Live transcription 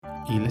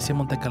Iglesia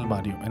Monte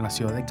Calvario en la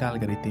ciudad de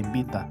Calgary te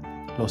invita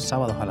los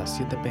sábados a las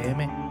 7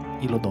 p.m.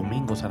 y los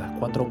domingos a las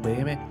 4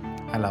 p.m.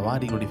 a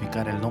alabar y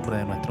glorificar el nombre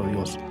de nuestro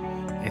Dios.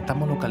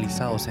 Estamos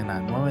localizados en la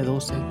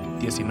 912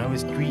 19th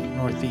Street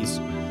Northeast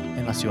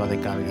en la ciudad de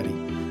Calgary.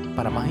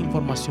 Para más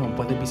información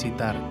puedes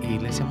visitar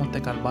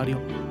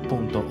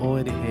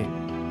iglesiamontecalvario.org,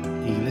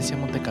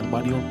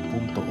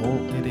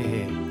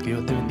 iglesiamontecalvario.org. Que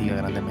Dios te bendiga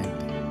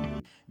grandemente.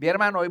 Bien,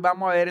 hermano, hoy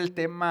vamos a ver el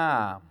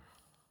tema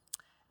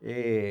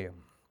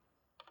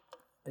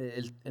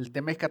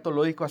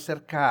escatológico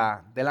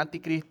acerca del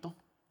Anticristo.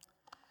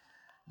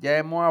 Ya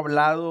hemos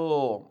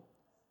hablado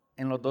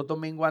en los 2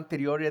 domingos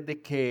anteriores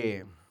de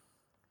que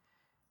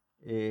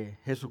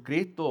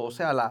Jesucristo, o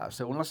sea,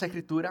 según las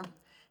Escrituras,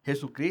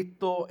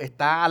 Jesucristo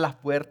está a las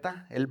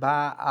puertas, Él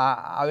va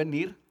a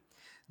venir,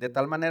 de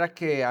tal manera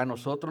que a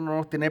nosotros no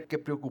nos tiene que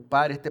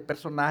preocupar este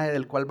personaje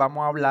del cual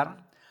vamos a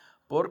hablar,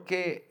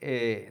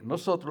 porque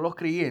nosotros los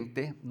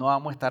creyentes no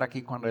vamos a estar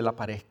aquí cuando Él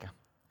aparezca.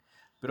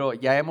 Pero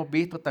ya hemos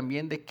visto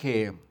también de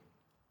que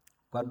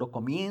cuando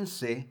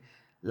comience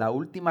la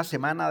última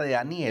semana de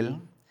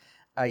Daniel,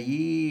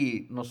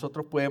 allí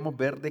nosotros podemos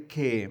ver de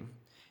que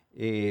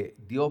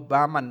Dios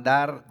va a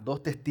mandar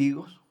 2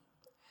 testigos.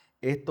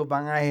 Estos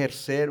van a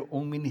ejercer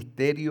un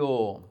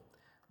ministerio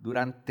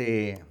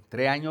durante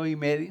 3 años y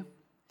medio.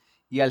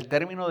 Y al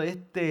término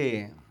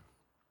de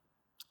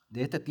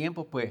este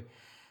tiempo, pues,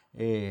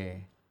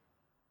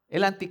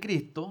 el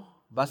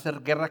Anticristo va a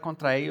hacer guerra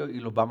contra ellos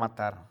y los va a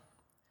matar.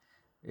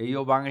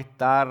 Ellos van a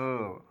estar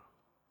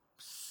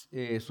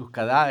sus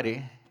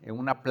cadáveres en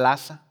una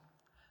plaza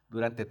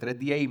durante 3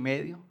 días y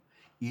medio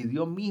y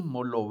Dios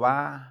mismo lo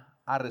va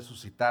a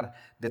resucitar.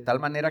 De tal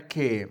manera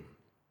que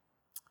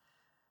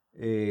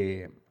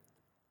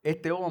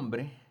este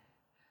hombre,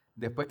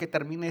 después que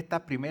termine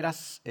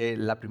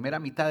la primera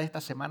mitad de esta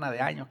semana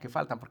de años que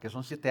faltan, porque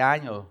son 7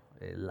 años,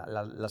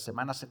 la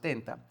semana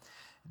 70,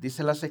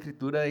 dice las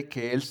Escrituras de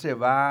que él se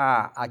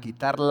va a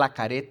quitar la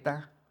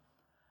careta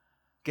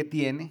que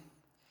tiene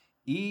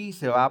y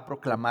se va a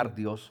proclamar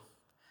Dios.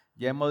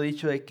 Ya hemos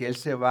dicho de que él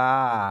se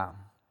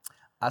va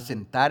a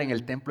sentar en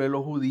el templo de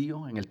los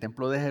judíos, en el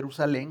templo de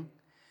Jerusalén,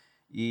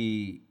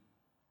 y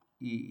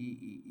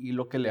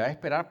lo que le va a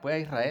esperar pues a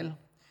Israel.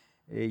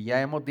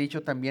 Ya hemos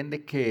dicho también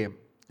de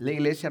que la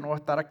iglesia no va a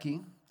estar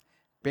aquí,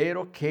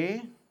 pero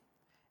que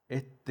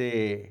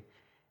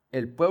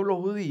el pueblo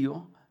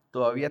judío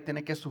todavía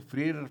tiene que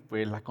sufrir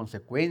pues las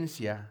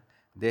consecuencias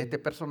de este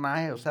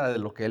personaje, o sea, de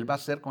lo que él va a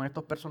hacer con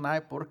estos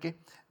personajes,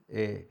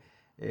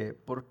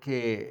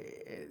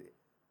 porque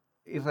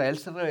Israel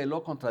se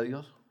rebeló contra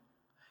Dios.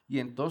 Y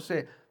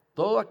entonces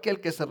todo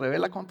aquel que se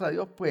rebela contra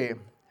Dios, pues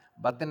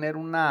va a tener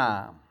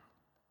una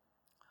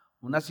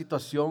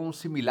situación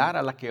similar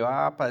a la que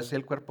va a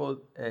padecer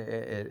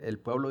el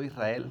pueblo de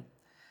Israel.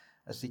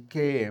 Así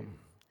que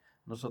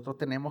nosotros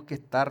tenemos que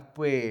estar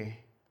pues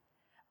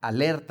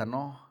alerta,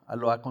 ¿no?, a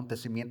los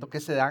acontecimientos que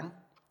se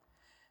dan.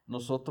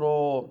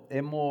 Nosotros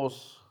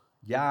hemos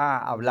ya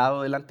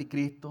hablado del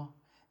Anticristo,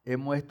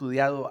 hemos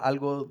estudiado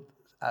algo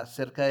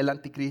acerca del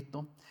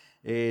Anticristo.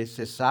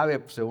 Se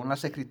sabe, según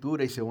las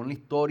Escrituras y según la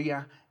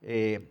historia,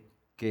 que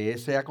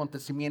ese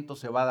acontecimiento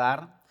se va a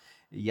dar,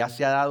 y ya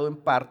se ha dado en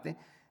parte,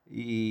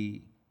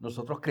 y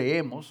nosotros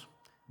creemos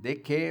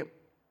de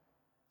que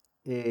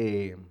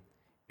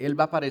Él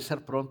va a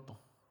aparecer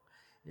pronto.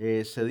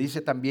 Se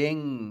dice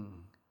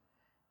también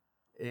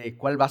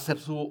cuál va a ser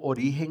su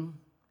origen.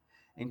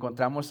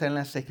 Encontramos en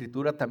las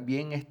Escrituras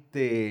también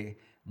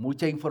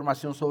mucha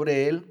información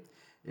sobre Él,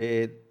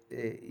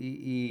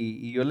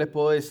 y yo les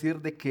puedo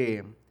decir de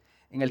que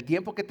en el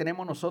tiempo que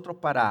tenemos nosotros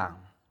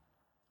para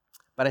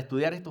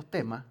estudiar estos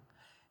temas,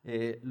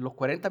 los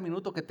 40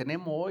 minutos que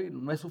tenemos hoy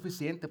no es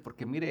suficiente,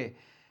 porque mire,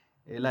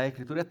 la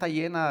Escritura está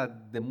llena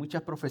de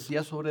muchas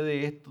profecías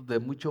sobre esto, de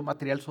mucho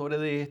material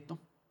sobre esto,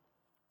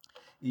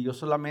 y yo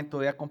solamente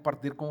voy a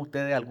compartir con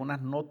ustedes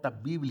algunas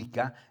notas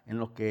bíblicas en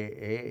lo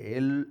que es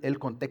el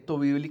contexto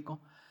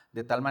bíblico,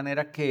 de tal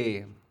manera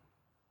que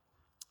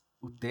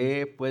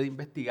usted puede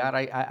investigar.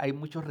 Hay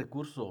muchos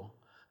recursos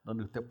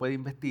donde usted puede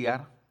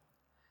investigar.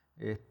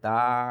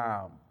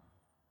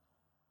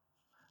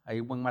 Hay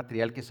buen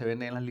material que se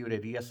vende en las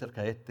librerías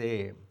acerca de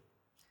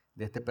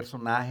este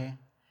personaje.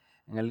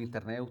 En el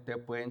internet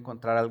usted puede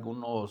encontrar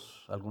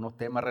algunos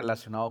temas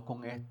relacionados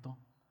con esto.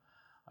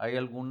 Hay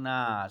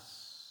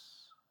algunas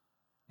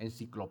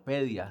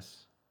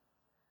enciclopedias,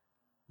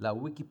 la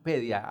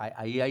Wikipedia,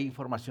 ahí hay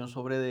información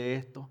sobre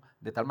esto,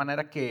 de tal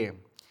manera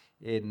que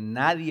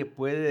nadie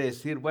puede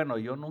decir, bueno,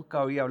 yo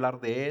nunca oí hablar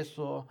de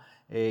eso,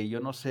 yo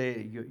no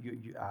sé,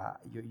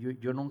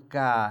 yo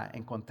nunca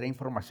encontré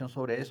información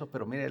sobre eso,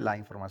 pero mire, la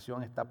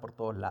información está por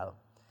todos lados.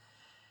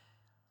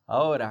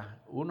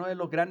 Ahora, uno de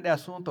los grandes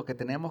asuntos que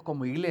tenemos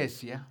como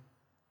iglesia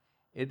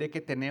es de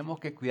que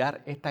tenemos que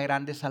cuidar esta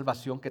grande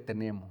salvación que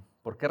tenemos.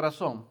 ¿Por qué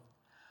razón?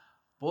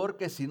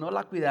 Porque si no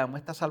la cuidamos,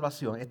 esta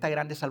salvación, esta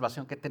grande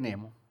salvación que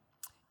tenemos,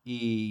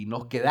 y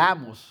nos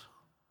quedamos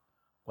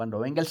cuando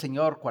venga el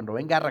Señor, cuando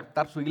venga a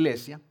raptar su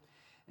iglesia,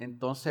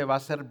 entonces va a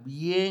ser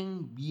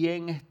bien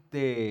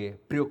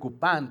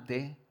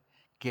preocupante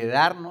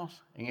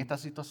quedarnos en esta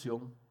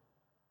situación.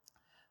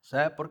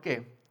 ¿Sabe por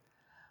qué?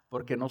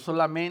 Porque no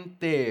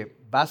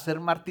solamente va a ser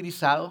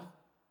martirizado,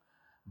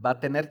 va a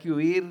tener que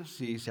huir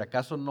si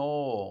acaso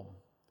no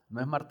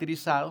es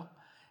martirizado,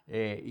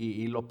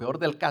 y lo peor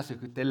del caso es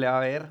que usted le va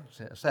a ver,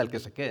 o sea, el que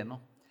se quede,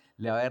 ¿no?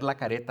 Le va a ver la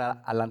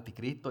careta al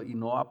Anticristo y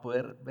no va a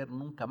poder ver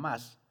nunca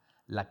más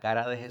la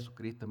cara de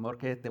Jesucristo. Es mejor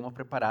que estemos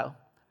preparados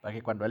para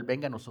que cuando Él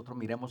venga nosotros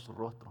miremos su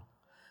rostro.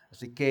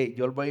 Así que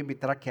yo les voy a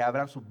invitar a que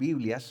abran sus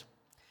Biblias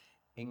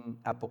en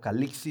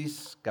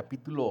Apocalipsis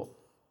capítulo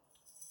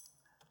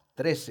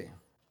 13.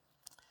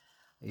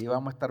 Ahí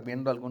vamos a estar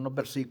viendo algunos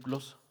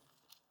versículos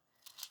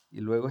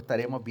y luego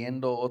estaremos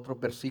viendo otro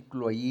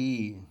versículo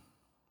allí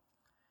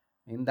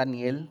en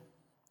Daniel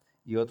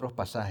y otros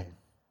pasajes.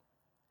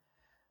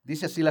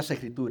 Dice así las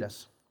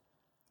Escrituras: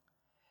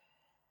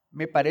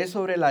 me paré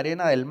sobre la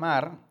arena del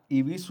mar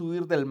y vi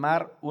subir del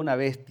mar una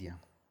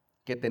bestia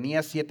que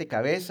tenía 7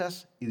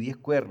 cabezas y 10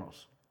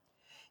 cuernos,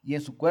 y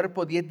en su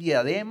cuerpo 10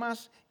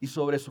 diademas, y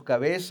sobre su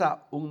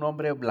cabeza un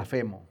nombre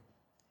blasfemo.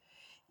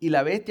 Y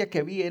la bestia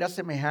que vi era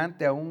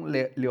semejante a un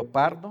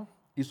leopardo,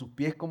 y sus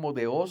pies como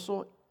de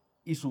oso,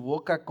 y su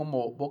boca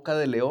como boca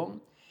de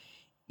león.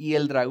 Y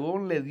el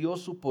dragón le dio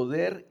su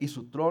poder y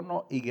su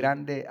trono y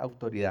grande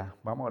autoridad.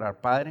 Vamos a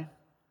orar. Padre,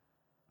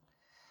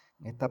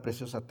 en esta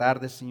preciosa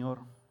tarde,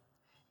 Señor,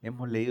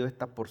 hemos leído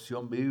esta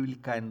porción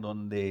bíblica en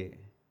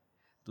donde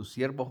tu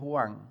siervo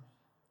Juan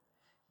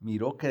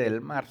miró que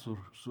del mar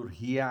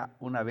surgía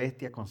una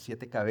bestia con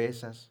 7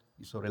 cabezas,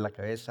 y sobre la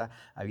cabeza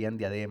habían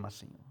diademas,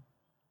 Señor.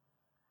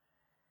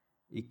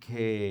 Y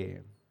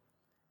que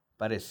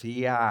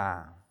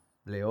parecía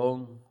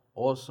león,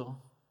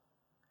 oso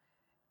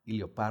y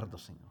leopardo,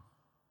 Señor.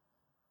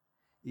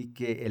 Y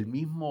que el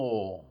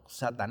mismo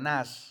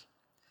Satanás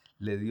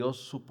le dio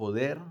su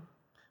poder,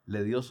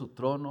 le dio su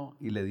trono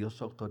y le dio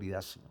su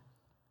autoridad, Señor.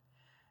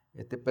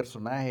 Este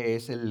personaje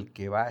es el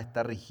que va a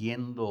estar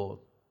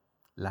rigiendo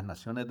las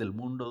naciones del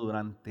mundo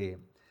durante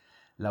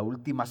la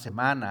última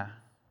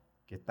semana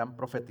que están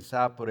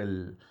profetizadas por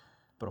el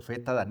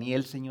profeta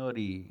Daniel, Señor,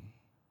 y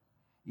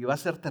va a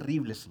ser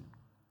terrible, Señor.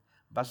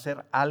 Va a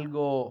ser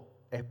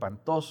algo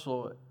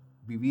espantoso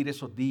vivir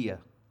esos días.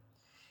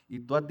 Y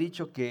tú has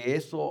dicho que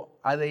eso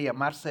ha de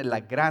llamarse la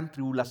gran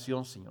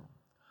tribulación, Señor.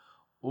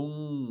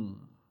 Una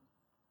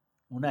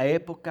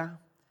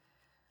época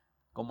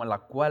como la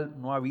cual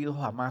no ha habido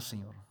jamás,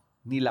 Señor,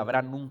 ni la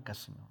habrá nunca,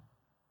 Señor.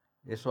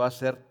 Eso va a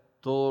ser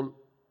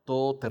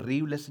todo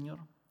terrible, Señor.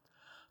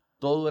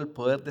 Todo el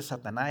poder de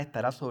Satanás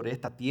estará sobre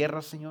esta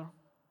tierra, Señor.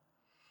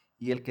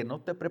 Y el que no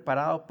esté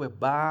preparado, pues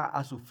va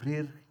a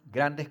sufrir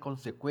grandes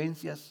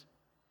consecuencias.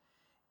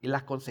 Y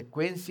las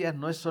consecuencias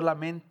no es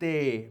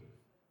solamente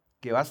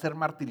que va a ser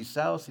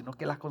martirizado, sino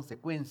que las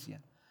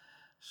consecuencias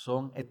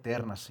son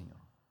eternas, Señor.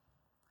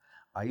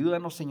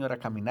 Ayúdanos, Señor, a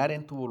caminar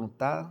en tu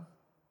voluntad,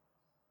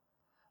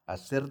 a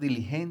ser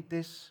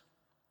diligentes,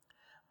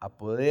 a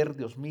poder,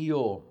 Dios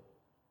mío,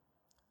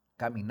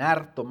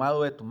 caminar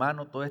tomado de tu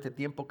mano todo este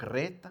tiempo que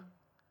resta.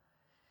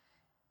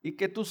 Y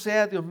que tú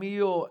seas, Dios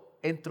mío,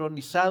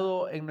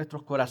 entronizado en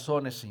nuestros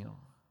corazones, Señor.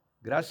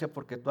 Gracias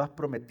porque tú has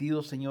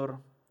prometido,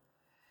 Señor,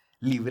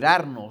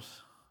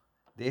 librarnos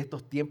de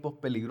estos tiempos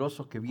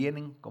peligrosos que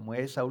vienen, como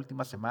esa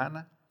última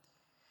semana.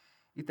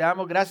 Y te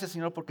damos gracias,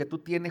 Señor, porque tú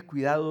tienes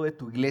cuidado de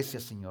tu iglesia,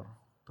 Señor.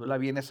 Tú la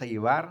vienes a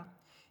llevar,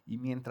 y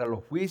mientras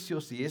los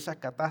juicios y esa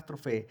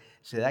catástrofe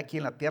se da aquí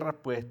en la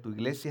tierra, pues tu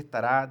iglesia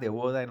estará de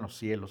boda en los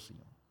cielos,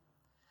 Señor.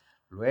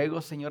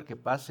 Luego, Señor, que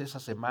pase esa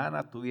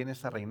semana, tú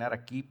vienes a reinar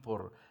aquí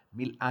por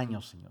 1000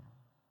 años, Señor.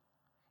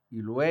 Y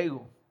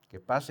luego que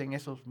pasen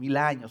esos 1000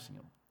 años,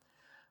 Señor,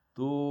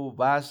 tú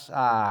vas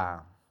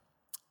a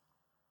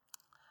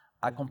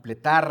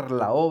completar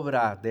la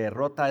obra de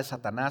derrota de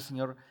Satanás,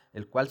 Señor,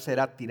 el cual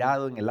será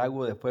tirado en el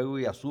lago de fuego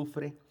y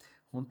azufre,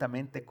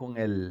 juntamente con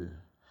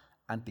el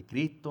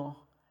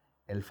Anticristo,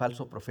 el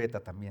falso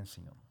profeta también,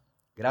 Señor.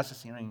 Gracias,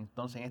 Señor,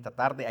 entonces en esta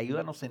tarde,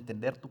 ayúdanos a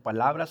entender tu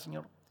palabra,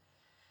 Señor,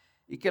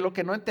 y que lo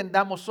que no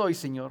entendamos hoy,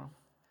 Señor,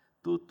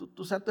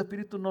 tu Santo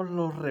Espíritu nos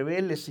lo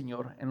revele,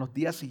 Señor, en los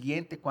días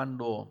siguientes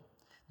cuando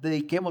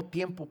dediquemos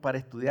tiempo para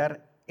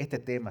estudiar este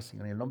tema,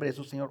 Señor. En el nombre de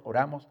Jesús, Señor,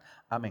 oramos.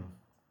 Amén.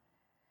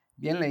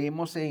 Bien,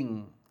 leímos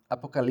en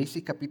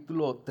Apocalipsis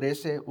capítulo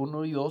 13,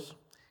 1 y 2,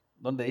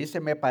 donde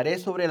dice, me paré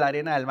sobre la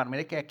arena del mar.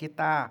 Mire que aquí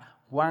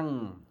está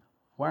Juan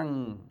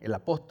el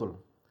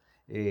apóstol,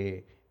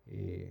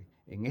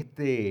 en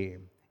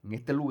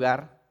este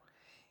lugar.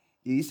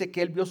 Y dice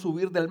que él vio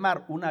subir del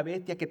mar una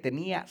bestia que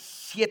tenía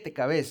 7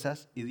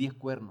 cabezas y 10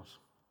 cuernos.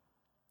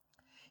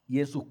 Y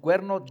en sus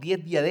cuernos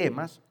 10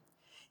 diademas,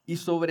 y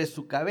sobre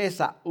su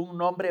cabeza un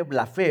nombre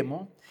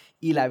blasfemo.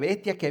 Y la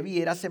bestia que vi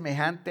era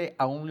semejante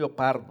a un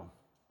leopardo,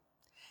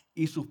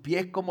 y sus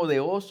pies como de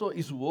oso,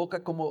 y su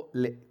boca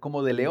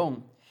como de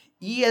león.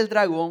 Y el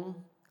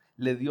dragón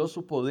le dio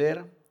su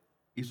poder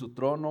y su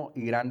trono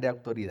y grande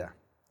autoridad.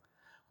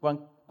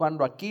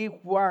 Cuando aquí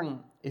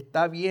Juan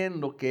está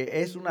viendo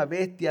que es una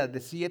bestia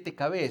de 7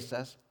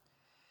 cabezas,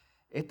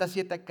 estas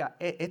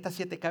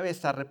 7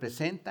 cabezas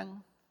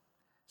representan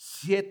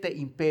 7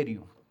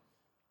 imperios.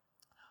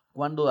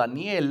 Cuando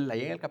Daniel,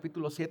 allá en el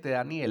capítulo 7 de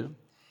Daniel,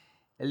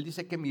 él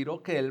dice que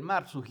miró que del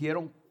mar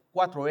surgieron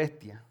 4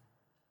 bestias.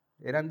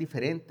 Eran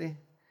diferentes,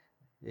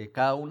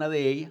 cada una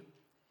de ellas.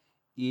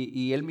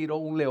 Y él miró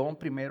un león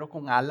primero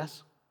con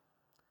alas.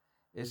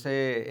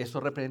 Eso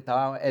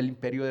representaba el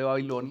imperio de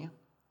Babilonia.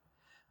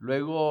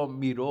 Luego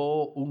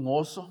miró un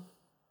oso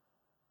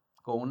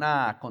con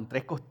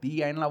 3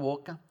 costillas en la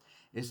boca.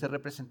 Ese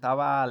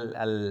representaba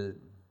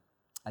al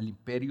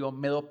imperio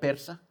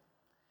medo-persa.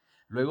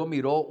 Luego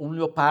miró un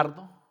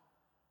leopardo,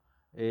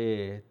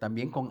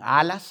 también con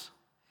alas.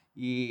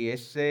 Y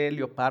ese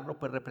leopardo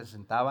pues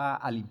representaba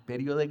al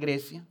imperio de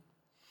Grecia.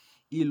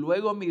 Y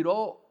luego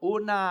miró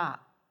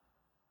una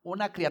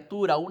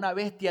criatura, una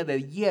bestia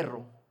de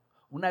hierro,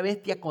 una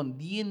bestia con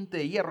diente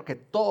de hierro que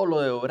todo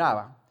lo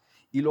devoraba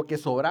y lo que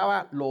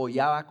sobraba lo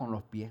hollaba con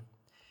los pies.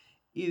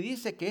 Y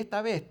dice que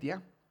esta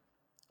bestia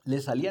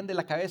le salían de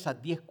la cabeza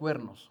 10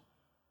 cuernos.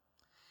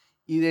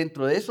 Y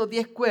dentro de esos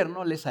 10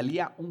 cuernos le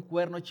salía un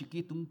cuerno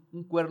chiquito,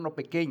 un cuerno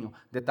pequeño,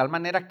 de tal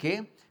manera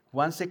que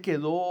Juan se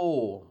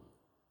quedó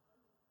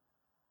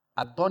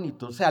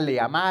atónito, o sea, le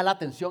llamaba la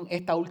atención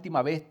esta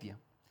última bestia.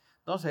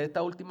 Entonces,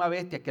 esta última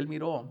bestia que él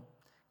miró,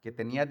 que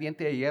tenía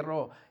dientes de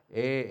hierro,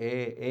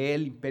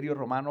 el imperio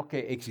romano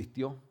que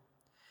existió.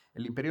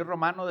 El imperio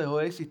romano dejó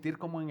de existir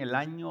como en el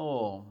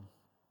año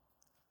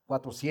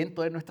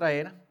 400 de nuestra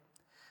era,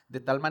 de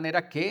tal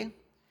manera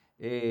que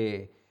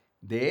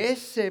de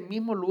ese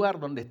mismo lugar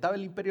donde estaba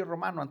el imperio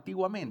romano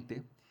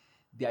antiguamente,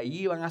 de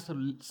ahí iban a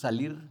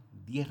salir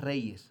 10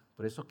 reyes.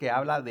 Por eso que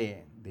habla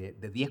de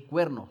 10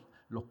 cuernos.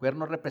 Los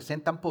cuernos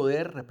representan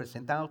poder,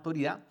 representan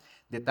autoridad,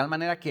 de tal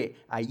manera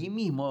que allí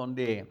mismo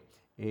donde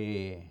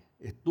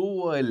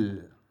estuvo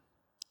el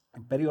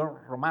imperio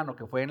romano,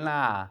 que fue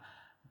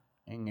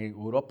en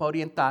Europa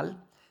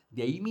Oriental,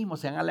 de ahí mismo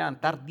se van a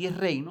levantar 10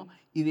 reinos,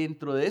 y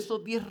dentro de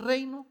esos 10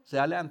 reinos se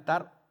va a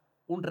levantar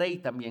un rey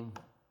también,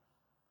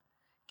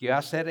 que va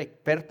a ser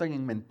experto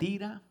en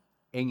mentira,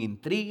 en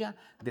intriga,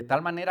 de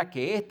tal manera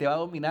que éste va a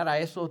dominar a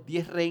esos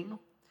 10 reinos,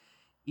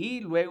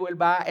 y luego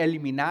él va a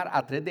eliminar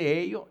a 3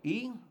 de ellos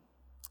y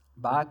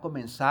va a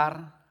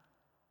comenzar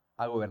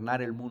a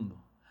gobernar el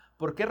mundo.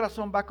 ¿Por qué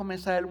razón va a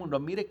comenzar el mundo?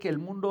 Mire que el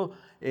mundo,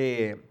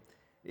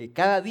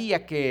 cada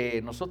día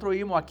que nosotros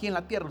vivimos aquí en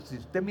la tierra, si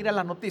usted mira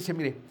las noticias,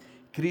 mire,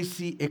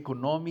 crisis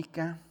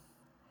económica,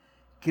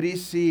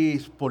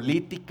 crisis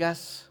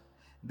políticas,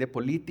 de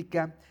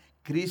política,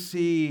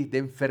 crisis de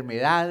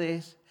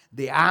enfermedades,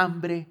 de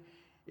hambre,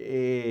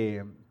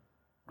 de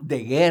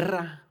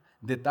guerra,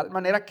 de tal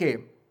manera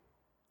que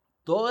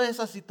toda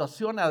esa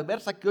situación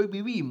adversa que hoy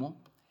vivimos,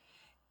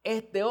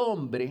 este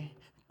hombre,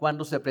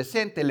 cuando se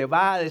presente, le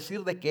va a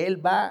decir de que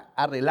él va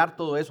a arreglar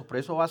todo eso. Por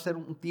eso va a ser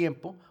un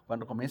tiempo,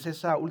 cuando comience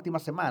esa última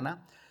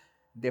semana,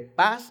 de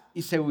paz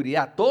y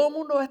seguridad. Todo el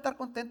mundo va a estar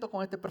contento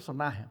con este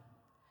personaje.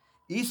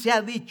 Y se ha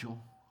dicho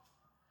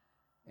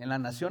en las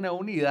Naciones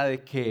Unidas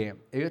de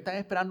que ellos están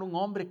esperando un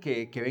hombre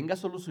que venga a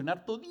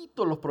solucionar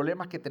toditos los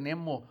problemas que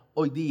tenemos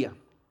hoy día.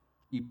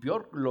 Y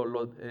peor,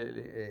 los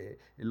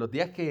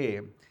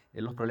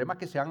problemas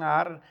que se van a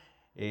dar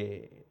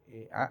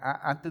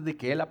antes de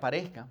que él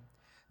aparezca.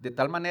 De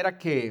tal manera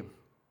que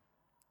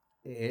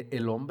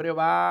el hombre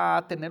va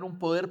a tener un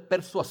poder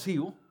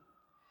persuasivo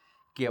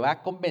que va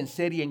a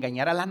convencer y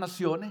engañar a las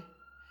naciones,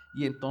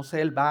 y entonces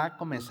él va a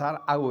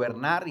comenzar a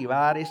gobernar y va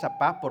a dar esa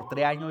paz por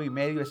 3 años y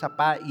medio, esa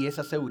paz y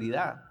esa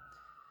seguridad.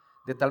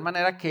 De tal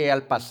manera que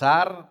al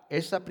pasar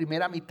esa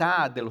primera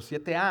mitad de los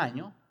 7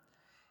 años,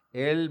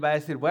 él va a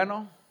decir,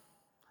 bueno,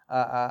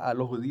 a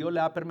los judíos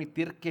le va a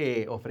permitir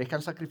que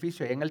ofrezcan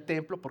sacrificios ahí en el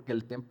templo, porque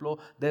el templo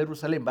de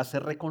Jerusalén va a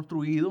ser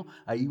reconstruido,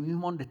 ahí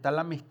mismo donde está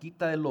la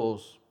mezquita de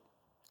los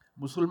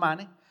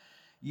musulmanes,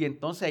 y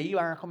entonces ahí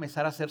van a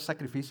comenzar a hacer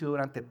sacrificios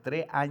durante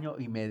 3 años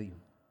y medio.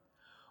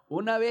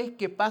 Una vez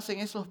que pasen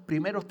esos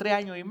primeros 3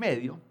 años y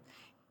medio,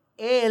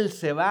 él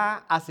se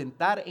va a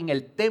sentar en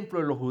el templo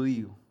de los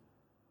judíos,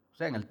 o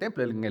sea, en el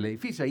templo, en el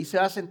edificio, ahí se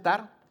va a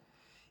sentar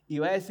y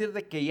va a decir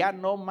de que ya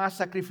no más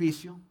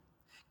sacrificio,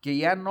 que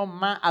ya no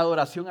más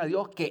adoración a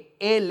Dios, que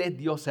Él es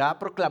Dios, se va a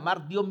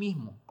proclamar Dios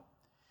mismo.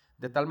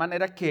 De tal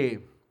manera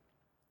que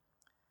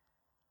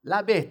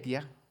la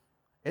bestia,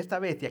 esta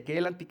bestia que es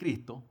el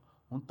Anticristo,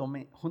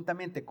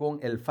 juntamente con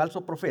el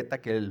falso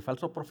profeta, que el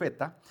falso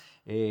profeta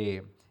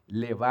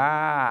le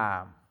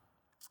va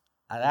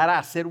a dar a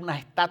hacer una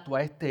estatua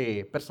a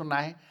este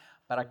personaje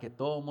para que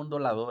todo el mundo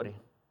la adore.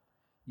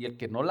 Y el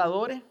que no la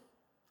adore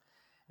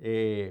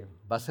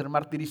va a ser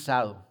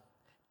martirizado.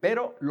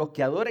 Pero los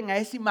que adoren a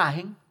esa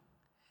imagen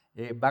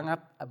van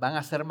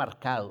a ser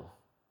marcados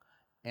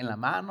en la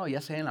mano,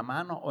 ya sea en la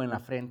mano o en la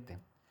frente.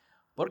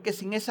 Porque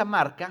sin esa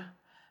marca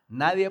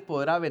nadie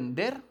podrá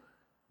vender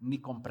ni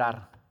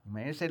comprar.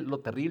 Imagínense lo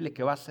terrible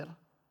que va a ser.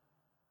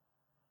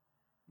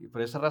 Y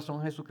por esa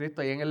razón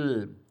Jesucristo ahí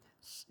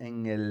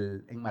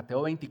en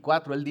Mateo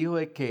 24, él dijo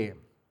de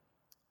que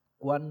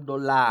cuando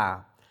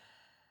la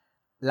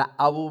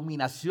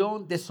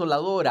abominación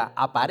desoladora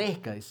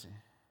aparezca, dice,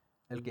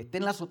 el que esté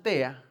en la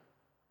azotea,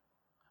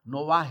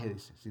 no baje,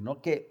 dice,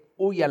 sino que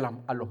huya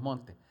a los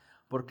montes.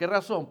 ¿Por qué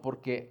razón?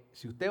 Porque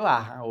si usted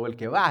baja, o el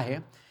que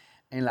baje,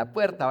 en la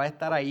puerta va a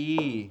estar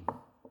ahí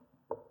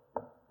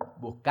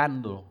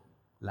buscando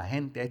la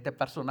gente a esta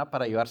persona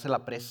para llevarse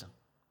la presa.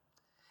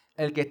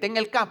 El que esté en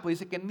el campo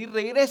dice que ni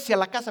regrese a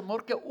la casa,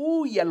 mejor que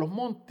huya a los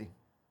montes.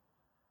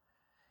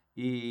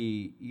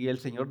 Y el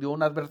Señor dio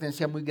una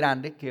advertencia muy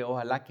grande que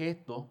ojalá que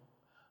esto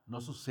no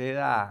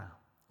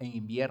suceda en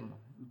invierno.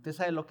 Usted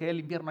sabe lo que es el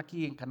invierno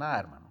aquí en Canadá,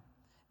 hermano.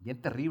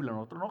 Bien terrible.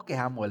 Nosotros nos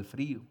quejamos del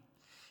frío.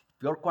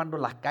 Peor cuando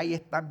las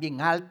calles están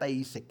bien altas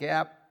y se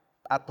queda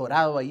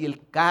atorado ahí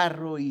el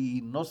carro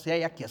y no se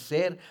haya qué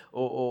hacer,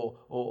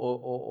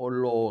 o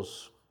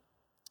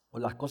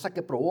las cosas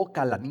que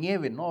provoca la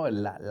nieve, ¿no?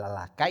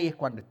 Las calles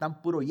cuando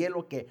están puro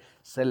hielo, que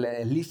se le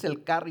desliza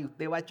el carro y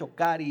usted va a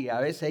chocar, y a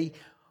veces hay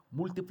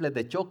múltiples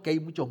de choque, hay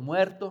muchos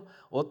muertos.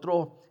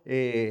 Otros,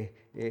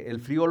 el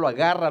frío lo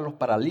agarra, los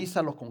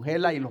paraliza, los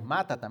congela y los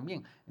mata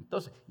también.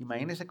 Entonces,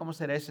 imagínense cómo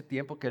será ese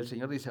tiempo que el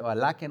Señor dice,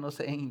 ojalá que no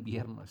sea en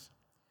invierno eso.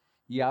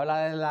 Y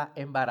habla de las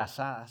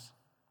embarazadas.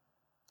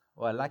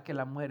 Ojalá que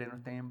las mujeres no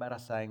estén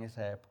embarazadas en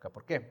esa época.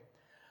 ¿Por qué?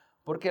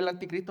 Porque el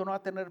anticristo no va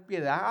a tener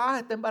piedad. Ah,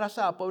 está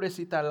embarazada,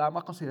 pobrecita, la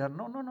vamos a considerar.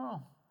 No, no,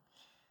 no.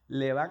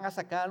 Le van a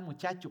sacar al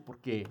muchacho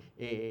porque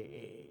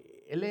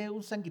él es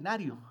un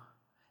sanguinario.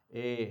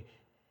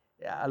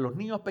 A los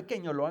niños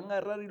pequeños lo van a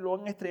agarrar y lo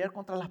van a estrellar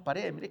contra las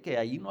paredes. Mire que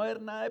ahí no va a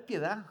haber nada de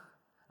piedad.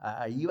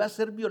 Ahí va a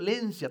ser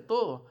violencia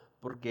todo.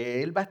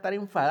 Porque él va a estar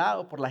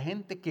enfadado por la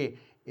gente que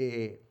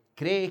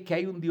cree que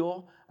hay un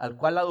Dios al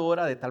cual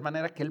adora, de tal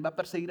manera que él va a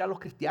perseguir a los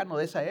cristianos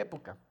de esa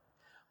época.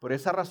 Por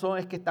esa razón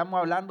es que estamos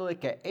hablando de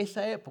que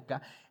esa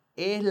época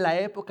es la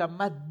época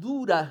más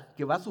dura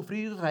que va a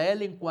sufrir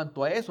Israel en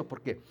cuanto a eso,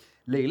 porque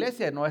la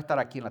iglesia no va a estar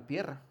aquí en la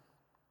tierra.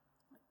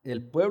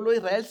 El pueblo de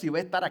Israel sí va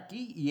a estar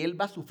aquí y él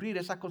va a sufrir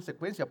esas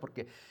consecuencias,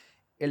 porque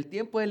el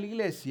tiempo de la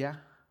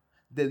iglesia,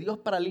 de Dios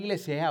para la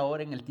iglesia, es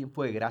ahora en el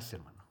tiempo de gracia,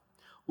 hermano.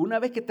 Una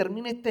vez que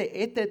termine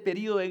este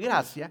periodo de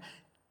gracia,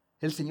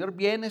 el Señor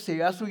viene, se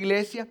lleva a su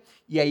iglesia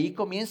y ahí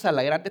comienza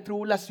la grande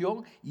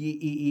tribulación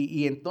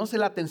y entonces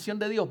la atención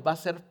de Dios va a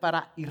ser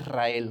para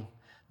Israel.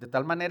 De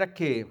tal manera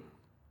que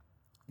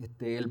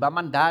Él va a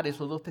mandar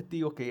esos dos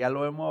testigos que ya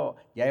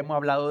hemos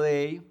hablado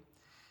de ellos.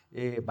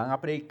 Van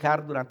a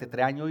predicar durante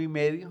 3 años y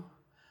medio.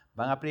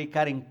 Van a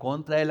predicar en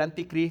contra del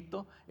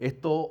anticristo.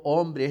 Estos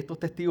hombres, estos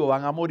testigos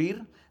van a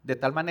morir. De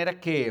tal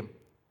manera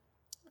que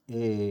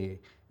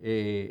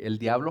el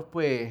diablo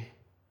pues...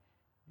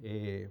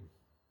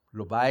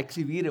 los va a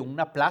exhibir en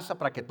una plaza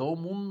para que todo el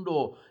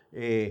mundo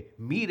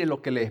mire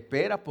lo que le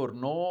espera por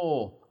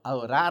no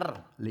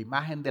adorar la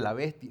imagen de la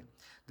bestia.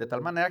 De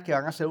tal manera que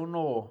van a ser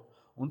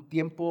un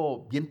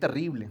tiempo bien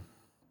terrible.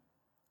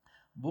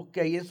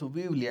 Busque ahí en su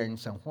Biblia, en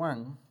San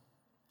Juan,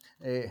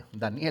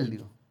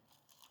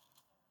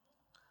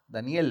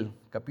 Daniel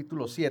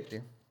capítulo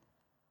 7,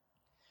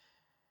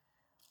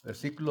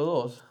 versículo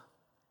 2,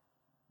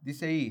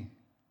 dice ahí,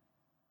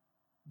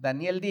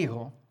 Daniel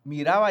dijo,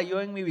 miraba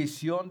yo en mi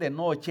visión de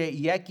noche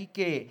y aquí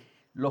que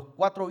los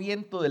 4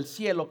 vientos del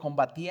cielo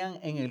combatían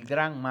en el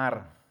gran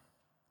mar.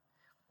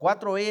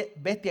 4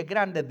 bestias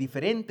grandes,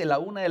 diferentes la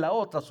una de la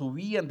otra,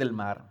 subían del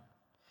mar.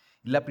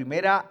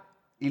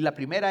 Y la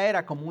primera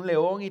era como un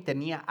león y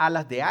tenía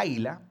alas de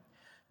águila.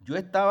 Yo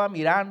estaba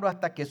mirando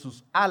hasta que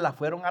sus alas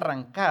fueron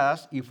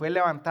arrancadas y fue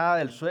levantada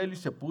del suelo y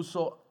se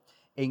puso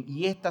en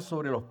hiesta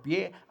sobre los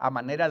pies a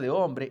manera de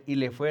hombre y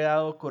le fue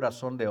dado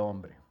corazón de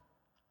hombre.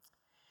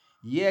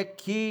 Y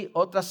aquí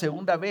otra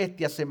segunda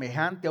bestia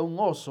semejante a un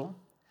oso,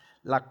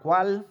 la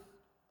cual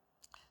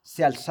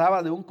se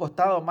alzaba de un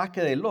costado más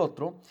que del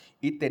otro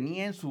y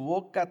tenía en su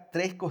boca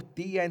 3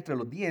 costillas entre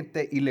los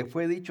dientes y le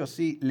fue dicho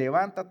así,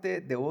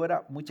 levántate,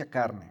 devora mucha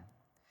carne.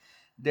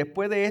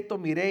 Después de esto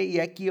miré y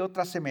aquí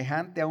otra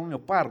semejante a un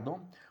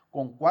leopardo,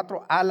 con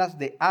 4 alas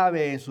de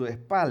ave en su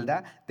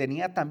espalda,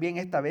 tenía también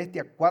esta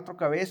bestia 4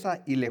 cabezas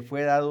y le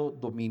fue dado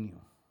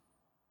dominio.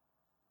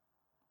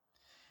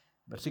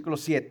 Versículo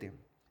 7.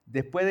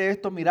 Después de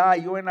esto miraba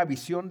yo en la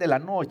visión de la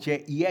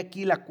noche y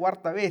aquí la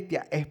 4ª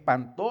bestia,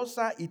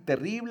 espantosa y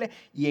terrible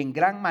y en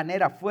gran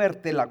manera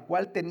fuerte, la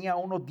cual tenía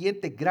unos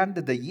dientes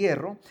grandes de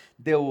hierro,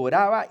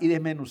 devoraba y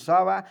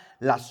desmenuzaba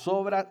las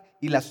sobras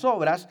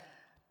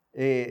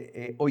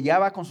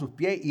hollaba con sus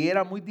pies y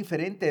era muy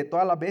diferente de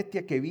todas las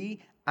bestias que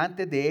vi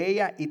antes de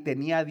ella y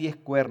tenía 10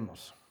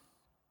 cuernos.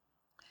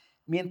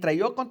 Mientras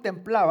yo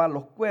contemplaba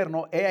los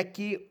cuernos, he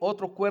aquí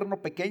otro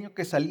cuerno pequeño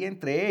que salía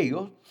entre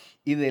ellos,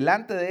 y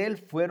delante de él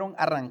fueron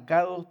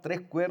arrancados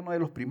 3 cuernos de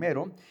los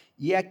primeros,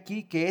 y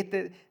aquí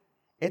que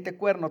este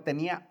cuerno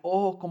tenía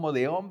ojos como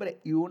de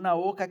hombre y una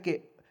boca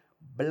que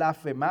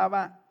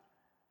blasfemaba,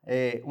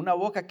 una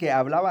boca que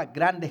hablaba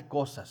grandes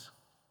cosas.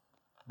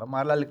 Vamos a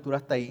dar la lectura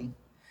hasta ahí.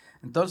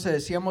 Entonces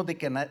decíamos de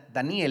que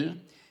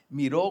Daniel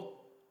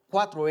miró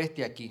 4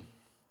 bestias aquí.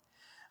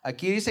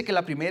 Aquí dice que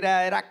la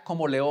primera era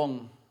como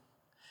león.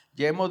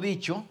 Ya hemos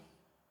dicho,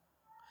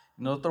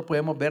 nosotros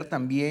podemos ver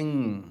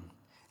también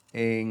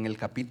en el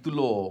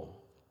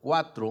capítulo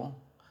 4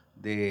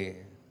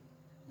 de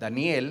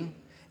Daniel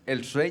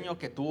el sueño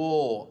que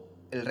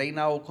tuvo el rey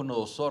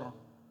Nabucodonosor.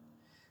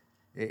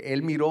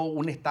 Él miró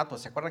una estatua.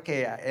 ¿Se acuerda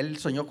que él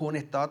soñó con una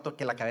estatua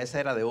que la cabeza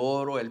era de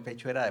oro, el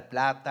pecho era de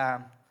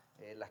plata,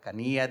 las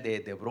canillas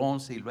de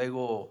bronce y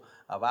luego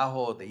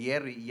abajo de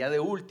hierro? Y ya de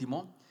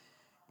último,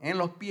 en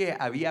los pies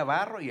había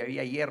barro y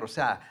había hierro. O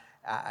sea,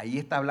 ahí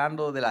está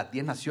hablando de las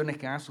 10 naciones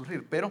que van a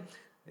surgir. Pero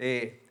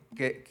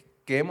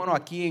quedémonos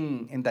aquí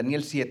en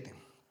Daniel 7.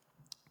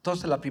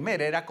 Entonces la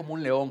primera era como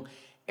un león.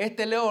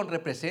 Este león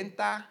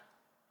representa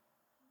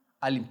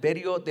al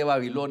imperio de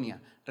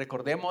Babilonia.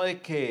 Recordemos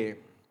de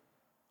que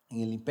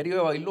en el imperio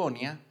de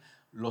Babilonia,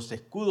 los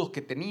escudos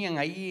que tenían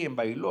ahí en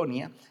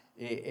Babilonia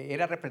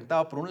era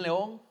representado por un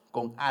león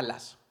con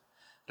alas.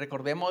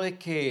 Recordemos de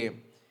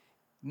que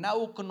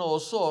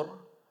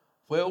Nabucodonosor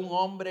fue un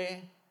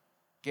hombre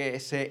que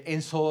se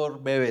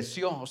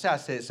ensorbebeció, o sea,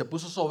 se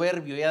puso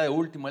soberbio ya de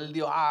último. Él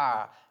dijo,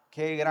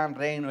 qué gran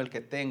reino el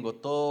que tengo,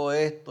 todo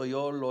esto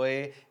yo lo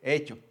he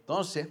hecho.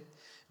 Entonces,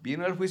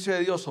 vino el juicio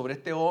de Dios sobre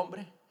este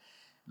hombre,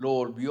 lo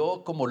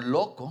volvió como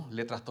loco,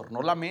 le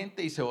trastornó la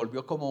mente y se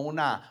volvió como un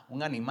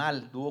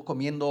animal, estuvo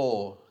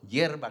comiendo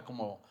hierba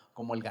como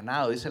el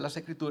ganado, dice las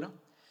Escrituras.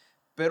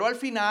 Pero al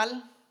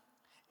final,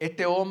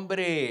 este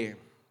hombre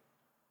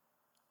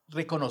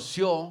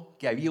reconoció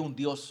que había un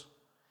Dios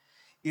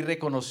y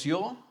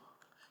reconoció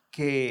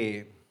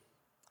que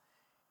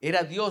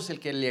era Dios el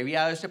que le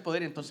había dado ese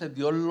poder. Entonces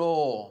Dios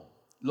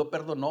lo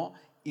perdonó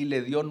y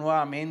le dio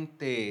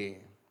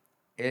nuevamente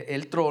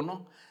el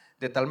trono,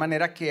 de tal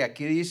manera que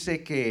aquí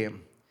dice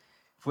que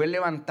fue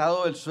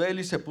levantado del suelo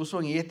y se puso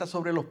en hiesta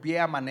sobre los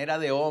pies a manera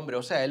de hombre.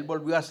 O sea, él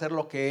volvió a ser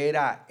lo que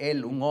era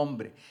él, un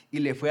hombre, y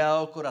le fue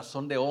dado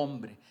corazón de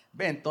hombre.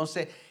 Ve,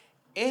 entonces,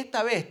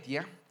 esta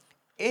bestia,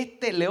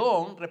 este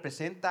león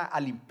representa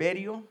al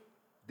imperio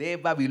de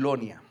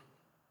Babilonia.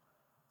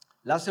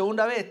 La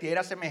segunda bestia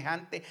era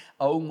semejante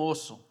a un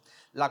oso,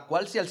 la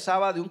cual se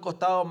alzaba de un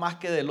costado más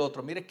que del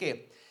otro. Mire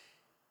que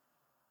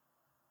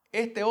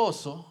este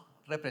oso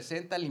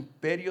representa el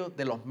imperio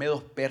de los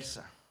medos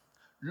persas.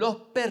 Los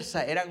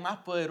persas eran más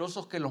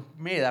poderosos que los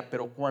medas,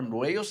 pero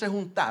cuando ellos se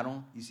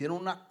juntaron, hicieron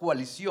una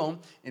coalición.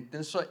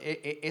 Entonces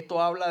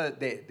esto habla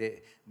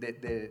de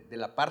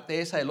la parte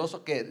esa del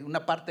oso, que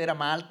una parte era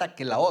más alta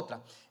que la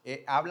otra.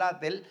 Habla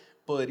del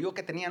poderío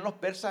que tenían los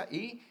persas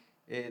y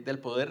del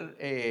poder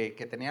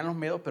que tenían los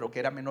medos, pero que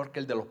era menor que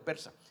el de los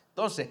persas.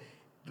 Entonces,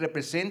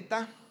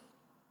 representa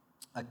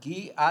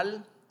aquí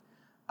al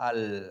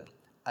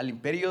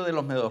imperio de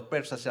los medos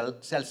persas.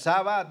 Se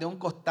alzaba de un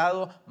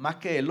costado más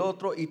que del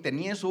otro y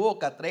tenía en su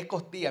boca 3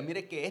 costillas.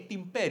 Mire que este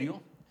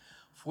imperio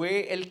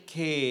fue el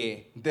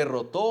que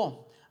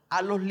derrotó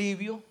a los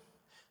libios,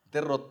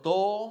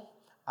 derrotó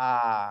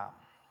a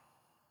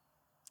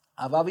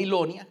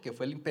Babilonia, que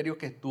fue el imperio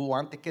que estuvo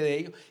antes que de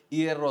ellos,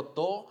 y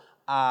derrotó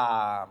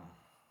al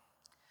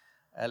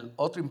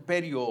otro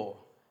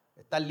imperio.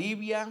 Está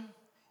Libia,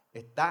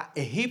 está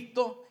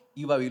Egipto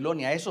y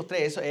Babilonia. Esos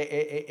 3,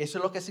 eso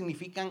es lo que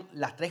significan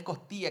las 3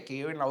 costillas que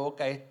lleva en la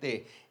boca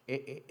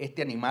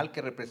este animal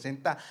que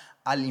representa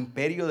al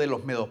imperio de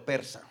los medos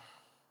persas.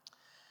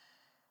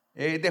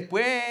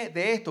 Después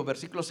de esto,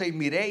 versículo 6,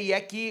 miré y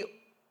aquí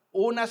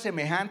una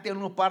semejante a un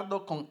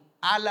leopardo con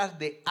alas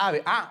de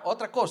ave.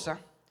 Otra cosa,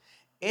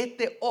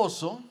 este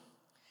oso,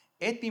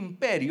 este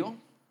imperio,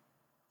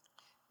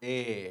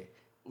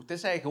 usted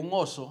sabe que un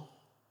oso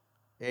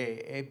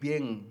es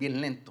bien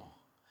lento.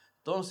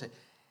 Entonces,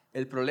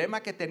 el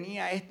problema que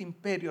tenía este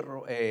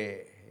imperio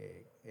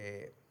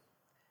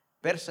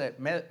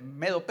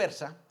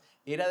medo-persa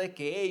era de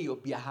que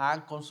ellos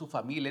viajaban con su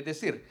familia. Es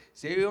decir,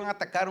 si ellos iban a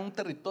atacar un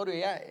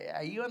territorio,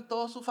 ahí iban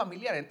todos sus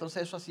familiares.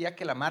 Entonces eso hacía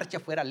que la marcha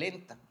fuera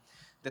lenta.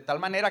 De tal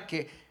manera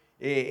que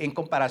en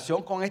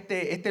comparación con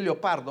este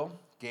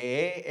leopardo,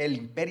 que es el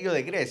imperio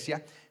de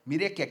Grecia,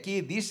 mire que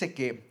aquí dice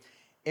que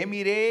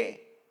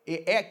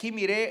aquí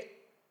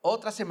miré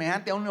otra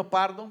semejante a un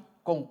leopardo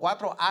con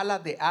 4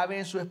 alas de ave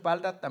en su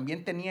espalda.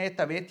 También tenía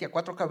esta bestia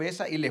 4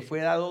 cabezas y le fue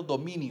dado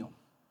dominio.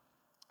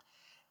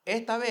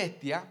 Esta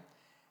bestia,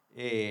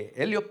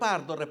 el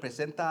leopardo,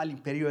 representa al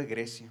imperio de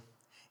Grecia.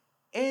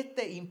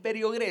 Este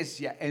imperio de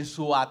Grecia, en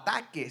sus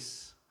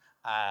ataques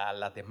a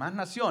las demás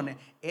naciones,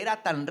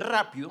 era tan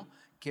rápido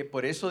que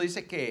por eso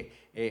dice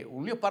que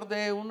un leopardo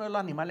es uno de los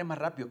animales más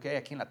rápidos que hay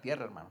aquí en la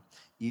tierra, hermano.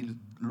 Y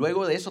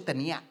luego de eso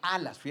tenía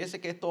alas.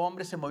 Fíjese que estos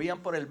hombres se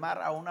movían por el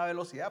mar a una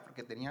velocidad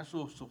porque tenían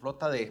su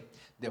flota de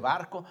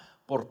barcos.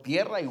 Por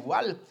tierra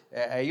igual.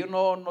 Ellos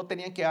no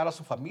tenían que dar a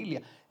su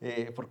familia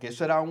porque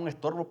eso era un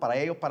estorbo para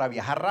ellos para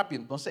viajar rápido.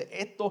 Entonces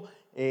estos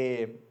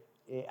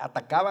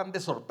atacaban de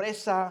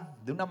sorpresa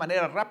de una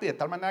manera rápida, de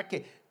tal manera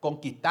que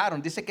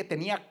conquistaron. Dice que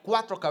tenía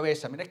 4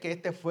 cabezas. Mira que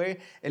este fue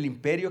el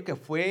imperio que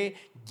fue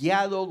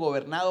guiado,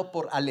 gobernado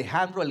por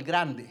Alejandro el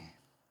Grande.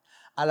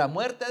 A la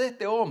muerte de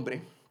este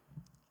hombre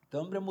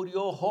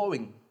murió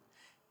joven.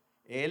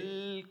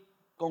 Él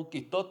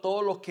conquistó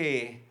todo lo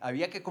que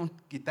había que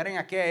conquistar en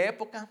aquella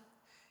época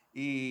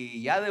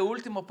y ya de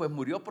último pues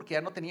murió porque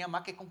ya no tenía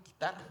más que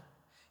conquistar.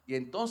 Y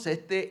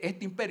entonces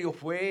este imperio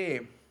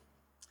fue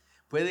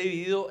fue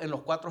dividido en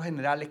los 4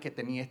 generales que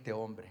tenía este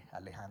hombre,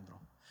 Alejandro.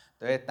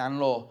 Entonces están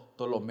los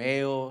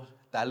Ptolomeos,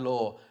 están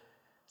los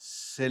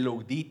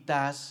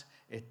Seleucidas,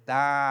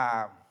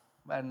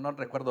 bueno, no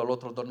recuerdo los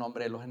otros 2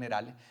 nombres de los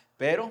generales,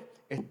 pero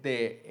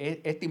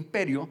este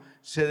imperio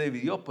se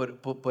dividió.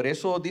 Por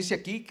eso dice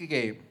aquí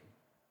que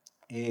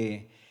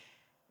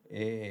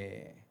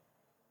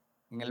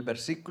en el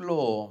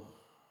versículo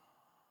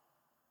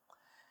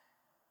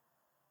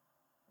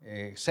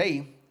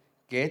 6,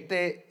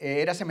 que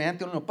era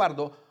semejante a un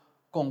leopardo,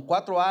 con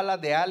 4 alas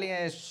de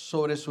águila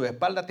sobre su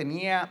espalda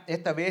tenía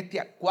esta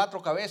bestia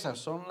 4 cabezas.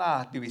 Son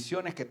las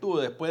divisiones que tuvo.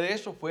 Después de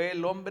eso fue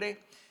el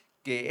hombre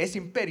que ese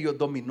imperio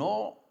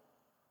dominó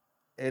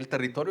el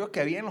territorio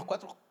que había en los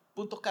 4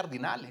 puntos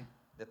cardinales,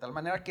 de tal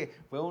manera que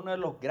fue uno de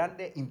los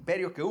grandes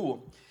imperios que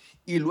hubo.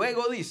 Y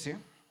luego dice,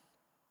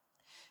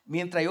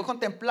 mientras yo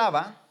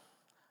contemplaba,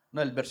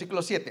 el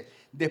versículo 7,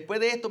 después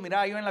de esto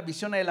miraba yo en las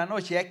visiones de la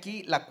noche, y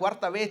aquí la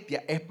 4ª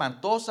bestia,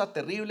 espantosa,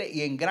 terrible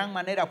y en gran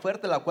manera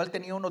fuerte, la cual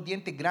tenía unos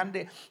dientes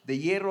grandes de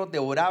hierro,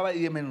 devoraba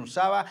y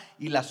desmenuzaba,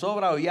 y la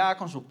sobra hollaba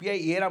con sus pies,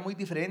 y era muy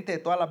diferente de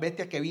todas las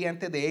bestias que había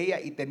antes de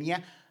ella, y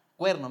tenía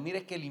cuernos.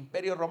 Mire que el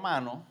imperio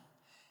romano,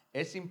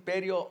 ese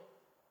imperio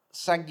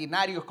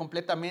sanguinarios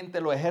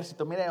completamente, los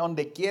ejércitos, mire,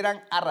 donde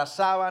quieran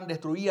arrasaban,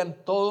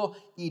 destruían todo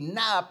y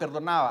nada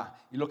perdonaba.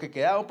 Y lo que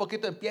quedaba un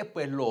poquito en pie,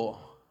 pues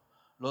lo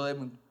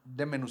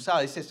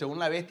desmenuzaba. Dice, según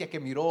la bestia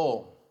que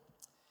miró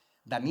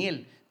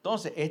Daniel.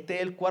 Entonces, este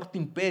es el 4º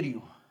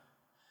imperio,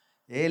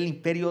 es el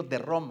imperio de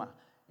Roma.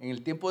 En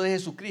el tiempo de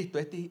Jesucristo,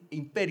 este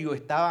imperio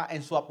estaba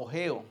en su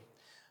apogeo.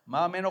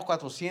 Más o menos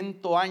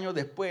 400 años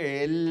después,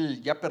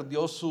 él ya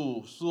perdió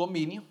su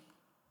dominio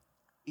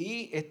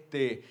y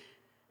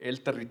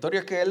el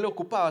territorio que él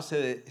ocupaba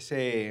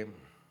se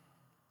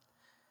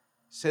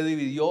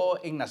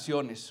dividió en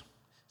naciones.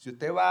 Si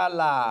usted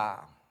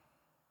va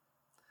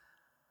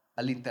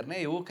al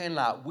internet y busca en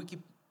la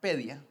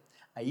Wikipedia,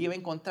 ahí va a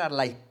encontrar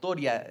la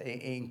historia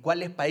en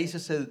cuáles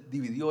países se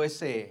dividió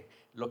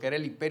lo que era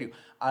el imperio.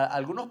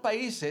 Algunos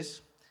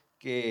países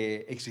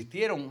que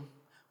existieron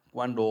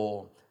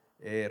cuando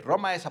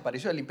Roma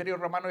desapareció, el imperio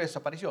romano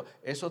desapareció,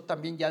 esos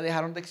también ya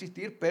dejaron de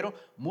existir, pero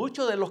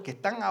muchos de los que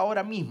están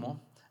ahora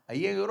mismo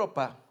ahí en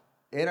Europa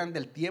eran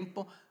del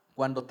tiempo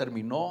cuando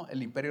terminó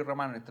el imperio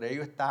romano. Entre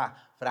ellos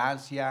está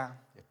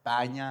Francia,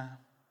 España,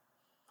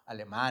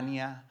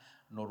 Alemania,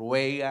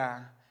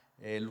 Noruega,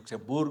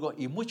 Luxemburgo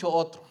y muchos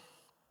otros.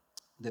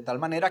 De tal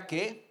manera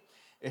que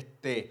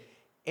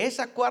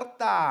esa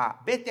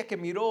 4ª bestia que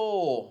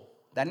miró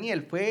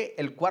Daniel fue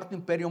el 4º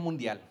imperio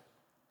mundial.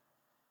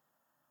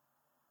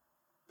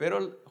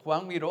 Pero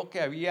Juan miró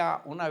que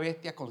había una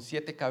bestia con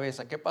 7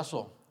 cabezas. ¿Qué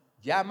pasó?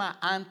 Ya más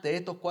antes de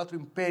estos 4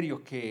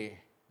 imperios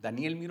que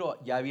Daniel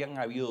miró, ya habían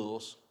habido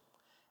 2.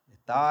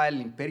 Estaba el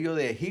imperio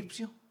de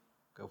Egipcio,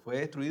 que fue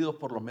destruido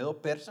por los medos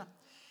persas,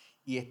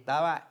 y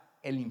estaba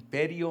el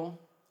imperio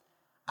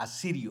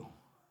asirio,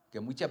 que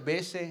muchas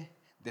veces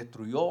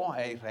destruyó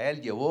a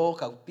Israel, llevó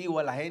cautivo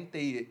a la gente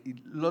y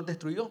los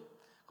destruyó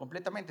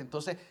completamente.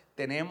 Entonces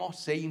tenemos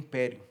 6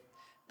 imperios.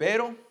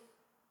 Pero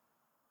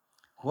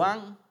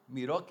Juan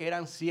miró que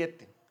eran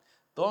 7.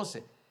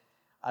 Entonces,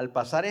 al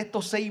pasar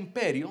estos 6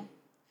 imperios,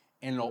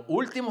 en los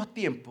últimos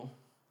tiempos,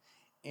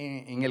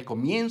 en el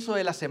comienzo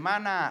de la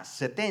semana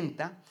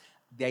 70,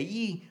 de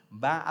allí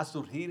va a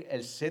surgir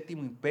el 7º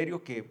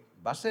imperio, que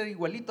va a ser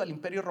igualito al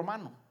imperio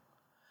romano.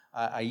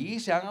 Ahí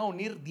se van a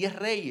unir 10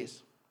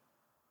 reyes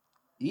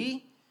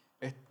y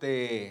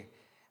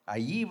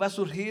allí va a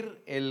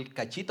surgir el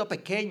cachito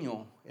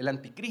pequeño, el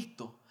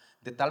Anticristo,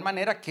 de tal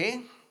manera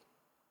que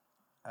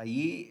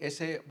ahí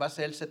ese va a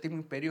ser el 7º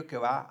imperio que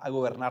va a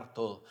gobernar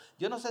todo.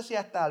 Yo no sé si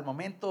hasta el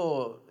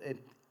momento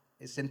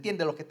se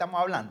entiende lo que estamos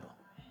hablando.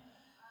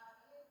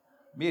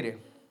 Mire,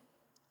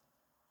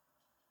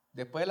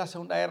 después de la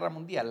Segunda Guerra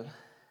Mundial,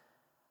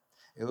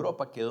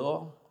 Europa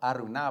quedó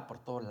arruinada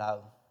por todos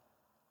lados.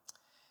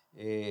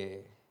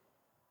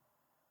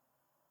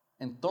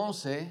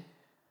 Entonces,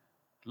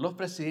 los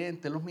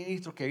presidentes, los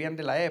ministros que habían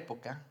de la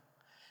época,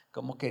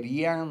 como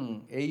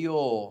querían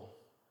ellos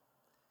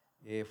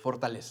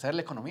fortalecer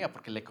la economía,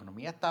 porque la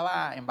economía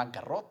estaba en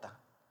bancarrota.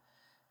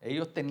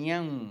 Ellos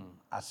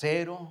tenían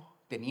acero,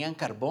 tenían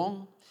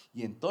carbón,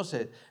 y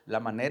entonces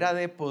la manera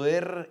de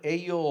poder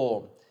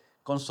ellos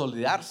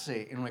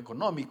consolidarse en lo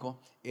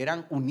económico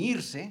eran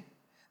unirse,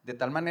 de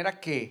tal manera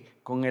que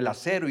con el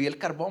acero y el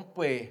carbón,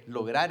 pues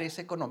lograr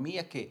esa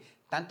economía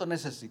que tanto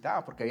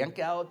necesitaban, porque habían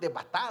quedado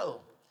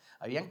devastados,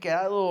 habían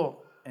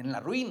quedado en la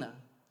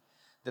ruina.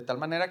 De tal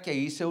manera que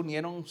ahí se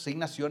unieron 6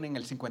 naciones en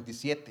el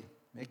 57.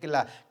 Es que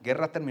la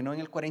guerra terminó en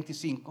el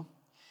 45.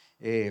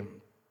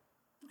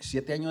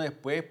 7 años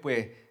después,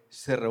 pues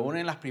se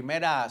reúnen las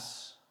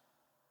primeras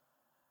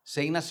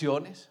 6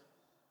 naciones.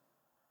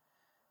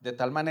 De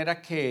tal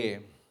manera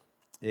que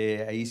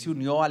ahí se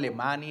unió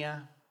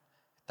Alemania,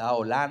 estaba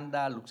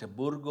Holanda,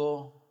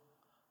 Luxemburgo,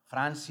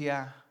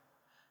 Francia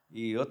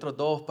y otros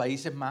 2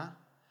 países más.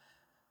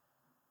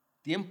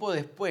 Tiempo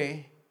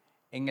después,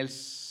 en el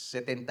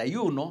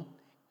 71,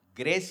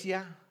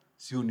 Grecia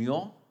se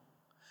unió,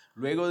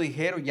 Luego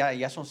dijeron,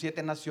 ya son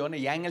 7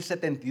 naciones. Ya en el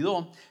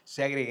 72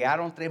 se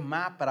agregaron 3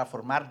 más para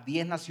formar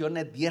 10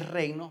 naciones, 10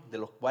 reinos, de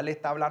los cuales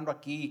está hablando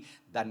aquí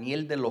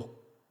Daniel de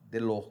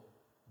los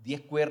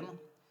 10 cuernos.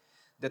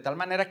 De tal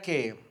manera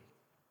que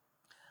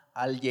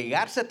al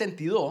llegar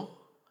 72,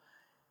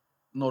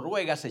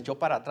 Noruega se echó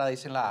para atrás,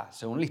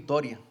 según la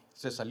historia.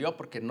 Se salió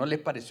porque no les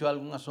pareció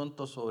algún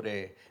asunto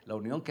sobre la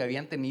unión que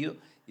habían tenido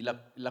y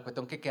la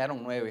cuestión que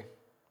quedaron 9.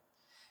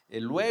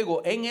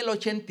 Luego, en el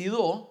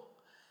 82,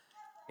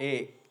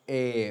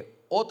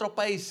 otro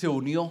país se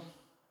unió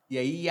y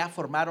ahí ya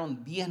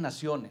formaron 10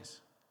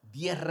 naciones,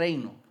 10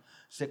 reinos.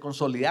 Se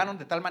consolidaron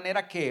de tal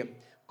manera que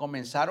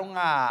comenzaron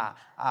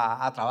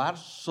a trabajar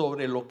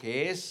sobre lo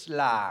que es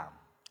la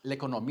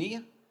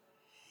economía.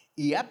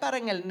 Y ya para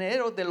en el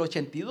enero del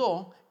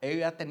 82, ellos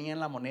ya tenían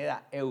la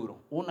moneda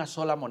euro, una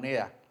sola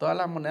moneda. Todas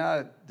las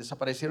monedas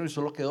desaparecieron y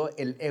solo quedó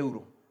el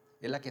euro.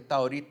 Es la que está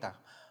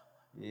ahorita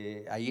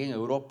ahí en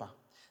Europa.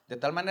 De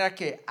tal manera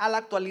que a la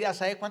actualidad,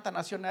 ¿sabe cuántas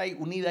naciones hay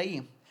unidas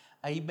ahí?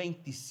 Hay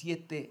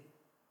 27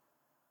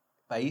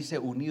 países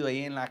unidos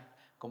ahí en la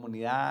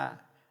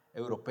comunidad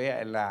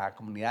europea, en la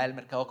comunidad del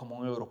mercado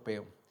común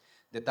europeo.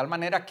 De tal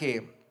manera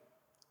que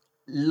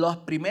las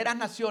primeras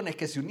naciones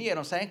que se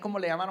unieron, ¿saben cómo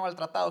le llamaron al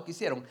tratado que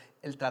hicieron?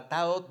 El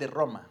Tratado de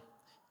Roma.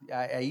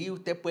 Ahí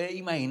usted puede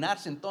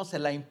imaginarse entonces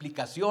las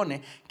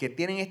implicaciones que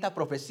tienen esta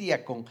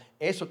profecía con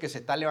eso que se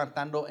está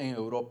levantando en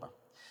Europa.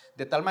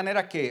 De tal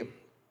manera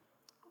que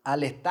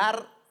al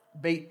estar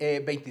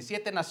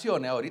 27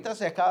 naciones, ahorita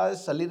se acaba de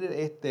salir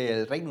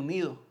el Reino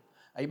Unido,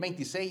 hay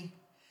 26.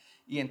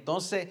 Y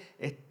entonces,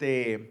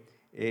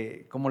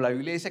 como la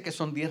Biblia dice que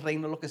son 10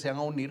 reinos los que se van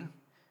a unir,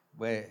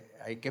 pues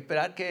hay que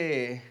esperar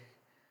que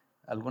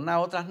algunas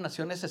otras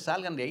naciones se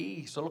salgan de ahí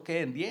y solo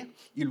queden 10.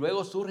 Y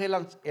luego surge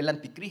el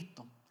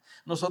Anticristo.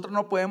 Nosotros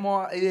no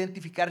podemos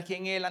identificar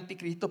quién es el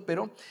Anticristo,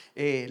 pero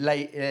las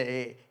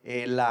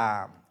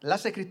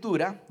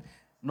Escrituras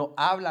nos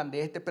hablan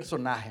de este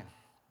personaje.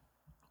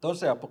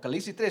 Entonces,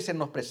 Apocalipsis 13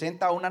 nos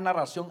presenta una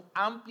narración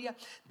amplia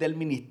del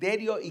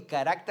ministerio y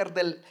carácter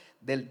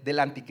del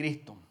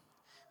Anticristo.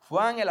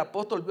 Juan, el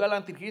apóstol, vio al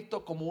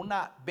Anticristo como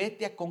una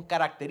bestia con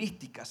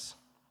características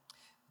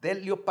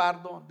del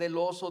leopardo, del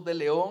oso, del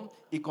león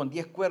y con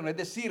 10 cuernos. Es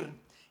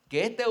decir,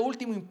 que este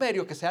último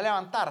imperio que se va a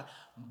levantar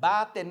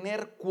va a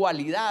tener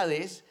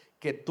cualidades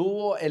que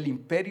tuvo el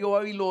imperio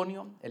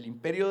babilonio, el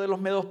imperio de los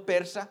medos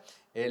persas,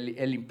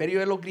 el imperio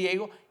de los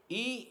griegos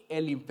y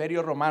el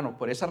imperio romano.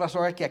 Por esa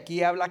razón es que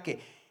aquí habla que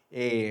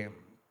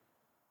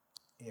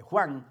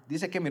Juan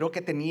dice que miró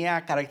que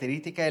tenía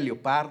características de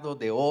leopardo,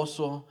 de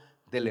oso,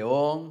 de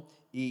león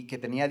y que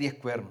tenía 10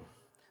 cuernos.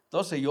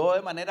 Entonces yo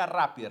de manera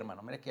rápida,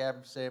 hermano, mire que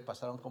ya se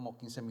pasaron como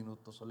 15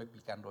 minutos solo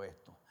explicando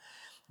esto.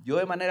 Yo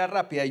de manera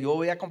rápida, yo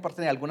voy a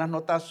compartir algunas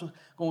notas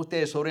con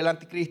ustedes sobre el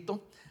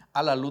Anticristo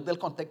a la luz del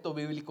contexto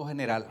bíblico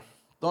general.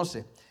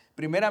 Entonces,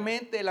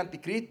 primeramente el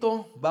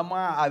Anticristo, vamos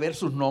a ver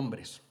sus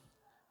nombres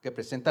que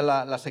presenta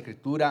las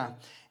Escrituras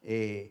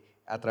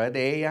a través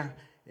de ellas.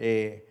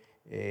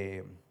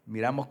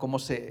 Miramos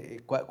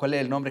cuál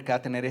es el nombre que va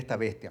a tener esta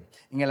bestia.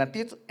 En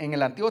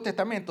el Antiguo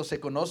Testamento se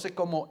conoce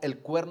como el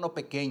cuerno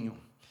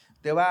pequeño.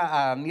 Usted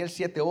va a Daniel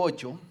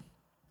 7:8,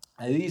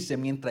 ahí dice,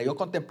 mientras yo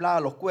contemplaba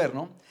los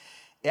cuernos,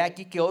 he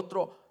aquí que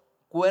otro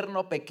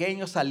cuerno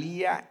pequeño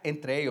salía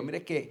entre ellos.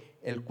 Mire que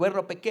el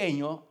cuerno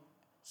pequeño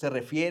se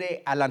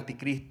refiere al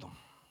Anticristo.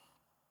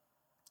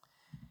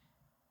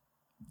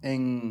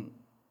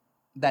 En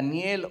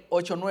Daniel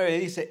 8:9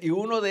 dice, y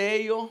uno de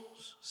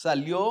ellos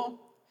salió,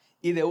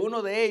 y de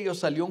uno de ellos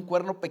salió un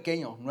cuerno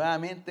pequeño.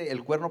 Nuevamente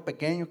el cuerno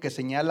pequeño que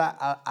señala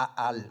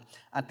al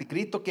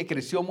Anticristo, que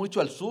creció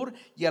mucho al sur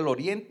y al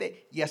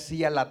oriente y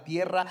hacia la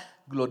tierra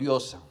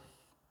gloriosa.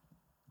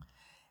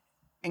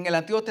 En el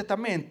Antiguo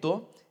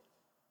Testamento,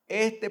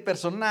 este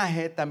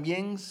personaje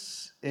también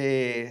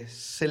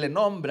se le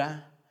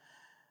nombra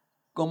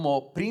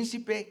como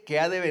príncipe que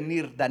ha de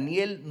venir.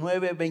 Daniel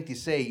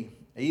 9:26.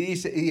 Ahí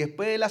dice, y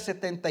después de las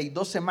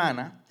 72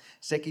 semanas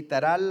se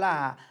quitará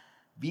la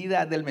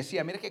vida del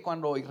Mesías. Mire que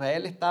cuando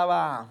Israel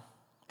estaba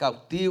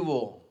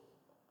cautivo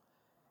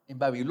en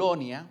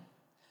Babilonia,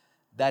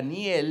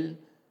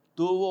 Daniel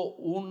tuvo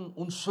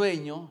un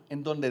sueño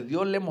en donde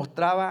Dios le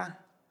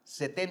mostraba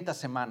 70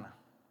 semanas.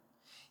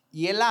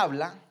 Y él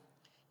habla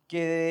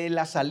que de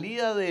la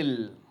salida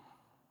del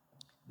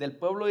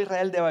pueblo de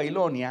Israel de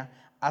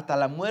Babilonia hasta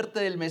la muerte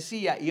del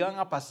Mesías iban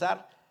a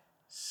pasar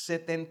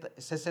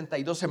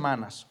 62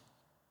 semanas.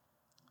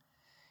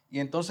 Y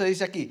entonces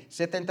dice aquí,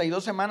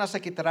 72 semanas se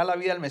quitará la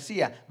vida del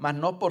Mesías, mas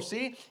no por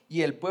sí,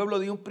 y el pueblo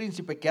de un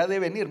príncipe que ha de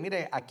venir.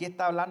 Mire, aquí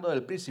está hablando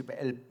del príncipe,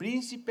 el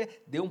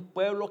príncipe de un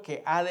pueblo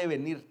que ha de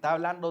venir. Está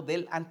hablando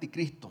del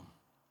Anticristo.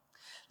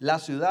 La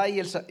ciudad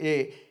y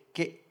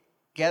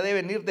que ha de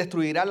venir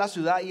destruirá la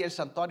ciudad y el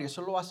santuario.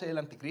 Eso lo hace el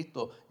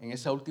Anticristo en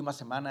esa última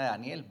semana de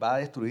Daniel. Va a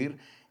destruir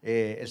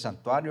el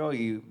santuario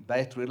y va a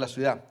destruir la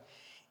ciudad.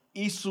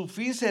 Y su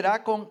fin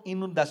será con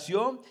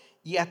inundación,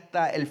 y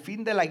hasta el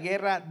fin de la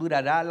guerra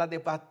durará las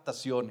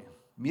devastaciones.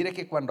 Mire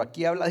que cuando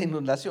aquí habla de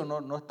inundación,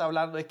 no está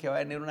hablando de que va a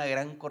venir una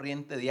gran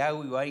corriente de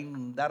agua y va a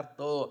inundar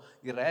todo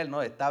Israel.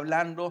 No, está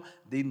hablando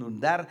de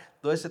inundar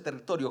todo ese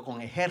territorio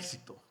con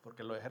ejército,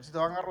 porque los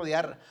ejércitos van a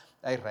rodear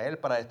a Israel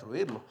para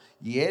destruirlo.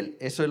 Y él,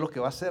 eso es lo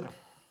que va a hacer.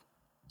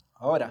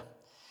 Ahora,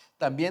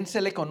 también se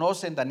le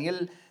conoce en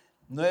Daniel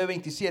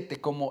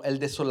 9:27 como el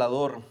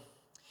desolador.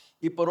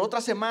 Y por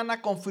otra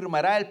semana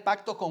confirmará el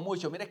pacto con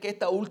muchos. Mire que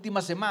esta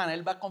última semana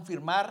él va a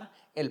confirmar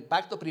el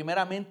pacto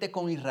primeramente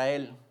con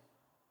Israel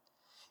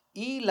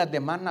y las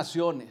demás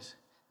naciones.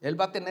 Él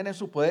va a tener en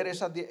su poder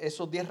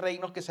esos 10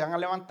 reinos que se van a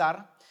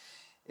levantar.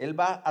 Él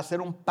va a hacer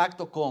un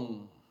pacto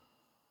con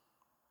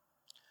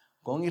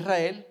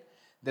Israel,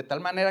 de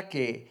tal manera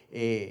que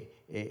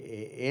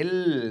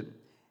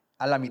él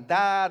a la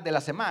mitad de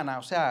la semana,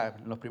 o sea,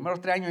 en los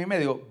primeros 3 años y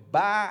medio,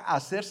 va a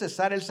hacer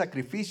cesar el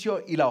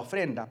sacrificio y la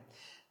ofrenda.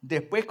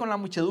 Después, con la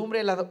muchedumbre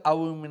de las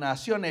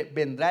abominaciones,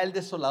 vendrá el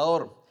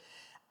desolador,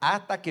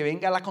 hasta que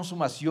venga la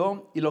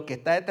consumación y lo que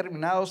está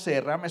determinado se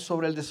derrame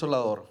sobre el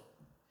desolador.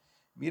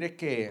 Mire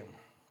que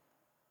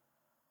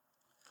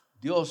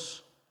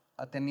Dios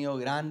ha tenido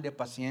grande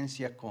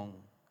paciencia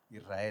con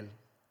Israel.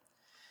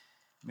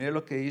 Mire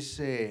lo que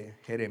dice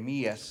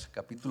Jeremías,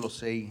 capítulo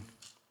 6,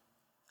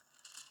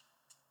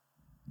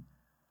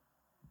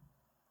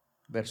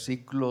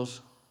 versículo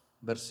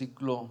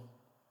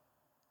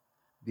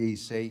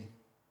 16.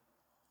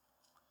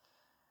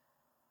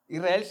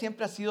 Israel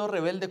siempre ha sido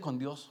rebelde con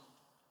Dios.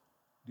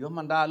 Dios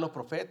mandaba a los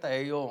profetas,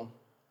 ellos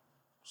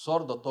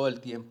sordos todo el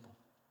tiempo.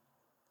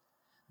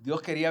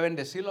 Dios quería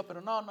bendecirlos,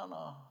 pero no,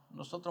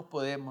 nosotros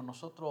podemos,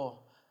 nosotros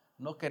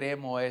no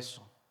queremos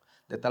eso.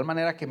 De tal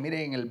manera que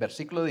miren en el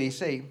versículo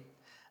 16,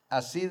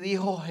 así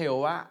dijo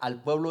Jehová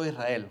al pueblo de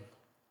Israel: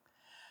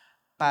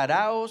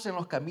 paraos en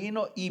los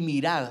caminos y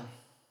mirad,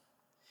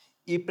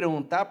 y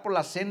preguntad por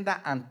la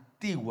senda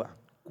antigua,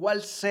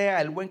 cuál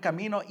sea el buen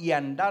camino, y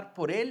andad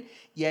por él,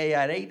 y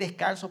hallaréis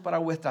descanso para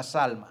vuestras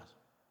almas.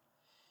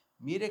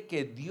 Mire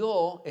que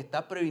Dios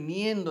está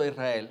previniendo a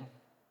Israel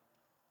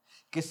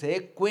que se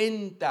dé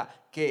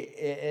cuenta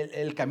que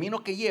el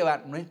camino que lleva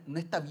no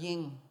está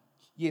bien.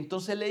 Y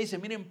entonces le dice,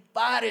 miren,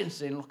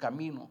 párense en los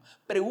caminos,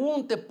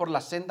 pregunten por la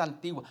senda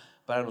antigua.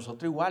 Para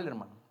nosotros igual,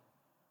 hermano.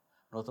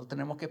 Nosotros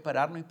tenemos que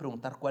pararnos y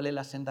preguntar cuál es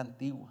la senda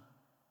antigua.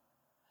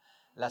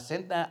 La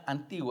senda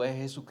antigua es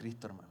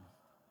Jesucristo, hermano.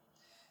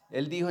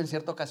 Él dijo en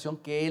cierta ocasión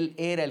que Él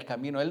era el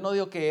camino. Él no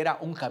dijo que era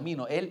un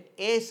camino, Él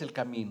es el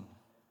camino.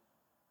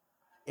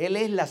 Él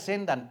es la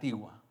senda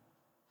antigua.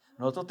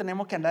 Nosotros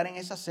tenemos que andar en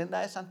esa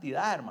senda de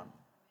santidad, hermano.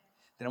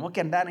 Tenemos que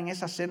andar en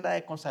esa senda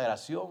de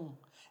consagración,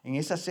 en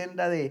esa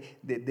senda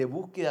de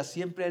búsqueda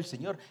siempre del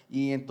Señor.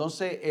 Y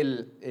entonces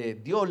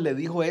Dios le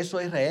dijo eso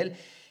a Israel: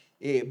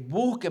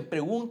 busquen,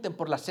 pregunten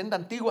por la senda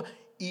antigua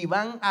y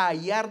van a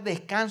hallar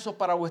descanso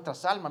para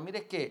vuestras almas.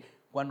 Mire que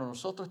cuando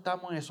nosotros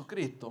estamos en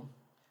Jesucristo,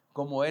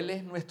 como Él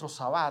es nuestro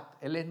sabbat,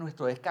 Él es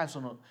nuestro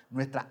descanso,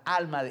 nuestras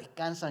almas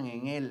descansan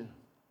en Él.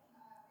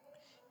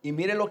 Y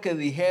mire lo que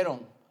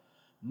dijeron: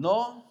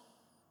 no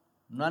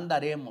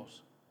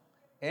andaremos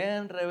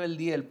en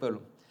rebeldía del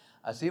pueblo.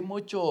 Así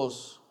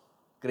muchos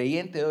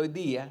creyentes de hoy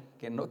día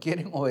que no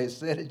quieren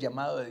obedecer el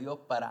llamado de Dios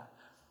para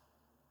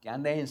que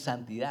anden en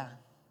santidad,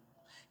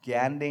 que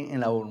anden en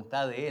la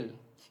voluntad de Él,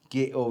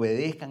 que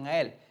obedezcan a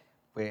Él.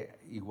 Pues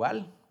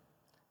igual,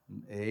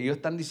 ellos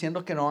están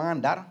diciendo que no van a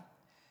andar.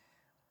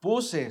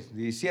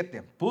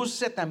 17,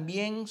 puse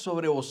también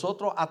sobre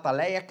vosotros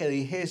atalayas que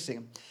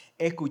dijesen,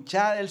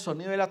 escuchad el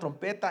sonido de la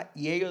trompeta,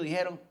 y ellos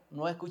dijeron,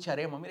 no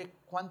escucharemos. Mire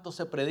cuánto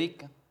se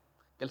predica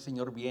que el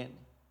Señor viene,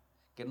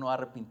 que nos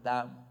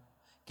arrepintamos,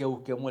 que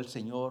busquemos al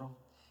Señor,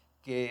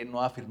 que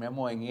nos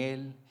afirmemos en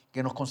Él,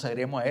 que nos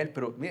consagremos a Él,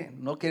 pero mire,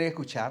 no quieren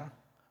escuchar,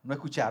 no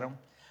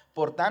escucharon.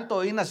 Por tanto,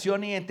 oíd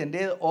naciones y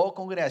entended, oh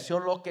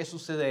congregación, lo que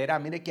sucederá.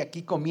 Mire que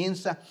aquí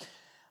comienza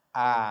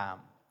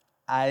a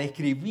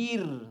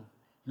describir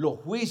los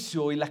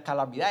juicios y las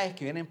calamidades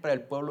que vienen para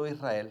el pueblo de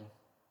Israel.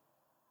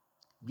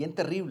 Bien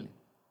terrible.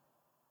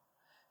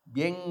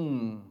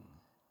 Bien,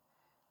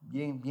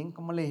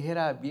 como le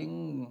dijera,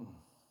 bien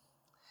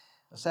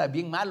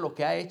mal lo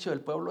que ha hecho el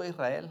pueblo de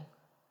Israel.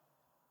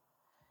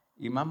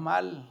 Y más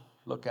mal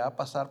lo que va a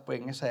pasar pues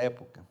en esa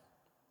época.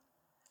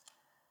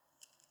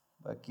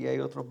 Aquí hay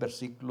otros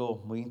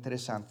versículos muy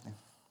interesantes.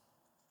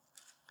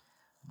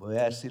 Voy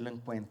a ver si lo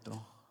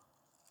encuentro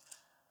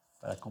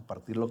para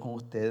compartirlo con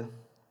ustedes.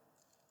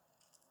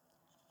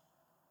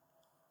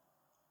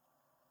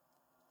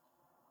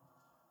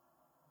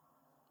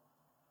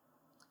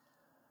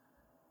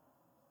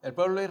 El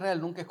pueblo de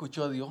Israel nunca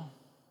escuchó a Dios.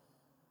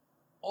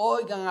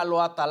 Oigan a los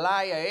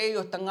atalayas,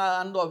 ellos están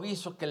dando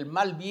avisos que el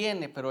mal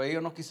viene, pero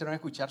ellos no quisieron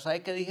escuchar.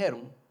 ¿Sabe qué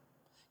dijeron?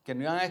 Que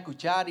no iban a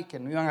escuchar y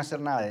que no iban a hacer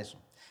nada de eso.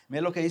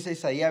 Miren lo que dice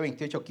Isaías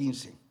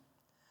 28:15.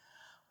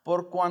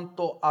 Por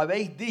cuanto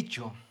habéis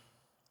dicho,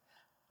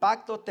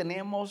 pacto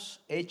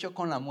tenemos hecho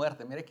con la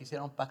muerte. Mire que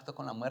hicieron pacto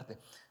con la muerte.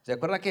 ¿Se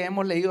acuerdan que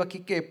hemos leído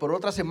aquí que por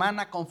otra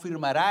semana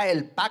confirmará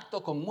el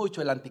pacto con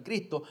muchos? El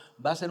Anticristo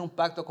va a hacer un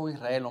pacto con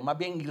Israel, o más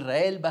bien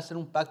Israel va a hacer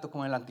un pacto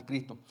con el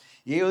Anticristo.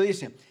 Y ellos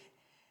dicen,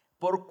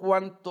 por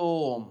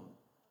cuanto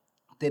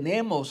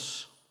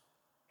tenemos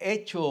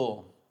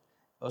hecho,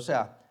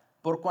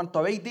 por cuanto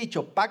habéis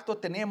dicho, pacto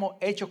tenemos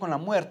hecho con la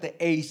muerte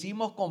e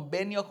hicimos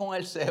convenio con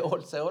el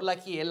Seol. Seol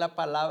aquí es la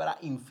palabra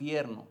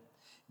infierno.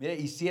 Mire,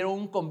 hicieron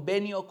un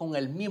convenio con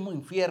el mismo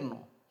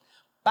infierno.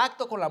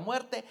 Pacto con la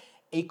muerte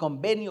y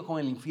convenio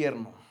con el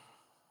infierno.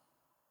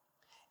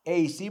 E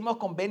hicimos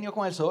convenio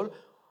con el Seol.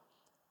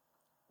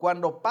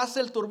 Cuando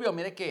pase el turbión,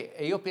 mire que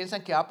ellos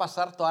piensan que va a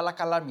pasar toda la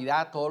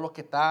calamidad, todo lo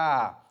que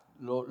está,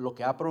 lo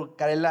que va a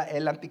provocar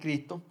el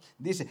anticristo.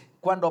 Dice,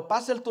 cuando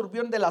pase el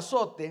turbión del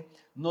azote,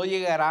 no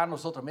llegará a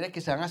nosotros. Mire que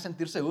se van a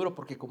sentir seguros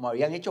porque como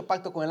habían hecho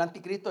pacto con el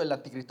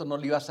anticristo no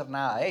le iba a hacer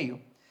nada a ellos.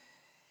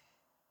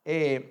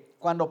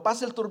 Cuando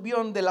pase el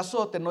turbión del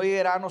azote, no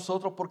llegará a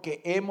nosotros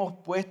porque hemos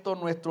puesto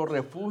nuestro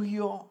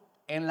refugio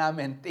en la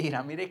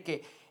mentira. Mire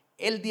que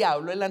el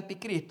diablo, el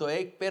anticristo, es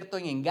experto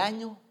en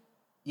engaño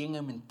y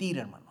en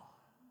mentira, hermano.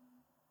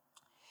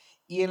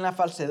 Y en la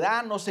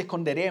falsedad nos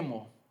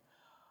esconderemos.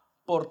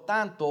 Por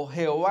tanto,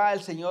 Jehová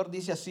el Señor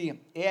dice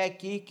así: he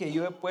aquí que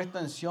yo he puesto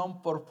en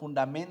Sión por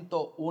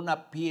fundamento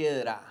una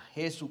piedra,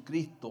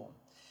 Jesucristo.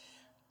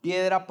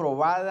 Piedra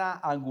probada,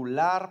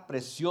 angular,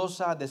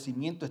 preciosa, de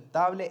cimiento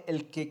estable.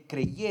 El que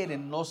creyere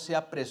no se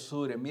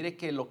apresure. Mire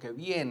que lo que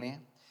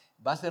viene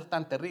va a ser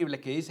tan terrible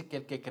que dice que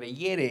el que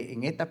creyere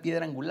en esta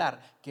piedra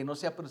angular, que no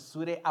se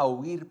apresure a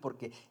huir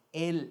porque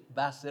Él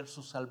va a ser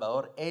su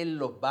salvador. Él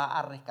los va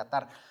a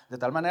rescatar. De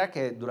tal manera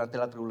que durante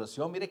la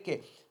tribulación, mire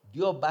que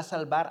Dios va a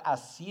salvar a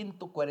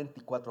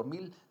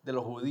 144,000 de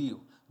los judíos,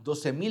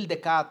 12,000 de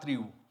cada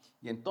tribu.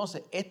 Y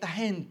entonces esta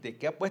gente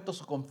que ha puesto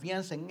su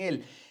confianza en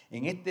Él,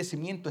 en este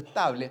cimiento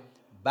estable,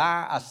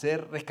 va a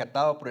ser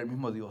rescatado por el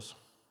mismo Dios.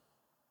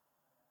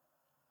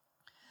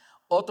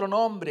 Otro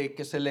nombre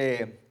que se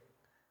le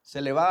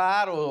va a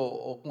dar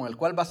o con el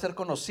cual va a ser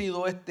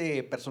conocido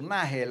este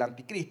personaje, el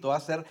anticristo, va a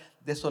ser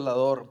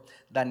desolador.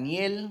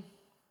 Daniel,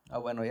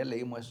 ya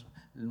leímos eso,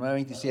 el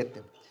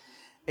 9:27.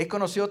 Es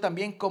conocido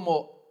también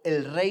como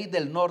el rey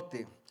del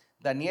norte.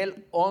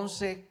 Daniel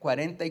 11,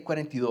 40 y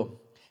 42.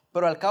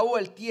 Pero al cabo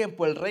del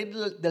tiempo, el rey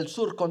del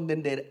sur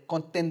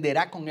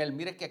contenderá con él.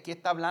 Mire que aquí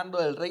está hablando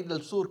del rey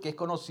del sur, que es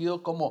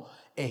conocido como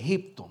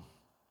Egipto.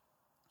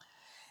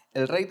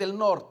 El rey del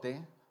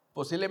norte,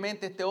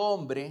 posiblemente este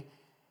hombre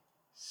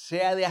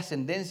sea de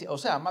ascendencia,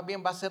 más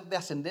bien va a ser de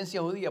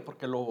ascendencia judía,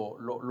 porque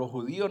los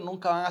judíos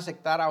nunca van a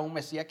aceptar a un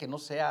Mesías que no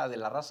sea de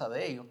la raza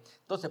de ellos.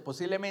 Entonces,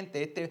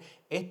 posiblemente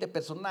este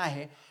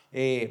personaje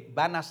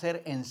va a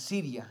nacer en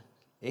Siria.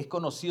 Es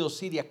conocido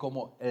Siria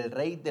como el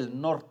rey del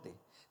norte.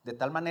 De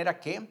tal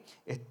manera que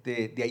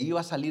de ahí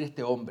va a salir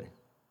este hombre,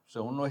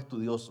 según los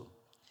estudiosos.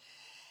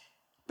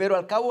 Pero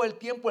al cabo del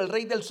tiempo el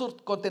rey del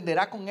sur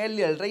contenderá con él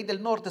y el rey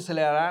del norte se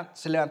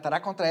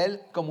levantará contra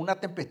él como una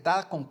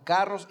tempestad con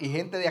carros y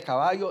gente de a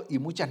caballo y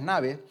muchas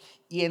naves,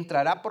 y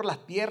entrará por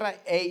las tierras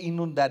e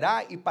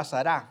inundará y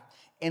pasará.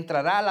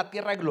 Entrará a la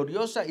tierra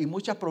gloriosa y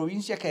muchas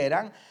provincias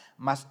caerán,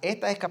 mas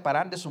estas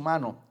escaparán de su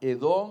mano: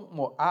 Edom,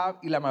 Moab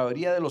y la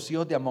mayoría de los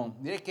hijos de Amón.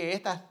 Mire que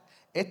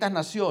estas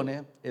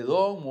naciones,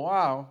 Edom,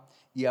 Moab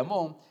y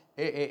Amón,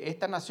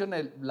 estas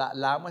naciones la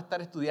vamos a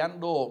estar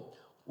estudiando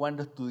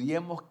cuando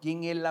estudiemos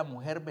quién es la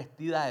mujer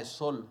vestida de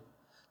sol.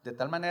 De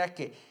tal manera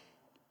que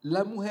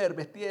la mujer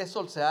vestida de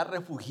sol se va a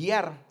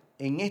refugiar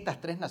en estas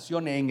tres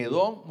naciones, en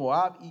Edom,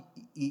 Moab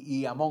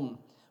y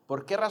Amón.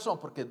 ¿Por qué razón?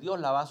 Porque Dios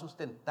la va a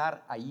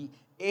sustentar allí.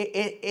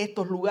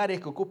 Estos lugares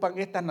que ocupan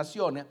estas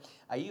naciones,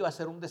 ahí va a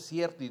ser un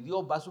desierto y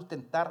Dios va a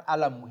sustentar a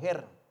la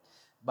mujer.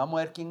 Vamos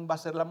a ver quién va a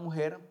ser la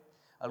mujer.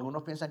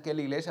 Algunos piensan que es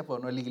la iglesia, pero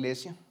no es la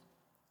iglesia.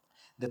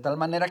 De tal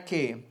manera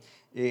que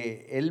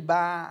él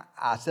va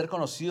a ser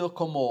conocido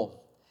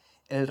como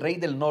el rey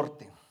del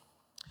norte.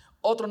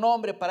 Otro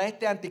nombre para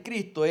este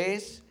anticristo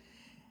es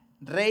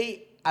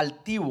rey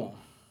altivo,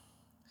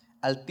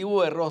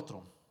 altivo de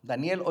rostro.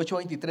 Daniel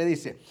 8:23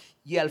 dice: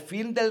 y al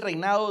fin del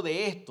reinado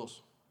de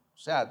estos,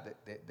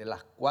 de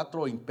las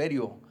 4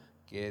 imperios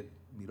que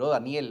miró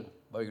Daniel,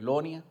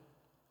 Babilonia,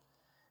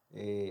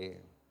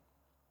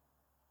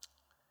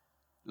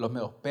 los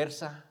medos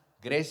persas,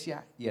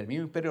 Grecia y el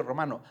mismo imperio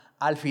romano.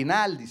 Al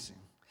final, dice,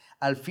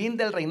 al fin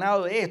del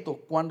reinado de estos,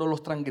 cuando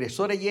los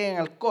transgresores lleguen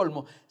al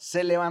colmo,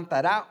 se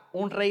levantará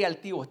un rey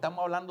altivo. Estamos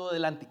hablando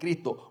del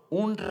anticristo,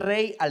 un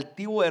rey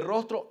altivo de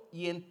rostro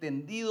y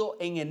entendido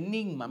en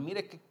enigma.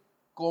 Mire que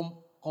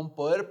con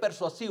poder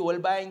persuasivo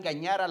él va a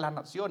engañar a las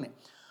naciones.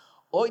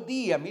 Hoy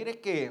día, mire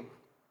que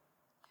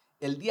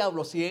el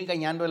diablo sigue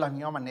engañando de la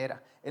misma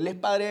manera. Él es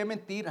padre de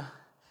mentiras.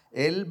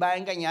 Él va a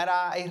engañar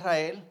a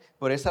Israel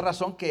por esa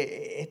razón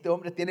que este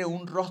hombre tiene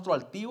un rostro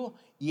altivo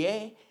y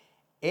es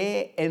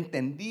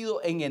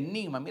entendido en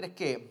enigma. Mire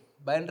que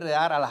va a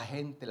enredar a la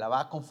gente, la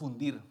va a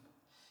confundir.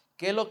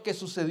 ¿Qué es lo que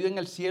sucedió en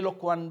el cielo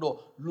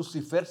cuando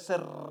Lucifer se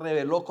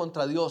rebeló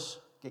contra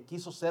Dios? Que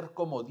quiso ser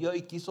como Dios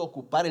y quiso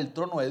ocupar el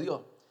trono de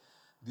Dios.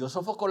 Dios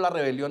sofocó la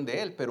rebelión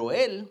de él, pero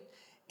él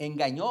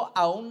engañó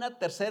a una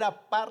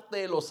tercera parte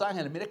de los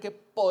ángeles. Mire qué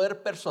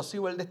poder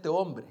persuasivo el de este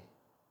hombre.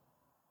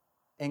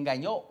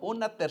 Engañó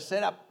una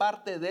tercera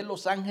parte de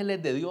los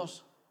ángeles de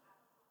Dios.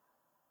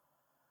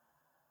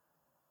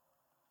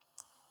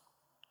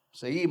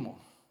 Seguimos.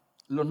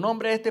 Los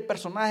nombres de este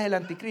personaje, el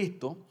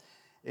Anticristo,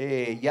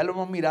 ya lo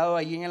hemos mirado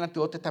ahí en el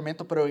Antiguo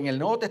Testamento, pero en el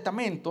Nuevo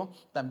Testamento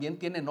también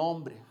tiene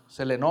nombre.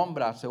 Se le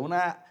nombra,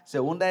 segunda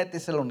de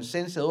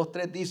Tesalonicenses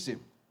 2:3 dice,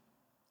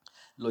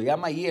 lo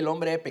llama ahí el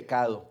hombre de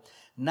pecado.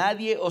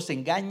 Nadie os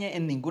engañe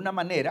en ninguna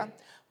manera,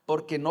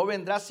 porque no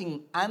vendrá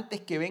sin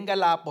antes que venga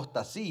la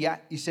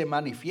apostasía y se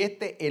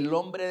manifieste el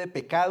hombre de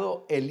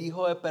pecado, el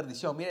hijo de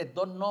perdición. Mire,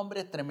 dos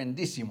nombres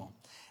tremendísimos.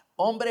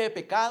 Hombre de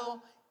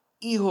pecado,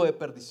 hijo de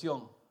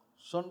perdición.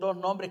 Son dos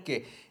nombres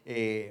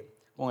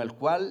con el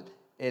cual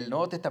el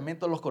Nuevo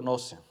Testamento los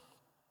conoce.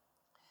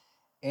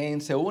 En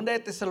 2 de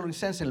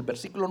Tesalonicenses, el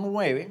versículo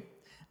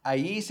 9,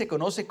 ahí se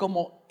conoce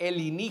como el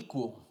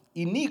inicuo.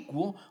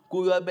 Inicuo,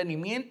 cuyo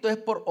advenimiento es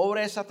por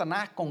obra de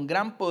Satanás con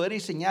gran poder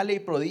y señales y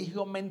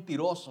prodigios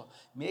mentirosos.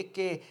 Mire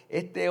que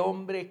este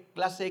hombre,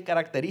 clase de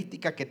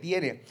característica que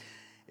tiene,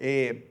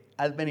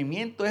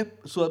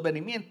 su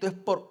advenimiento es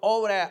por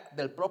obra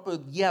del propio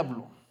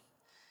diablo.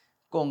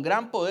 Con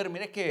gran poder,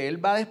 mire que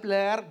él va a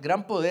desplegar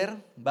gran poder,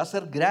 va a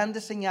hacer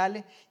grandes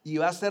señales y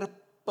va a hacer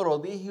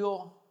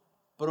prodigio,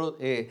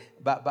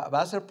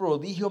 va a ser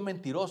prodigio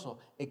mentiroso,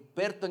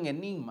 experto en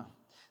enigmas.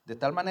 De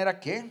tal manera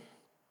que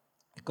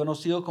es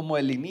conocido como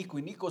el inicuo.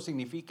 Inicuo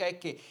significa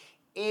que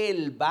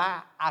él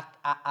va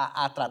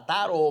a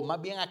tratar o más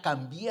bien a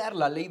cambiar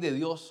la ley de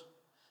Dios.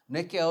 No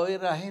es que hoy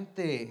la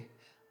gente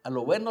a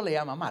lo bueno le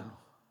llama malo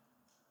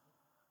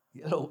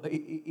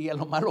y a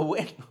lo malo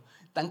bueno.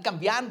 Están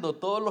cambiando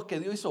todo lo que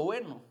Dios hizo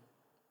bueno.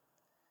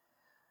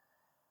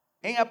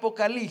 En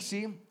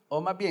Apocalipsis,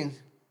 o más bien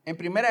en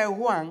 1 de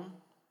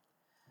Juan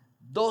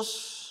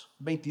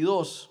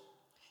 2:22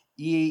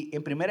 y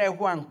en 1 de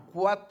Juan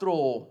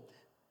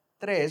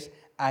 4:3,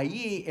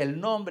 ahí el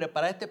nombre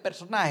para este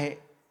personaje,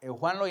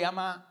 Juan lo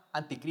llama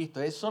Anticristo.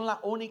 Esas son las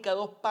únicas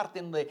dos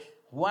partes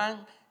donde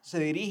Juan se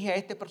dirige a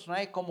este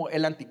personaje como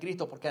el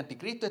Anticristo, porque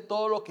Anticristo es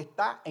todo lo que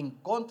está en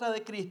contra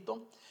de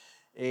Cristo,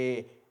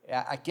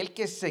 aquel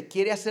que se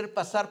quiere hacer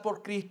pasar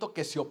por Cristo,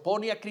 que se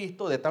opone a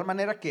Cristo, de tal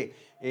manera que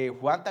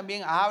Juan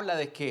también habla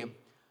de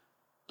que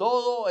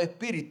todo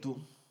espíritu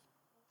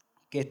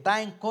que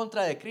está en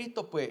contra de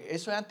Cristo, pues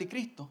eso es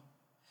Anticristo.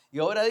 Y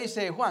ahora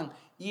dice Juan,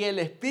 y el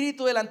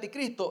espíritu del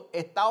Anticristo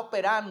está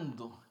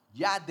operando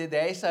ya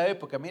desde esa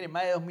época. Miren,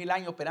 más de 2000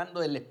 años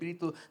operando el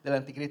espíritu del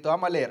Anticristo.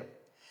 Vamos a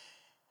leer.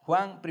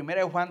 1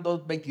 de Juan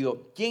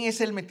 2:22. ¿Quién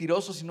es el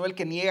mentiroso sino el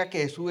que niega que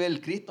Jesús es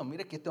el Cristo?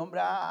 Mire que este hombre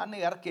va a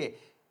negar quién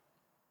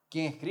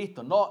es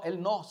Cristo. No,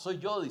 él no, soy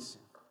yo, dice.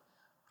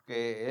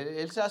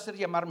 Porque él se va a hacer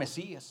llamar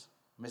Mesías.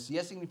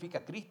 Mesías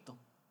significa Cristo.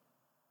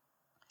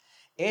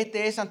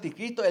 Este es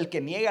Anticristo, el que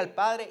niega al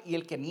Padre y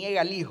el que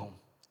niega al Hijo.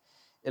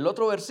 El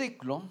otro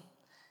versículo,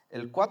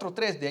 el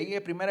 4:3 de ahí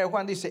de 1 de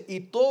Juan dice,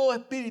 y todo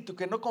espíritu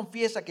que no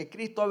confiesa que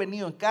Cristo ha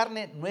venido en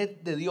carne no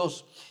es de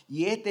Dios.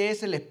 Y este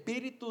es el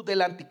espíritu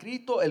del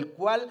Anticristo, el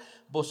cual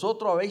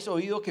vosotros habéis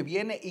oído que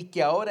viene y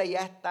que ahora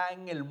ya está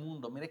en el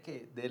mundo. Mire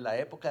que de la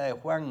época de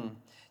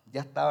Juan ya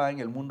estaba en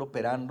el mundo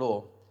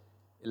operando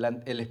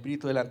el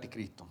espíritu del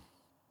Anticristo.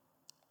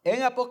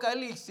 En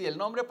Apocalipsis el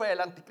nombre para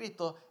el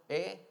Anticristo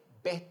es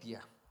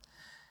bestia.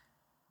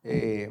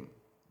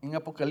 En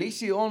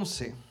Apocalipsis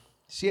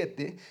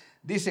 11:7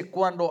 dice,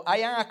 cuando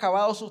hayan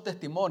acabado sus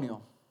testimonios,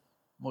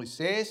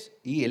 Moisés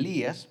y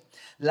Elías,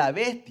 la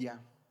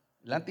bestia,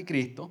 el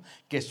Anticristo,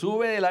 que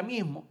sube del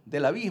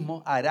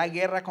abismo, hará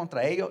guerra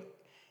contra ellos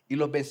y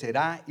los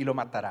vencerá y los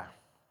matará.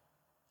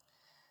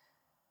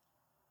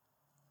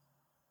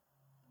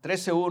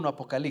 13:1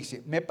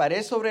 Apocalipsis. Me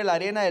paré sobre la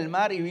arena del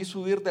mar y vi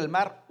subir del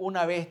mar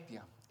una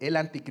bestia, el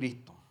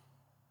Anticristo.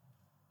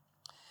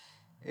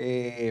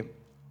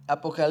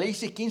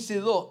 Apocalipsis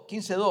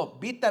 15:2.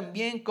 Vi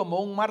también como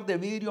un mar de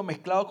vidrio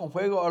mezclado con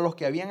fuego a los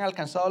que habían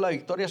alcanzado la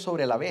victoria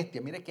sobre la bestia.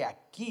 Mire que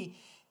aquí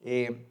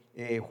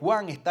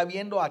Juan está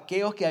viendo a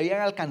aquellos que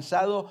habían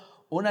alcanzado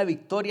una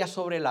victoria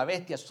sobre la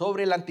bestia,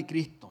 sobre el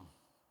Anticristo.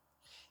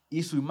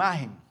 Y su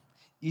imagen,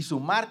 y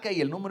su marca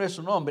y el número de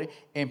su nombre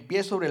en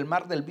pie sobre el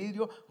mar del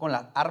vidrio con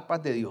las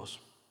arpas de Dios.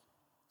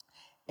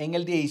 En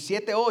el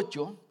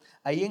 17:8,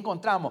 ahí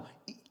encontramos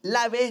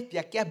la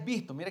bestia que has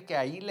visto. Mire que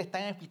ahí le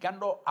están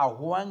explicando a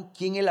Juan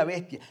quién es la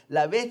bestia.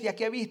 La bestia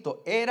que ha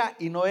visto era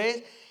y no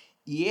es,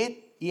 y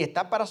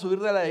está para subir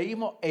del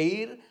abismo e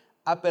ir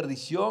a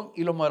perdición,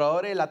 y los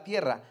moradores de la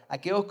tierra,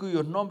 aquellos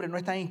cuyos nombres no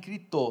están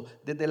inscritos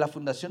desde la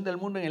fundación del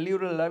mundo en el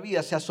libro de la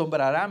vida, se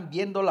asombrarán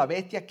viendo la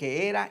bestia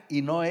que era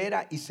y no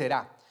era y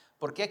será.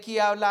 ¿Por qué aquí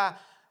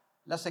habla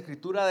las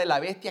escrituras de la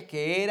bestia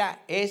que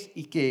era, es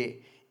y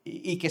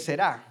que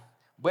será?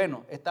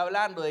 Bueno, está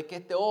hablando de que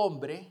este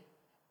hombre,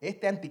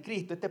 este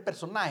Anticristo, este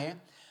personaje,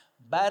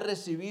 va a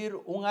recibir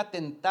un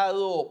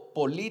atentado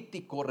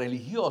político,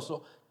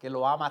 religioso, que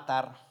lo va a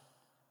matar.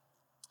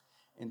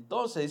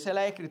 Entonces dice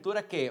la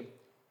Escritura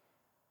que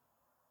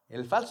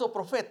el falso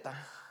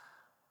profeta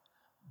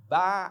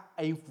va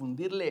a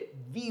infundirle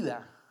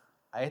vida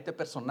a este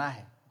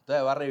personaje.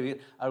 Entonces va a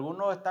revivir.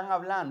 Algunos están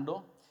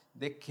hablando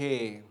de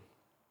que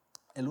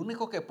el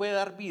único que puede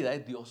dar vida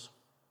es Dios.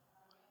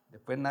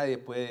 Después nadie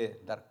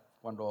puede dar.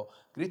 Cuando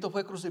Cristo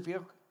fue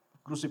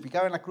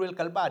crucificado en la cruz del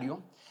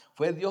Calvario,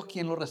 fue Dios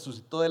quien lo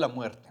resucitó de la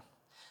muerte.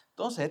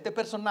 Entonces, este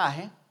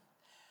personaje,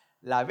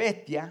 la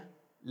bestia,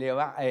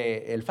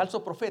 el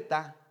falso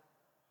profeta,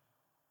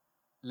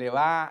 le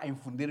va a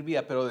infundir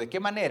vida. Pero ¿de qué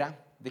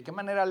manera? ¿De qué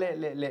manera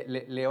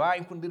le va a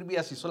infundir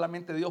vida si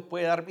solamente Dios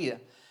puede dar vida?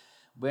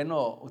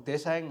 Bueno,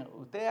 ustedes saben,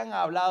 ustedes han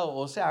hablado,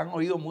 o sea, han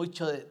oído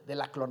mucho de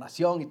la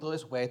clonación y todo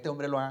eso. Pues a este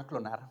hombre lo van a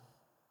clonar.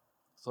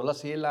 Solo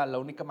así es la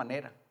única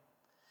manera.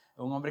 Es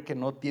un hombre que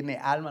no tiene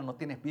alma, no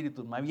tiene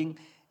espíritu. Más bien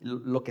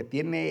lo que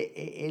tiene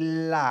es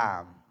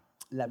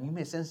la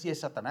misma esencia de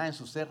Satanás en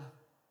su ser,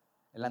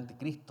 el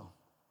Anticristo.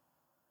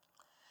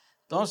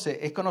 Entonces,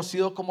 es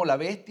conocido como la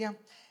bestia.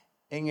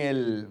 En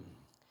el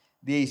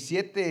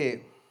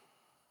 17,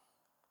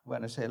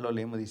 bueno, ese lo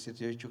leímos,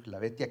 17:8, la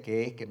bestia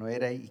que es, que no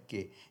era y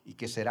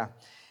que será.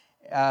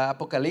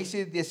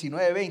 Apocalipsis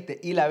 19:20,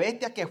 y la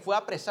bestia que fue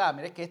apresada,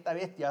 mire que esta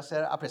bestia va a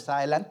ser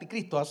apresada, el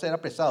Anticristo va a ser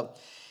apresado.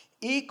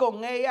 Y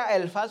con ella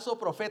el falso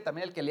profeta,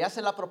 mire, el que le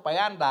hace la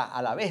propaganda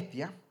a la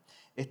bestia,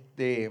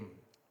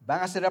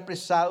 van a ser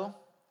apresados.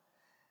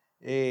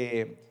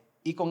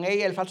 Y con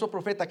ella el falso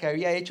profeta que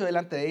había hecho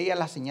delante de ella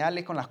las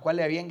señales con las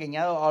cuales había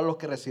engañado a los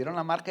que recibieron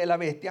la marca de la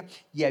bestia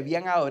y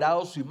habían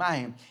adorado su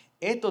imagen.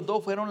 Estos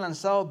dos fueron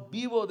lanzados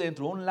vivos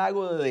dentro de un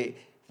lago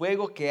de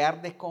fuego que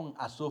arde con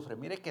azufre.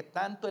 Mire que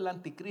tanto el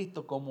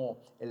Anticristo como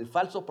el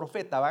falso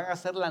profeta van a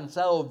ser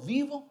lanzados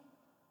vivos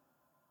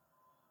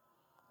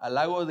al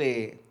lago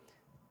de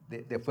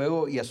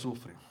fuego y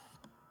azufre.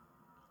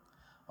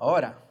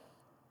 Ahora,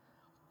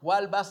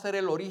 ¿cuál va a ser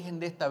el origen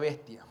de esta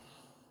bestia?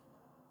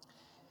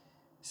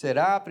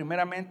 Será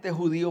primeramente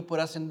judío por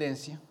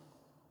ascendencia.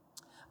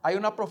 Hay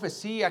una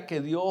profecía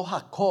que dio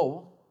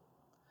Jacob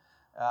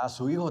a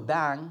su hijo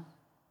Dan,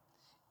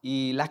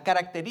 y las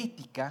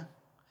características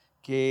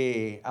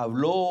que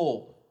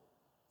habló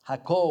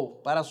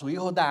Jacob para su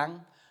hijo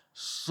Dan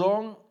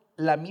son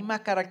las mismas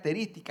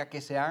características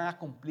que se van a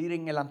cumplir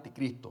en el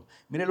Anticristo.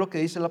 Miren lo que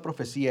dice la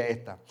profecía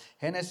esta.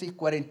 Génesis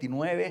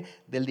 49,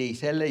 del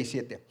 16 al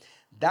 17.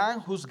 Dan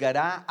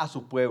juzgará a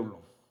su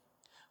pueblo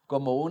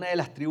como una de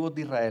las tribus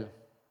de Israel.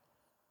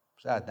 O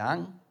sea,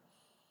 Dan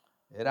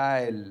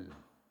era el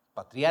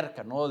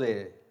patriarca, ¿no?,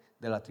 de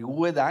la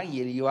tribu de Dan,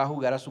 y él iba a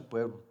juzgar a su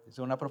pueblo. Esa es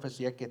una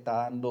profecía que está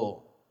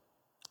dando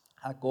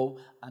Jacob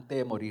antes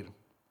de morir.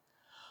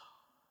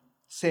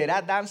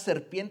 Será Dan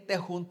serpiente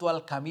junto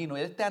al camino.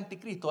 Este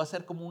Anticristo va a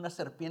ser como una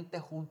serpiente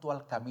junto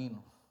al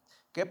camino.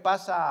 ¿Qué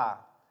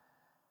pasa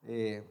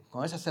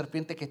con esas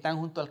serpientes que están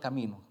junto al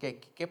camino?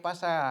 ¿Qué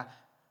pasa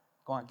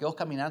con aquellos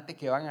caminantes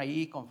que van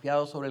ahí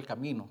confiados sobre el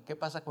camino? ¿Qué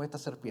pasa con esta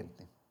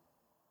serpiente?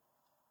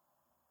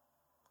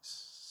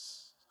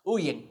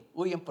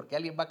 Huyen porque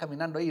alguien va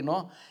caminando ahí,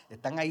 ¿no?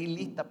 Están ahí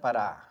listas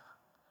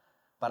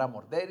para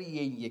morder y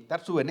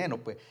inyectar su veneno.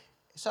 Pues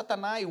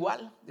Satanás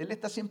igual, él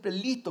está siempre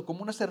listo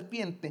como una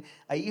serpiente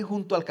ahí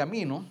junto al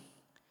camino.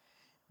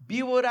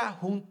 Víbora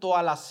junto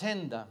a la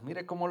senda,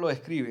 mire cómo lo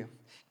describe,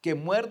 que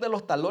muerde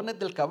los talones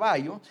del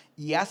caballo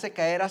y hace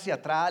caer hacia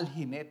atrás al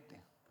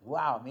jinete.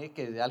 Wow, mire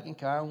que de alguien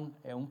que va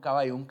en un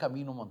caballo, un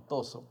camino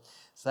montoso,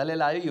 sale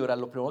la víbora,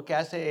 lo primero que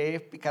hace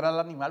es picar al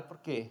animal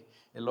porque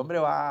el hombre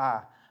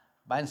va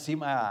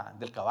encima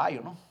del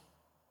caballo, ¿no?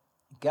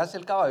 ¿Qué hace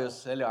el caballo?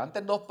 Se levanta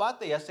en dos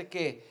patas y hace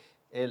que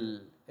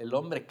el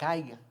hombre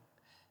caiga.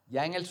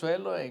 Ya en el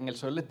suelo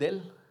es de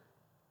él.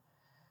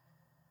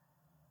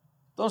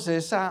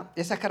 Entonces,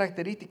 esas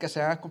características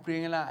se van a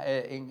cumplir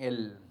en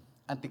el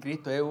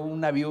Anticristo. Es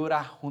una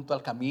víbora junto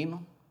al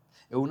camino,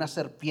 es una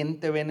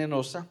serpiente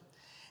venenosa.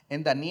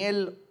 En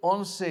Daniel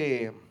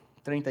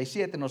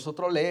 11:37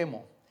 nosotros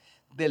leemos,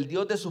 del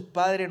Dios de sus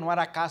padres no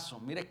hará caso.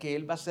 Mire que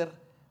él va a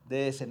ser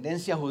de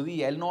descendencia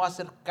judía, él no va a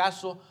hacer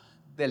caso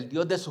del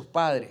Dios de sus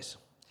padres,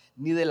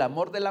 ni del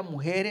amor de las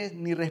mujeres,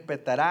 ni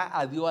respetará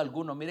a Dios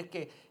alguno. Mire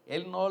que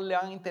él no le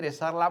van a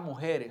interesar las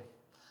mujeres.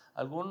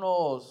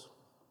 Algunos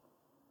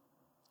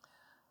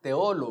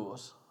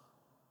teólogos,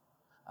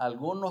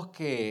 algunos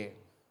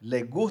que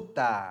les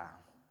gusta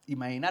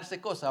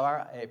imaginarse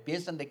cosas,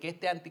 piensan de que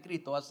este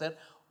Anticristo va a ser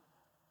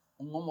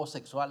un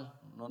homosexual,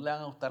 no le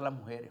van a gustar las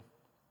mujeres.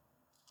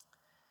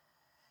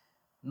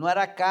 No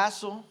hará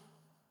caso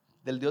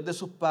del Dios de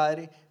sus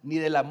padres, ni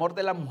del amor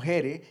de las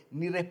mujeres,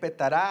 ni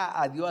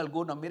respetará a Dios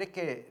alguno. Mire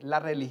que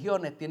las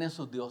religiones tienen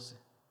sus dioses.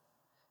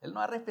 Él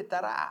no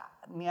respetará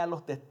ni a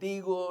los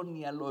testigos,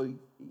 ni a los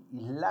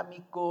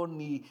islámicos,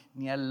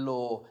 ni a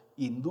los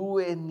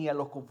hindúes, ni a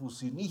los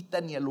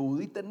confucianistas, ni a los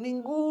budistas.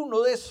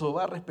 Ninguno de esos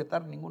va a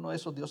respetar ninguno de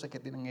esos dioses que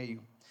tienen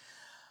ellos.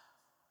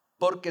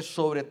 Porque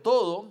sobre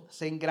todo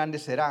se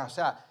engrandecerá. O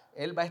sea,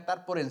 él va a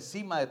estar por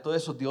encima de todos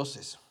esos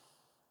dioses.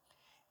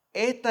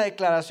 Esta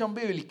declaración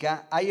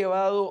bíblica ha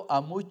llevado a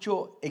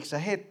muchos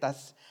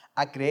exegetas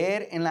a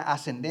creer en la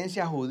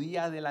ascendencia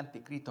judía del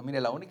Anticristo.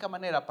 Mire, la única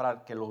manera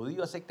para que los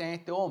judíos acepten a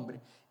este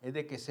hombre es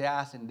de que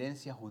sea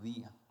ascendencia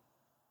judía.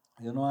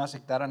 Ellos no van a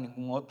aceptar a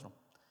ningún otro.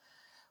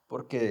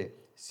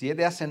 Porque si es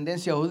de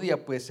ascendencia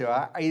judía, pues se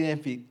va a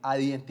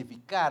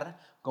identificar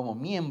como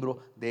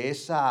miembro de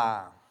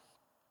esa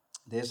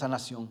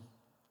nación.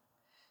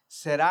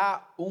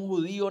 será un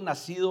judío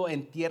nacido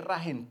en tierra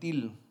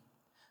gentil.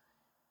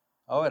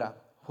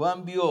 Ahora,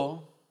 Juan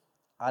vio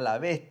a la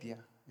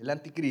bestia, el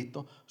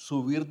anticristo,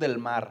 subir del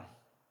mar.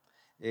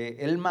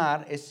 El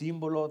mar es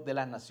símbolo de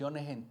las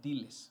naciones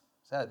gentiles.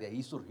 O sea, de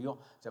ahí surgió.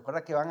 ¿Se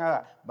acuerda que van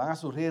a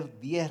surgir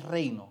 10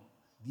 reinos,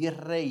 10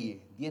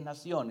 reyes, 10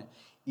 naciones?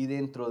 Y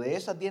dentro de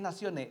esas 10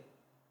 naciones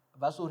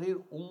va a surgir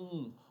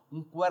un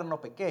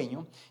cuerno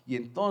pequeño. Y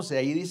entonces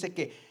ahí dice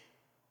que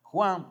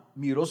Juan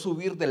miró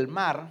subir del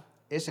mar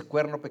ese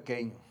cuerno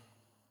pequeño.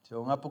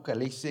 Según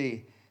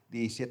Apocalipsis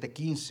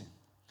 17:15.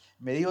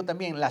 Me dijo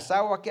también, las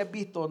aguas que has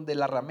visto donde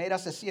la ramera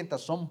se sienta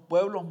son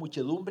pueblos,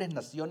 muchedumbres,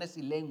 naciones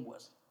y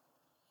lenguas.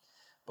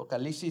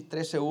 Apocalipsis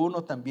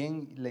 13:1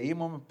 también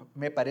leímos,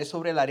 me paré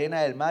sobre la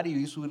arena del mar y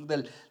vi subir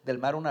del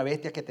mar una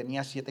bestia que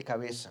tenía 7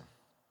 cabezas.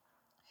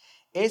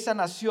 Esa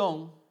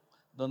nación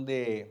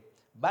donde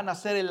va a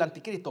nacer el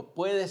anticristo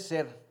puede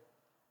ser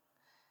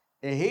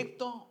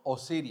Egipto o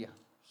Siria.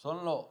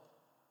 Son los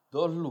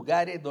 2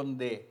 lugares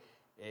donde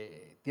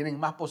tienen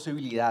más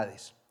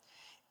posibilidades.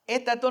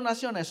 Estas 2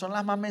 naciones son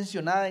las más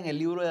mencionadas en el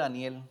libro de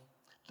Daniel,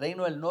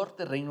 Reino del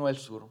Norte, Reino del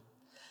Sur.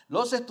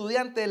 Los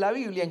estudiantes de la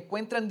Biblia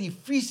encuentran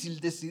difícil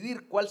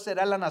decidir cuál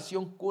será la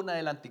nación cuna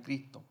del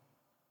anticristo.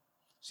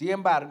 Sin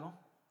embargo,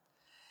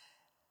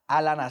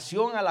 a la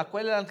nación a la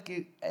cual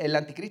el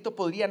anticristo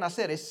podría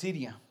nacer es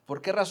Siria.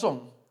 ¿Por qué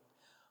razón?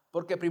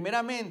 Porque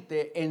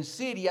primeramente en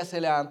Siria se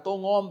levantó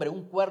un hombre,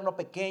 un cuerno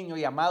pequeño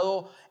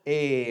llamado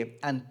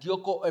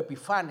Antíoco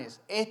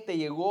Epifanes. Este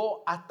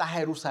llegó hasta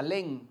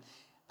Jerusalén,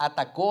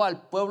 atacó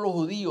al pueblo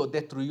judío,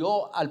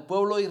 destruyó al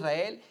pueblo de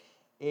Israel,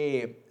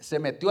 se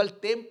metió al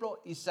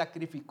templo y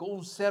sacrificó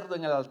un cerdo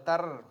en el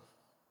altar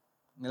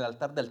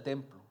del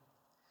templo.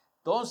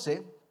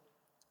 Entonces,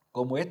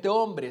 como este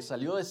hombre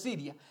salió de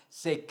Siria,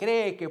 se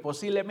cree que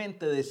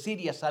posiblemente de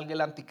Siria salga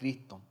el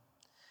anticristo.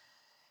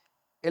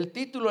 El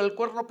título del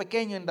cuerno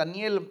pequeño en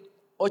Daniel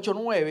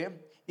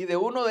 8:9, y de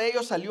uno de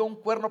ellos salió un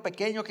cuerno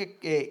pequeño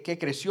que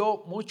creció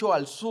mucho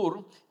al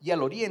sur y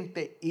al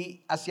oriente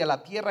y hacia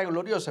la tierra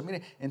gloriosa.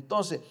 Mire,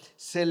 entonces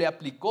se le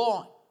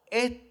aplicó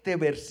este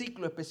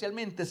versículo,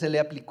 especialmente se le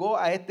aplicó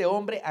a este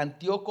hombre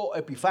Antíoco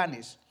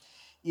Epifanes.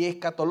 Y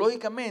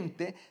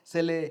escatológicamente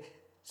se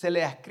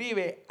le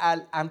ascribe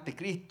al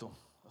anticristo.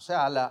 O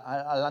sea,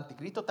 al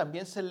anticristo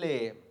también se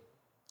le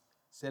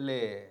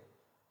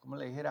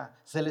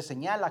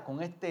señala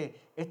con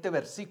este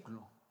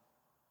versículo.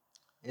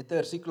 Este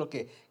versículo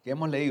que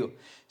hemos leído.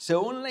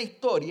 Según la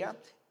historia,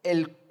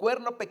 el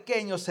cuerno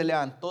pequeño se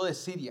levantó de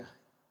Siria.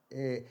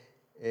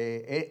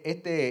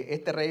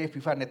 Este rey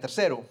Epifanes.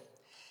 Tercero,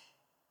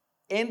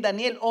 en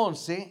Daniel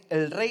 11,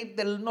 el rey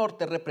del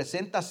norte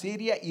representa a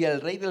Siria y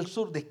el rey del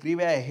sur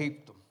describe a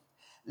Egipto.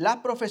 Las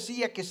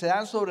profecías que se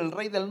dan sobre el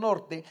rey del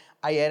norte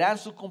hallarán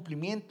su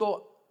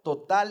cumplimiento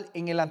total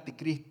en el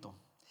anticristo.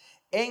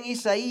 En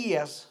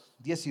Isaías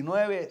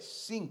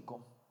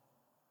 19:5,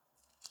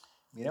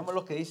 miremos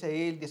lo que dice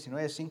ahí el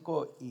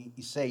 19:5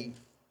 y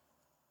 6.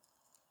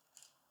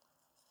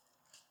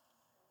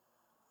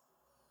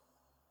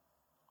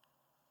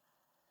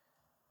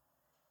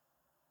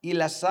 Y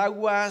las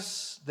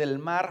aguas del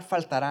mar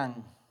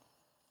faltarán,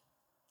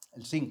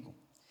 el 5,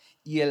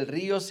 y el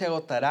río se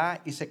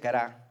agotará y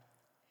secará,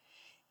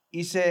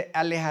 y se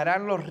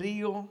alejarán los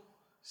ríos,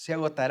 se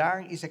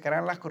agotarán y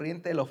secarán las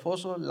corrientes de los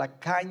fosos, la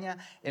caña,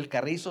 el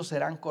carrizo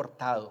serán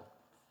cortados.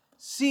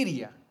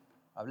 Siria,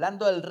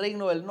 hablando del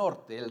reino del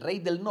norte, el rey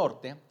del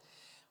norte,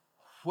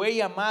 fue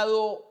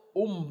llamado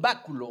un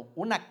báculo,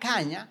 una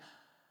caña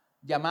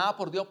llamada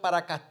por Dios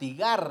para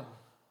castigar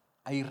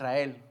a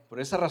Israel. Por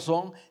esa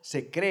razón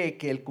se cree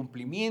que el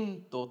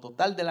cumplimiento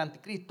total del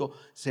anticristo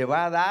se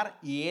va a dar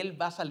y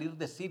él va a salir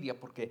de Siria,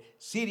 porque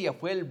Siria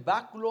fue el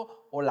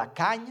báculo o la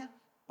caña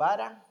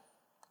para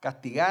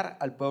castigar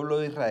al pueblo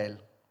de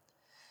Israel.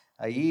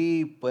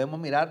 Ahí podemos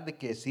mirar de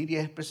que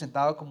Siria es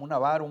presentado como una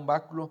vara, un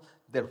báculo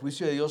del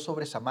juicio de Dios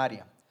sobre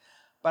Samaria.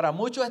 Para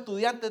muchos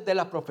estudiantes de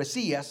las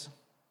profecías,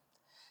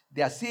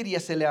 de Asiria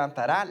se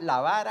levantará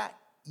la vara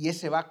y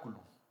ese báculo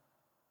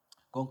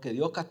con que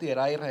Dios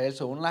castigará a Israel.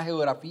 Según la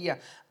geografía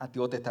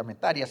antiguo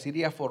testamentaria,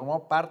 Siria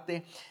formó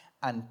parte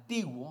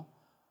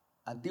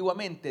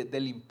antiguamente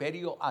del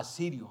imperio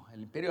asirio.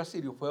 El imperio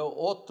asirio fue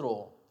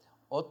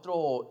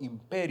otro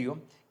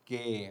imperio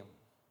que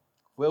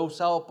fue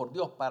usado por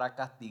Dios para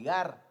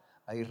castigar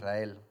a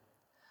Israel.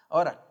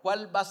 Ahora,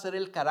 ¿cuál va a ser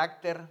el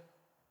carácter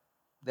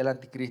del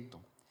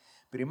anticristo?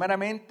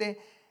 Primeramente,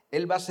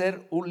 él va a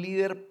ser un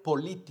líder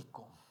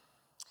político.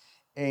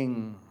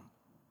 En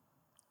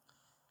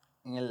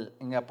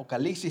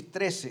Apocalipsis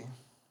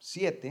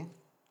 13:7,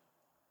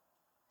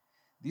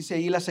 dice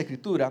ahí las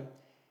escrituras,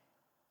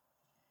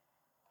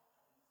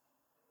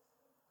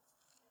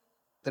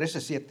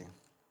 13:7.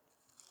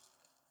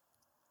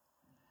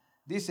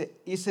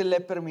 Dice, y se le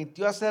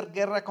permitió hacer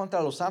guerra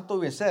contra los santos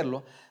y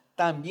vencerlos.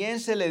 También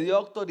se le dio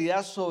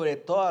autoridad sobre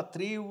toda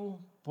tribu,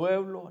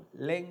 pueblo,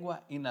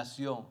 lengua y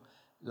nación.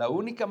 La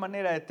única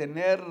manera de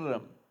tener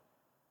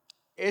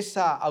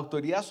esa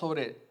autoridad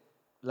sobre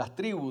las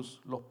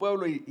tribus, los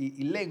pueblos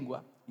y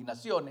lengua, y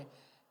naciones,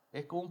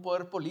 es como un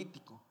poder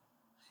político.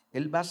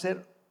 Él va a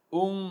ser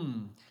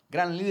un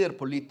gran líder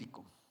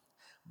político,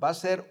 va a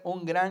ser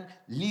un gran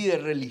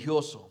líder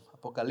religioso.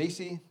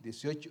 Apocalipsis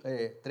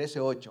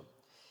 13:8.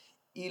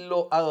 Y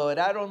lo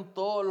adoraron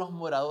todos los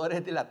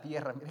moradores de la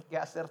tierra. Mire que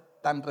va a ser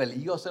tan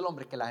religioso el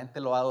hombre que la gente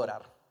lo va a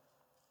adorar.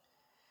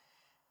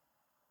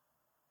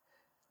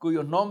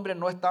 Cuyos nombres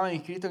no estaban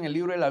inscritos en el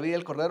libro de la vida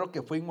del Cordero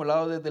que fue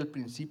inmolado desde el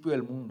principio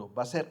del mundo.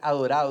 Va a ser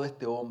adorado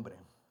este hombre.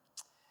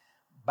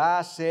 Va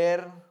a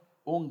ser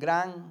un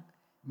gran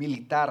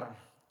militar.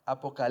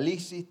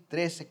 Apocalipsis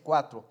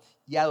 13:4.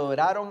 Y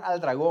adoraron al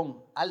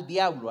dragón, al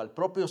diablo, al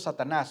propio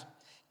Satanás,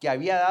 que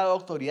había dado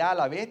autoridad a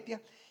la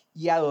bestia,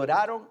 y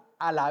adoraron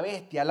a la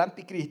bestia, al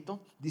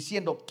Anticristo,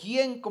 diciendo,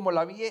 ¿quién como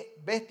la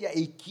bestia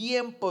y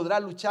quién podrá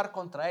luchar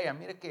contra ella?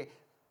 Mire que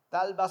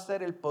tal va a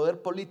ser el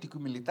poder político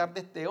y militar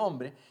de este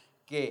hombre,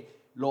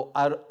 que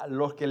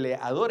los que le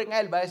adoren a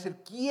él va a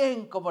decir,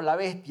 ¿quién como la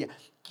bestia?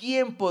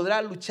 ¿Quién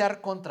podrá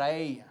luchar contra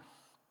ella?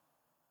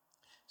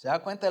 ¿Se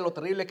da cuenta de lo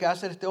terrible que va a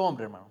ser este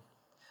hombre, hermano?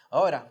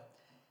 Ahora,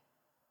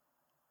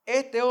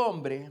 este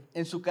hombre,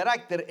 en su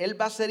carácter, él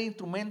va a ser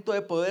instrumento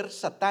de poder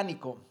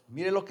satánico.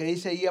 Mire lo que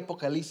dice ahí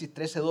Apocalipsis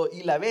 13:2.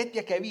 Y la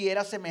bestia que vi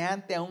era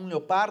semejante a un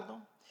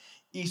leopardo,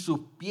 y sus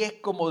pies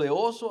como de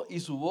oso, y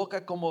su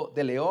boca como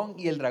de león,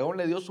 y el dragón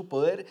le dio su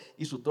poder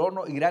y su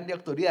trono y grande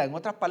autoridad. En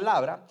otras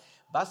palabras,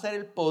 va a ser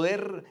el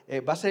poder,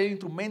 va a ser el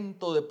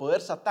instrumento de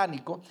poder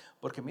satánico,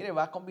 porque mire,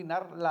 va a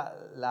combinar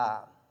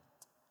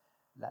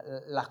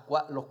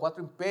los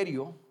 4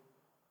 imperios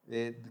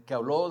que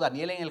habló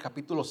Daniel en el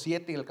capítulo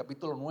 7 y en el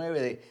capítulo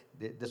 9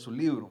 de su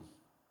libro.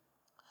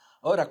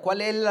 Ahora, ¿cuál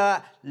es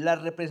la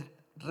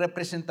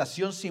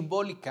representación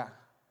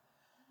simbólica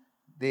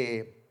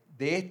de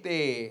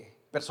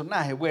este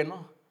personaje?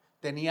 Bueno,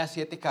 tenía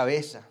 7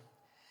 cabezas.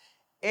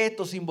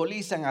 Estos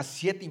simbolizan a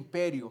 7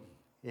 imperios: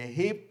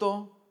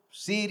 Egipto,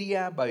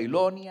 Siria,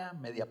 Babilonia,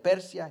 Media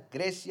Persia,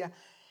 Grecia,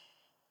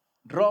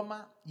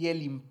 Roma y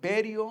el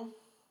imperio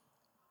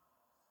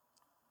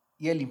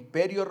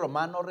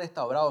romano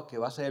restaurado, que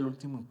va a ser el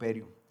último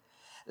imperio.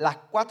 Las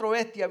 4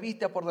 bestias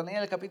vistas por Daniel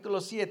en el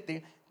capítulo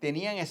 7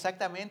 tenían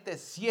exactamente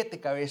 7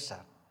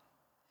 cabezas.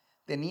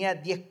 Tenía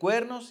 10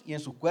 cuernos y en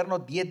sus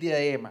cuernos 10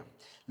 diademas.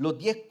 Los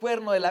 10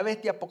 cuernos de la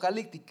bestia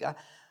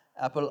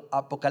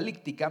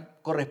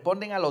apocalíptica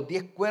corresponden a los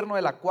 10 cuernos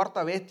de la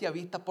 4ª bestia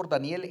vista por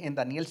Daniel en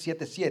Daniel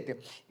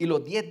 7:7. Y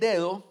los 10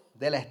 dedos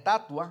de la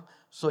estatua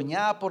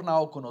soñada por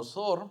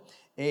Nabucodonosor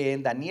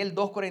en Daniel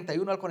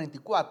 2:41 al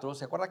 44.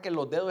 ¿Se acuerda que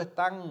los dedos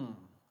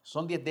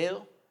son 10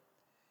 dedos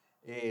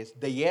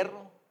de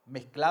hierro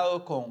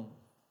mezclados con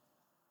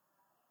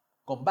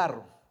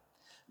barro?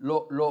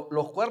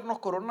 Los cuernos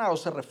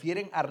coronados se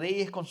refieren a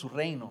reyes con su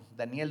reino.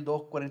 Daniel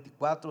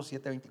 2:44,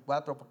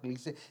 7:24,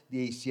 Apocalipsis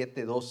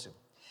 17:12.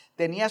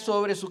 Tenía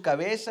sobre su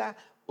cabeza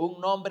un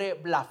nombre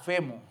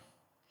blasfemo.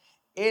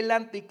 El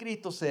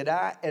Anticristo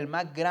será el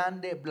más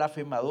grande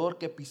blasfemador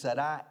que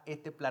pisará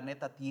este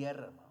planeta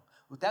Tierra, hermano.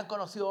 Ustedes han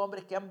conocido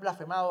hombres que han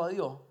blasfemado a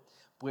Dios.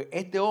 Pues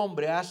este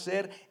hombre va a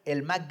ser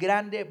el más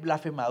grande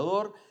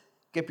blasfemador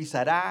que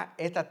pisará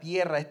esta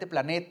tierra, este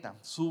planeta.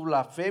 Su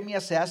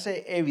blasfemia se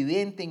hace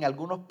evidente en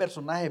algunos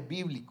personajes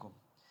bíblicos.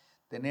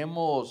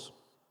 Tenemos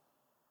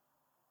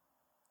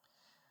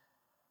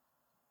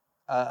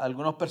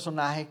algunos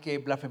personajes que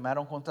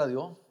blasfemaron contra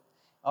Dios.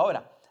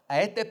 Ahora,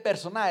 a este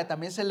personaje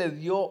también se le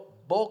dio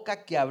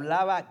boca que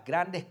hablaba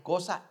grandes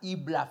cosas y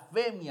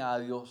blasfemia a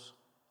Dios.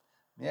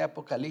 Mira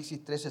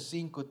Apocalipsis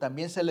 13:5.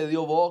 También se le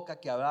dio boca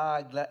que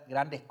hablaba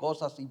grandes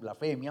cosas y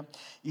blasfemia.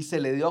 Y se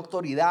le dio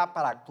autoridad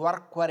para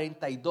actuar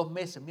 42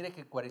 meses. Mire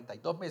que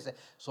 42 meses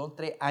son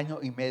 3 años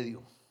y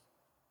medio.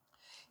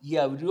 Y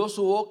abrió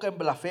su boca en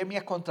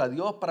blasfemias contra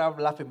Dios para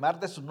blasfemar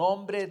de su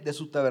nombre, de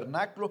su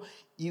tabernáculo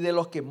y de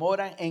los que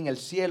moran en el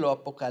cielo.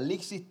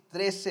 Apocalipsis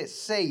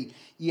 13:6.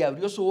 Y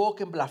abrió su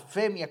boca en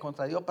blasfemia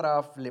contra Dios para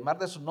blasfemar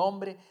de su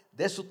nombre,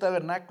 de su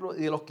tabernáculo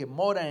y de los que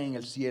moran en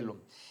el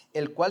cielo.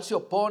 El cual se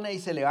opone y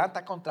se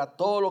levanta contra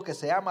todo lo que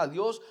se llama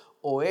Dios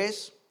o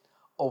es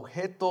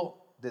objeto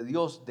de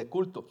Dios, de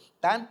culto,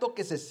 tanto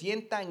que se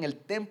sienta en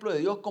el templo de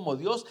Dios como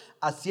Dios,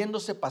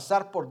 haciéndose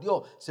pasar por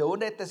Dios. Según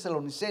de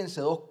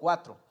Tesalonicenses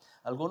 2:4.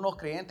 Algunos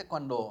creyentes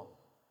cuando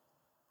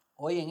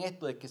oyen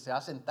esto de que se va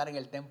a sentar en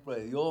el templo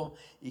de Dios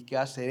y que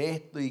va a hacer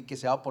esto y que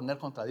se va a poner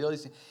contra Dios,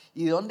 dicen,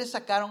 ¿y de dónde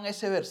sacaron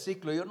ese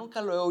versículo? Yo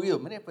nunca lo he oído.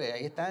 Mire, pues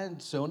ahí está en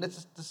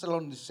 2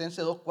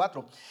 Tesalonicenses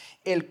 2:4.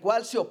 El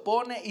cual se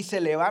opone y se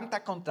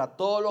levanta contra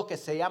todo lo que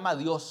se llama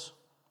Dios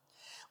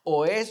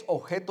o es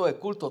objeto de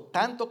culto,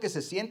 tanto que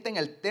se siente en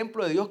el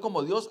templo de Dios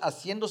como Dios,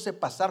 haciéndose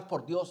pasar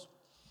por Dios.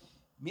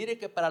 Mire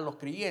que para los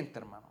creyentes,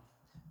 hermano,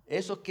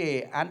 esos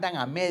que andan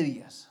a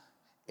medias,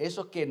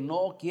 esos que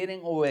no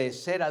quieren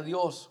obedecer a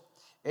Dios,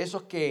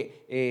 esos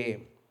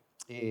que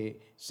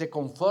se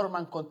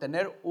conforman con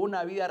tener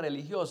una vida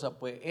religiosa,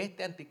 pues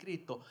este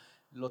anticristo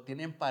lo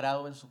tienen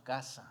parado en su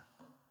casa.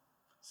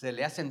 Se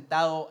le ha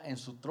sentado en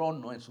su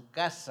trono, en su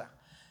casa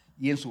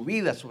y en su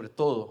vida sobre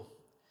todo.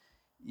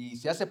 Y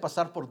se hace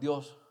pasar por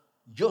Dios.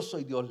 Yo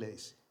soy Dios, le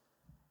dice.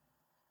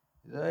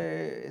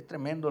 Es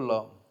tremendo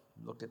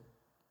lo que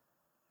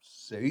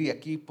se vive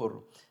aquí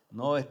por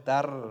no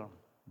estar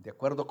de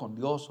acuerdo con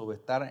Dios o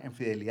estar en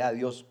fidelidad a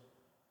Dios.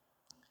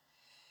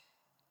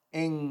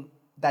 En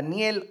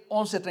Daniel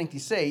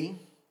 11:36,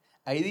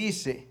 ahí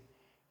dice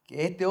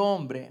que este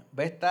hombre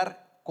va a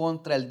estar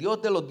contra el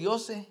Dios de los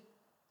dioses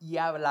y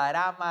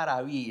hablará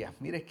maravillas.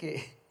 Mire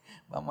que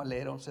vamos a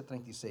leer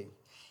 11:36.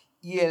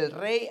 Y el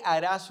rey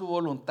hará su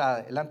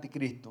voluntad, el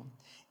anticristo,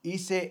 y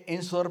se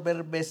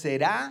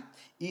ensoberbecerá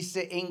y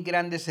se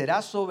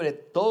engrandecerá sobre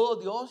todo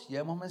Dios. Ya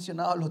hemos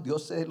mencionado a los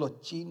dioses de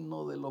los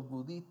chinos, de los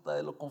budistas,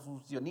 de los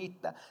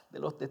confucianistas, de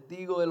los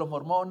testigos, de los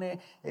mormones,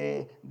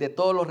 de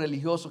todos los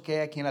religiosos que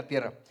hay aquí en la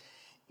tierra.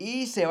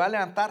 Y se va a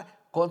levantar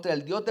contra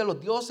el Dios de los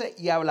dioses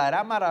y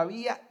hablará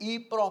maravilla y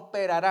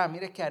prosperará.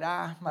 Mire que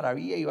hará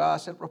maravilla y va a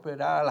hacer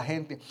prosperar a la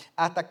gente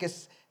hasta que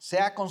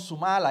sea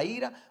consumada la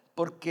ira,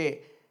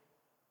 porque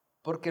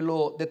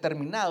lo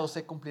determinado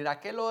se cumplirá.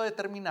 ¿Qué es lo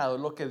determinado?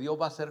 Lo que Dios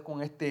va a hacer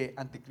con este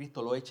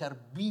anticristo. Lo va a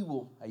echar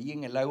vivo ahí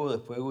en el lago de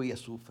fuego y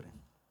azufre.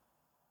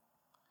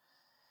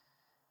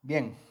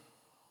 Bien.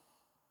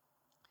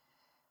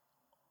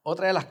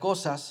 Otra de las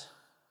cosas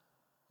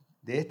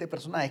de este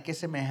personaje es que es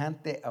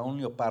semejante a un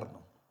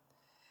leopardo.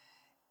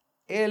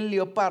 El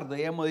leopardo,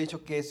 ya hemos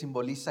dicho que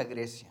simboliza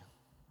Grecia.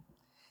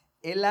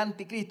 El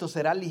anticristo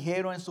será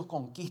ligero en sus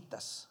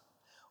conquistas,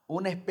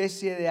 una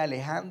especie de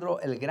Alejandro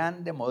el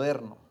Grande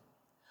moderno.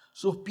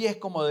 Sus pies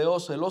como de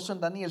oso. El oso en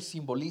Daniel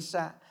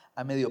simboliza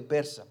a Medio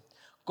Persa.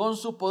 Con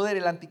su poder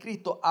el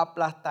anticristo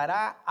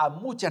aplastará a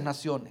muchas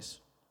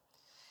naciones.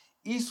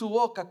 Y su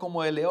boca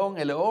como de león.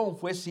 El león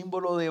fue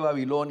símbolo de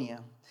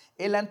Babilonia.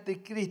 El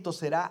anticristo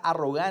será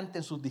arrogante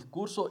en sus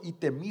discursos y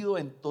temido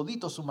en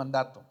todito su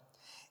mandato.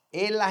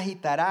 Él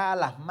agitará a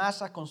las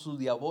masas con su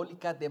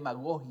diabólica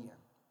demagogia.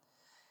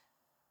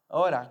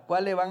 Ahora,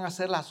 ¿cuáles van a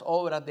ser las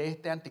obras de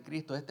este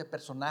anticristo, de este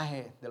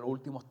personaje de los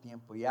últimos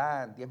tiempos?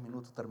 Ya en 10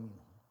 minutos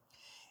termino.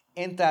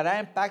 Entrará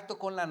en pacto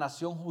con la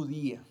nación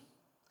judía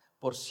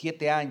por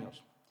 7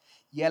 años.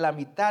 Y a la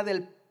mitad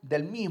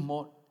del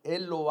mismo,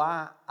 él lo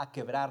va a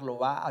quebrar, lo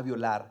va a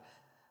violar.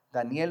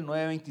 Daniel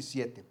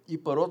 9:27. Y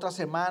por otra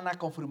semana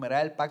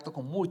confirmará el pacto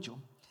con muchos.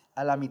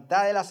 A la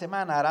mitad de la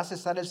semana hará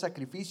cesar el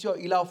sacrificio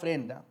y la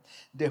ofrenda.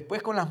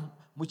 Después con las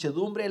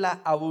muchedumbres y las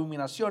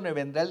abominaciones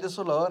vendrá el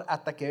desolador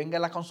hasta que venga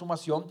la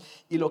consumación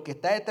y lo que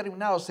está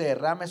determinado se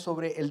derrame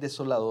sobre el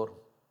desolador.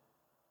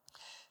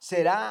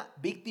 Será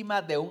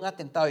víctima de un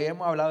atentado. Ya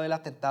hemos hablado del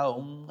atentado,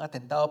 un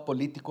atentado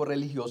político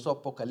religioso.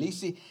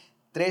 Apocalipsis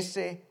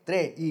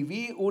 13:3. Y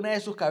vi una de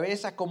sus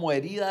cabezas como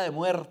herida de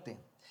muerte,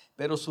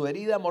 pero su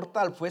herida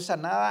mortal fue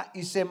sanada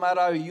y se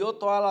maravilló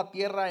toda la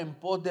tierra en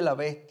pos de la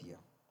bestia.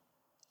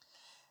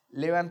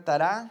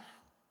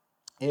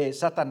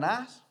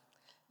 Satanás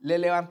le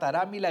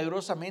levantará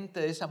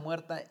milagrosamente de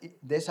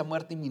esa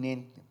muerte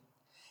inminente.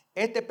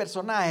 Este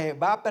personaje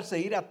va a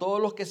perseguir a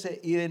todos los que se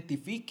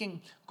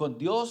identifiquen con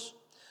Dios,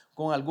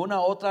 con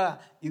alguna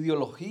otra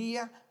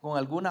ideología, con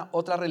alguna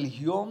otra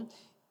religión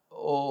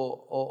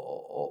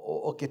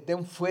o que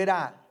estén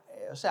fuera,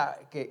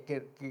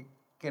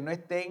 que no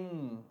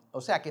estén,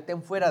 que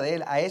estén fuera de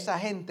él. A esa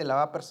gente la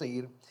va a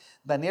perseguir.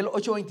 Daniel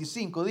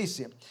 8:25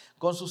 dice,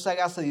 con su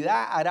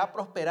sagacidad hará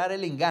prosperar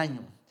el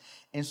engaño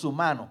en su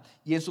mano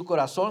y en su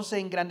corazón se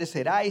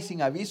engrandecerá y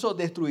sin aviso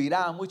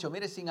destruirá a muchos.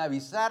 Mire, sin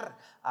avisar,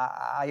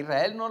 a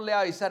Israel no le va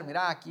a avisar,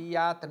 mira, aquí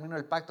ya terminó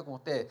el pacto con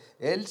ustedes.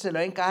 Él se lo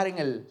va a encajar en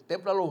el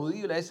templo a los judíos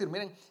y le va a decir,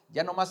 miren,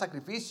 ya no más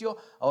sacrificio,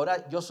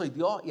 ahora yo soy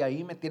Dios y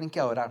ahí me tienen que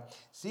adorar,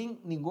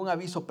 sin ningún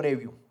aviso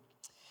previo.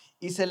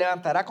 Y se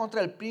levantará contra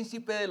el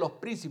príncipe de los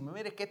príncipes.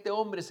 Mire que este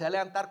hombre se va a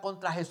levantar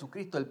contra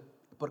Jesucristo,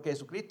 porque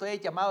Jesucristo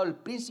es llamado el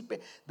príncipe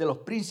de los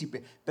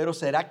príncipes, pero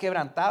será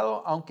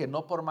quebrantado, aunque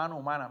no por mano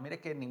humana. Mire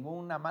que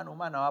ninguna mano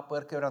humana va a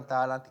poder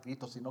quebrantar al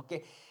anticristo, sino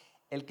que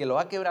el que lo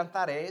va a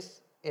quebrantar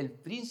es el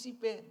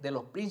príncipe de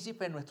los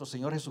príncipes, nuestro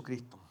Señor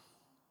Jesucristo.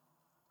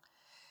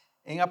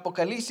 En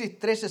Apocalipsis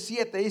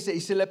 13:7 dice,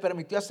 y se le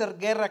permitió hacer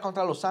guerra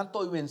contra los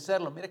santos y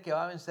vencerlos. Mire que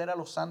va a vencer a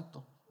los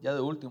santos, ya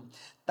de último.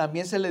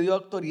 También se le dio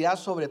autoridad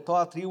sobre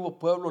toda tribu,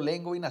 pueblo,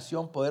 lengua y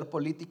nación, poder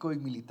político y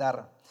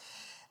militar.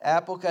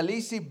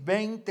 Apocalipsis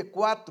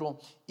 20:4,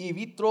 y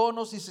vi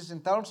tronos y se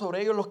sentaron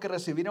sobre ellos los que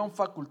recibieron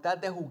facultad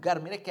de juzgar.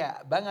 Mire que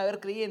van a haber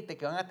creyentes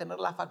que van a tener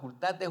la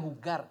facultad de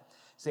juzgar.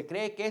 Se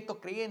cree que estos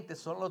creyentes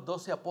son los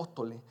 12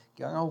 apóstoles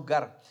que van a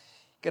juzgar,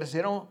 que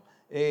recibieron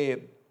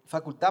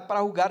facultad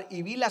para juzgar.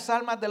 Y vi las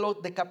almas de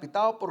los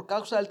decapitados por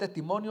causa del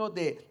testimonio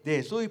de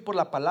Jesús y por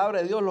la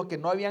palabra de Dios, los que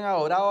no habían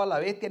adorado a la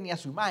bestia ni a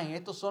su imagen.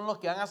 Estos son los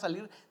que van a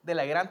salir de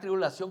la gran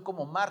tribulación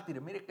como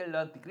mártires. Mire que el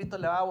anticristo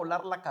le va a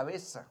volar la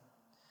cabeza.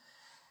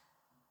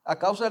 A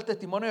causa del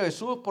testimonio de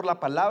Jesús, por la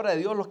palabra de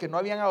Dios, los que no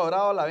habían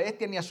adorado a la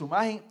bestia ni a su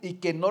imagen y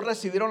que no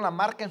recibieron la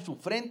marca en su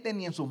frente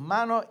ni en sus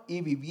manos y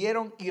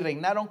vivieron y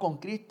reinaron con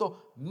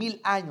Cristo 1000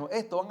 años.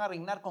 Estos van a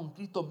reinar con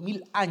Cristo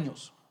 1000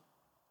 años.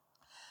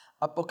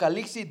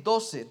 Apocalipsis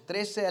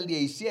 12:13 al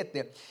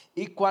 17.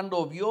 Y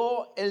cuando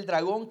vio el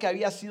dragón que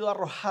había sido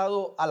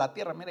arrojado a la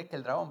tierra, mire que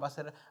el dragón va a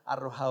ser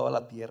arrojado a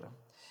la tierra.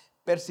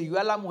 persiguió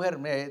a la mujer,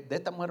 de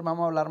esta mujer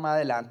vamos a hablar más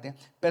adelante,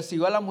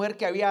 persiguió a la mujer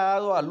que había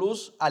dado a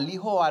luz al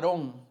hijo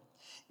varón,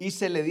 y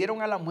se le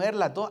dieron a la mujer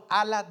las dos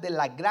alas de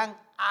la gran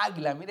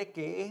águila. Mire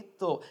que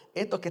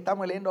esto que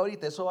estamos leyendo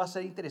ahorita, eso va a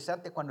ser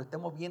interesante cuando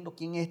estemos viendo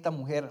quién es esta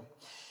mujer.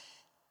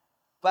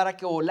 Para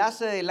que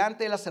volase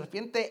delante de la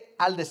serpiente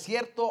al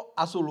desierto,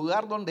 a su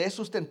lugar donde es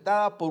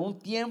sustentada por un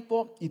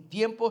tiempo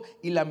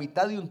y la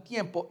mitad de un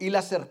tiempo. Y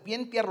la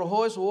serpiente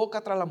arrojó de su boca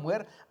tras la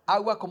mujer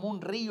agua como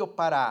un río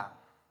para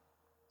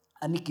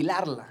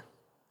aniquilarla.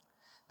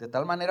 De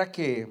tal manera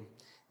que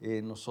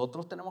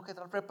nosotros tenemos que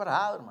estar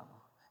preparados,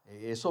 hermano.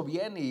 Eso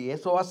viene y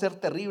eso va a ser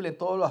terrible en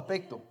todos los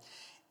aspectos.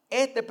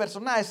 Este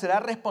personaje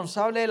será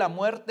responsable de la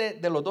muerte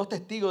de los dos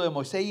testigos de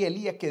Moisés y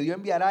Elías que Dios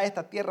enviará a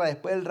esta tierra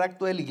después del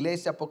rapto de la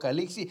iglesia.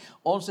 Apocalipsis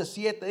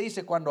 11:7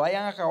 dice: cuando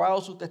hayan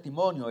acabado su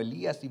testimonio,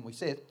 Elías y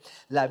Moisés,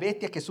 la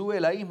bestia que sube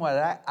del abismo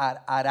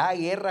hará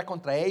guerra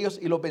contra ellos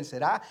y los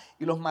vencerá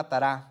y los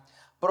matará.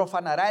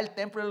 Profanará el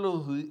templo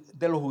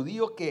de los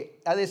judíos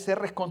que ha de ser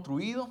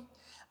reconstruido,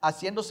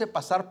 haciéndose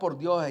pasar por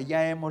Dios.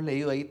 Ya hemos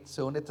leído ahí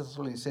 2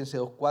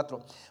 Tesalonicenses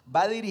 2:4.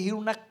 Va a dirigir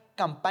una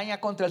campaña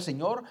contra el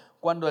Señor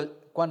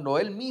cuando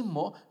Él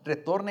mismo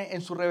retorne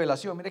en su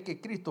revelación. Mire que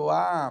Cristo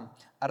va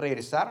a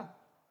regresar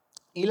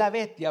y la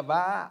bestia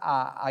va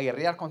a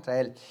guerrear contra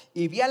Él.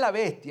 Y vi a la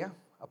bestia,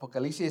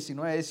 Apocalipsis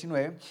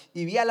 19:19,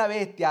 y vi a la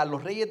bestia, a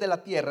los reyes de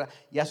la tierra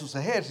y a sus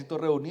ejércitos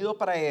reunidos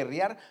para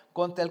guerrear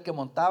contra el que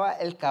montaba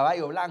el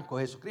caballo blanco.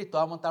 Jesucristo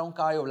va a montar un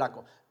caballo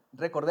blanco.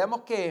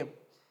 Recordemos que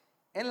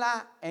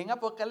en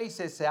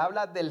Apocalipsis se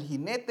habla del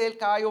jinete del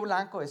caballo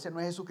blanco, ese no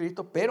es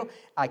Jesucristo, pero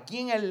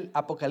aquí en el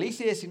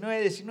Apocalipsis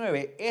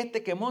 19:19,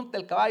 este que monta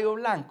el caballo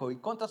blanco y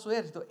contra su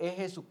ejército es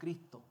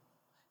Jesucristo,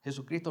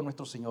 Jesucristo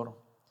nuestro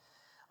Señor.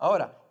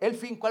 Ahora, el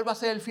fin, ¿cuál va a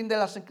ser el fin del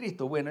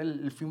Anticristo? Bueno,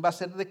 el fin va a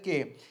ser de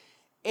que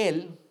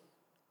él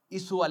y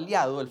su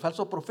aliado, el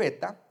falso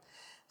profeta,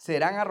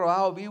 serán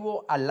arrojados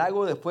vivos al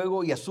lago de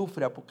fuego y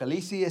azufre,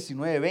 Apocalipsis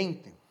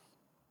 19:20.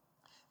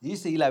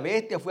 Dice: y la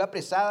bestia fue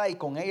apresada y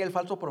con ella el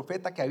falso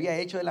profeta que había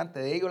hecho delante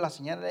de ellos las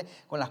señales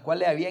con las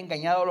cuales había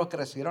engañado a los que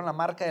recibieron la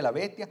marca de la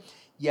bestia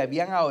y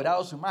habían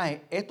adorado su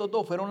imagen. Estos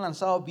dos fueron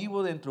lanzados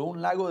vivos dentro de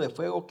un lago de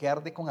fuego que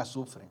arde con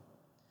azufre.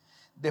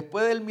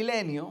 Después del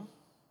milenio,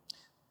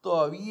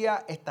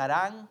 todavía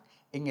estarán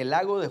en el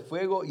lago de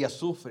fuego y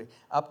azufre.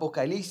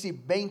 Apocalipsis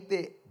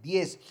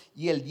 20:10.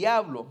 Y el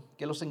diablo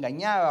que los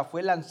engañaba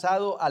fue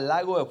lanzado al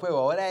lago de fuego.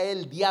 Ahora es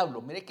el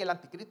diablo. Mire que el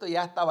anticristo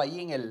ya estaba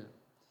allí en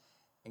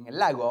el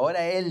lago.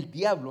 Ahora es el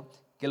diablo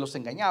que los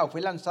engañaba.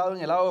 Fue lanzado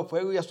en el lago de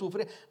fuego y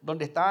azufre,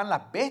 donde estaban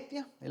las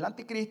bestias, el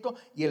anticristo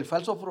y el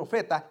falso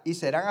profeta, y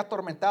serán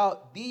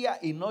atormentados día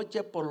y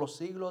noche por los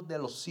siglos de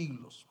los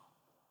siglos.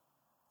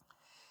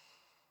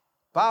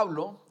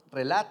 Pablo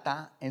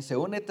relata en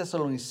 2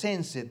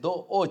 Tesalonicenses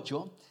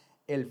 2:8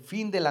 el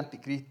fin del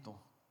anticristo.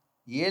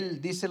 Y él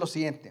dice lo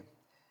siguiente,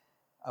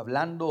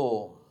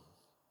 hablando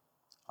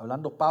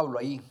Pablo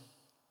ahí: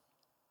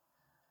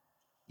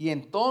 y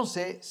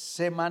entonces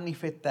se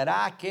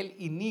manifestará aquel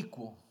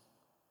inicuo,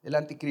 el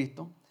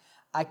anticristo,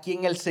 a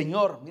quien el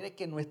Señor, mire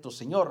que nuestro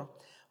Señor,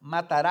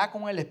 matará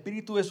con el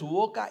espíritu de su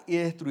boca y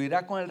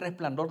destruirá con el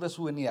resplandor de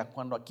su venida.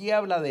 Cuando aquí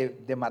habla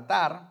de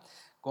matar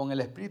con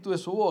el espíritu de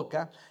su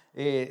boca,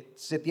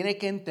 se tiene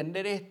que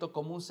entender esto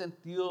como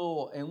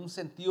en un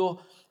sentido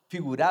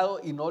figurado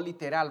y no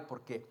literal,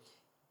 porque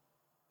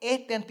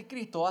este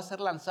anticristo va a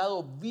ser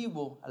lanzado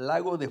vivo al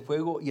lago de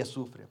fuego y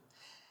azufre,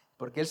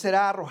 porque él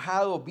será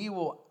arrojado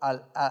vivo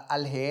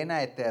al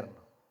Gehenna eterno.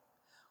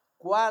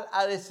 ¿Cuál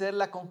ha de ser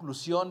la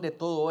conclusión de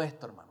todo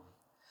esto, hermano?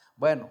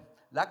 Bueno,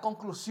 la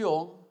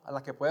conclusión a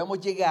la que podemos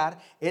llegar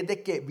es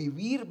de que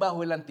vivir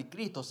bajo el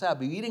anticristo, o sea,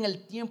 vivir en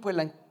el tiempo del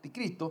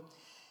anticristo,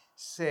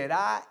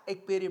 será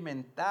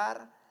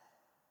experimentar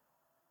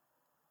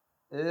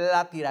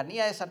la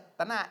tiranía de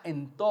Satanás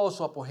en todo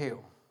su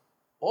apogeo.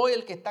 Hoy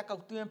el que está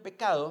cautivo en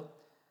pecado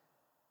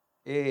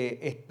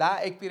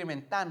está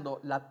experimentando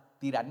la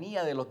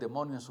tiranía de los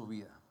demonios en su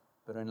vida.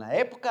 Pero en la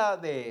época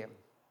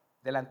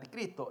del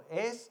anticristo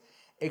es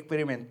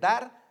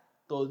experimentar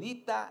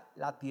todita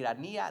la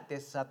tiranía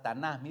de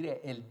Satanás.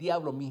 Mire, el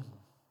diablo mismo.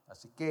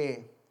 Así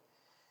que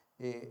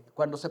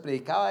cuando se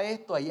predicaba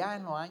esto allá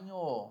en los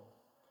años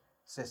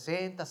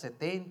 60,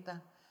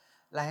 70,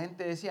 la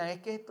gente decía: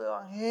 es que esto es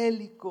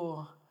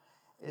evangélico,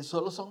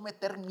 solo son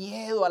meter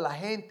miedo a la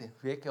gente.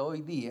 Fíjate que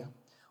hoy día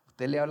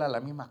usted le habla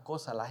las mismas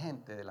cosas a la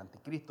gente del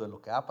anticristo, de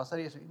lo que va a pasar,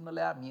 y eso no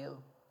le da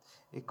miedo.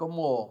 Es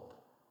como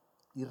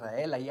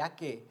Israel, allá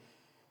que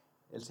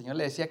el Señor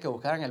le decía que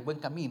buscaran el buen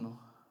camino,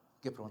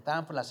 que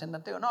preguntaban por la senda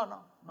antigua.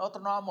 No,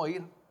 nosotros no vamos a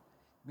ir.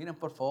 Miren,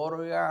 por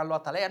favor, oigan a los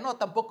ataleas. No,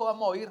 tampoco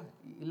vamos a ir.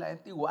 Y la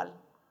gente igual.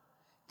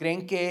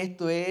 Creen que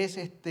esto es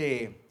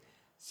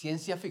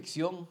ciencia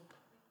ficción,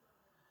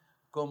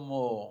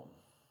 como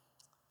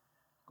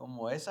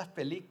esas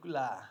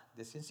películas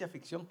de ciencia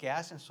ficción que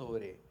hacen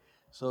sobre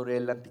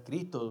el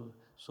anticristo,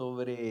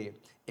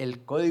 sobre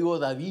el código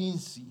da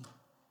Vinci.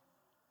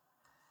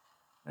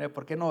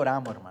 ¿Por qué no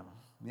oramos, hermano?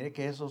 Mire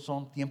que esos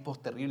son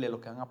tiempos terribles los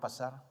que van a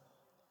pasar.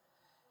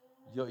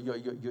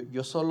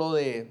 Yo solo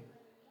de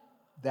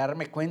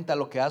darme cuenta de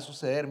lo que va a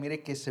suceder,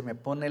 mire que se me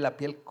pone la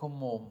piel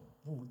como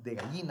de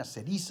gallina,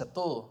 se eriza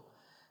todo.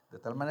 De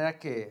tal manera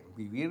que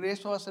vivir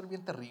eso va a ser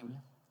bien terrible.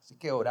 Así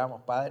que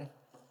oramos, Padre.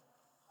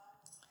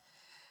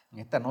 En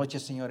esta noche,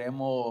 Señor,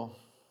 hemos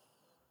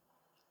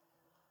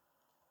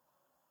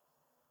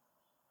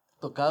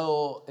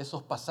tocado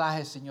esos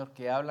pasajes, Señor,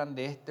 que hablan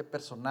de este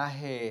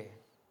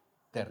personaje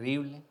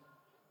terrible.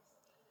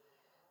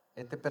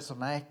 Este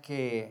personaje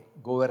que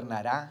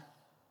gobernará.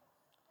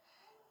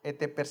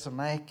 Este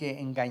personaje que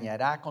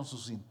engañará con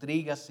sus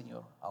intrigas,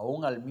 Señor,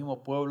 aún al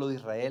mismo pueblo de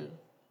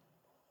Israel.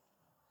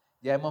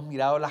 Ya hemos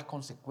mirado las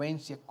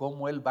consecuencias,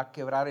 cómo Él va a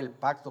quebrar el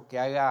pacto que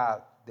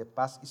haga de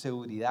paz y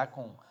seguridad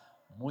con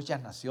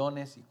muchas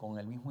naciones y con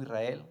el mismo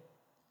Israel.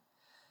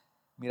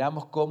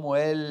 Miramos cómo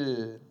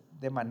Él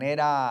de una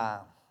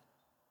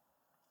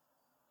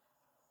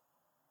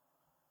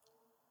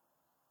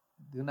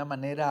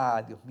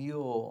manera, Dios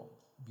mío,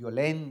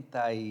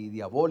 violenta y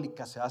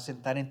diabólica se va a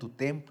sentar en tu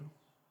templo.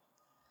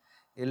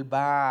 Él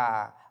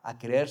va a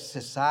querer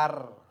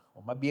cesar,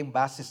 o más bien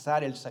va a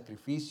cesar el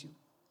sacrificio.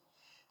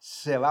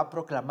 Se va a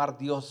proclamar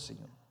Dios,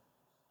 Señor.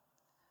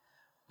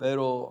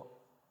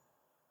 Pero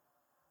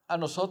a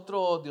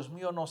nosotros, Dios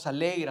mío, nos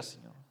alegra,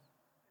 Señor,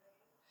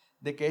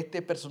 de que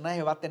este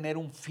personaje va a tener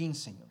un fin,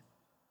 Señor.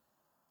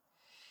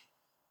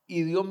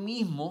 Y Dios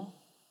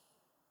mismo,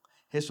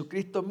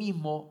 Jesucristo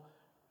mismo,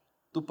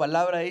 tu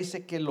palabra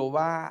dice que lo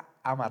va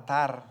a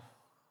matar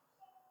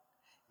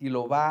y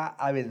lo va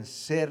a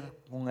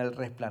vencer con el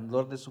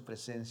resplandor de su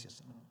presencia,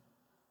 Señor.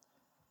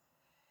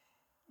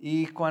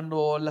 Y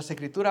cuando las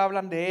Escrituras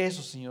hablan de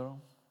eso, Señor,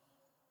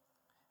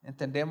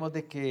 entendemos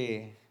de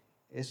que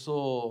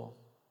eso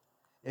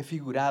es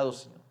figurado,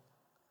 Señor,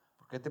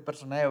 porque este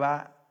personaje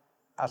va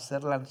a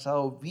ser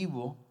lanzado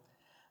vivo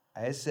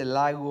a ese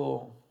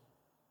lago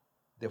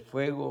de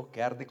fuego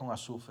que arde con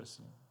azufre,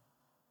 Señor.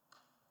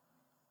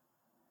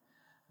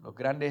 Los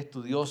grandes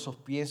estudiosos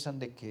piensan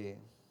de que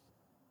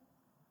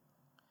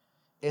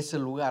ese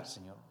lugar,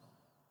 Señor,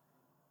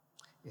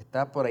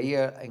 está por ahí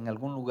en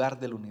algún lugar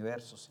del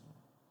universo, Señor.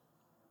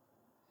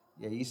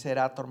 Y allí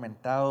será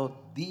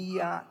atormentado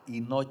día y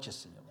noche,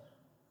 Señor.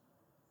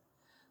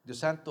 Dios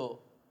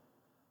santo,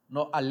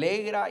 nos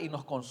alegra y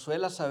nos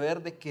consuela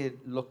saber de que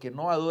los que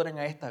no adoren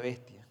a esta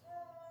bestia,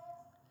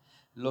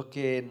 los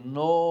que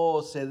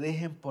no se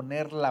dejen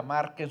poner la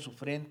marca en su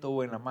frente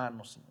o en la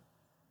mano, Señor,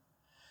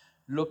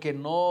 los que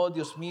no,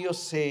 Dios mío,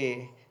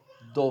 se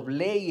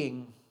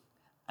dobleguen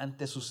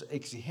ante sus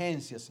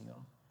exigencias, Señor.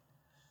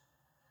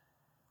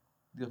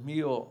 Dios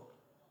mío,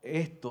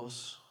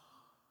 estos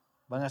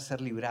van a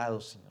ser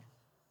librados, Señor.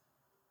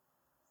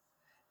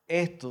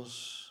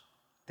 Estos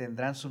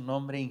tendrán su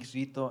nombre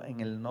inscrito en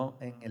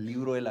el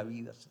libro de la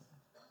vida, Señor.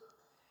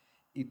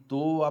 Y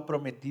tú has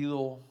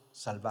prometido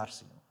salvar,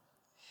 Señor.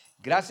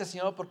 Gracias,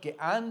 Señor, porque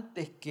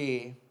antes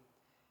que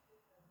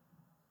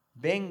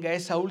venga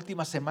esa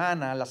última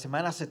semana, la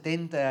semana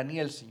 70 de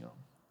Daniel, Señor,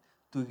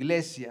 tu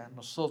iglesia,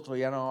 nosotros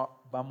ya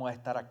no vamos a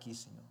estar aquí,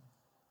 Señor.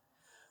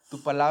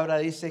 Tu palabra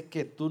dice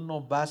que tú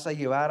nos vas a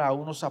llevar a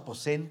unos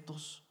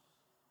aposentos,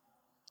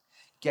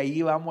 que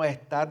ahí vamos a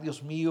estar,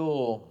 Dios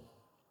mío,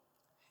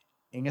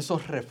 en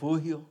esos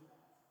refugios,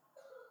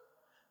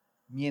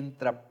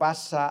 mientras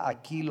pasa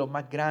aquí lo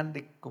más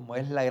grande como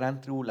es la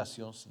gran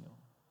tribulación, Señor.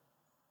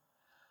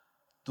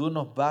 Tú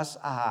nos vas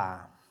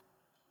a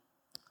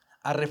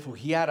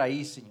refugiar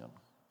ahí, Señor.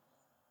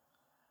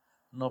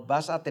 Nos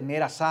vas a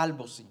tener a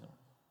salvo, Señor.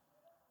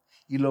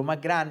 Y lo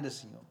más grande,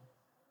 Señor,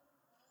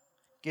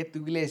 que tu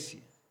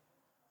iglesia,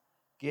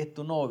 que es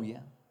tu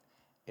novia,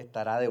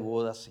 estará de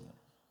boda, Señor.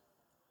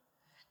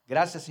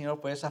 Gracias,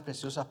 Señor, por esas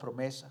preciosas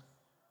promesas.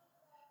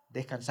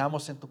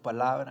 Descansamos en tu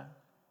palabra,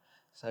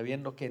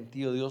 sabiendo que en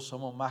ti, oh Dios,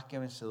 somos más que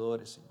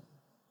vencedores, Señor.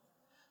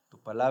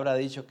 Tu palabra ha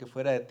dicho que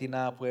fuera de ti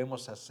nada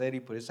podemos hacer y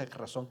por esa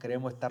razón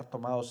queremos estar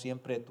tomados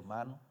siempre de tu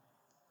mano.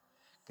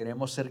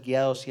 Queremos ser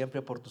guiados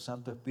siempre por tu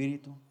Santo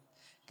Espíritu.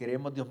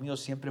 Queremos, Dios mío,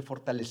 siempre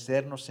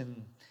fortalecernos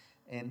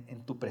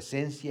en tu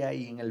presencia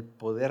y en el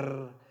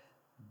poder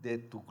de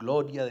tu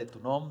gloria, de tu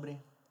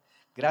nombre.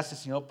 Gracias,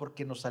 Señor,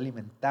 porque nos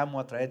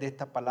alimentamos a través de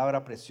esta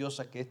palabra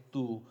preciosa que es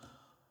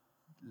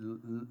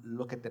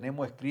lo que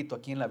tenemos escrito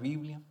aquí en la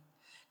Biblia.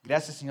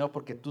 Gracias, Señor,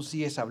 porque tú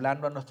sigues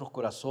hablando a nuestros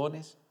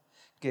corazones,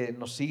 que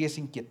nos sigues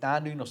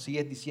inquietando y nos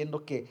sigues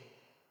diciendo que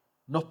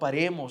nos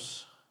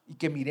paremos y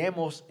que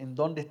miremos en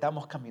dónde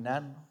estamos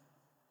caminando,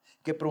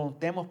 que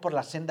preguntemos por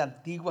la senda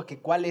antigua, que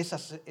cuál es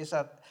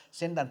esa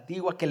senda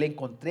antigua, que la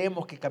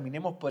encontremos, que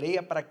caminemos por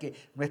ella para que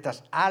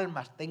nuestras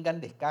almas tengan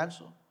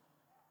descanso.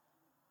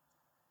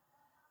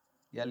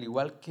 Y al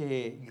igual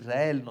que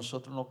Israel,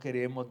 nosotros no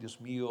queremos, Dios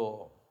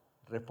mío,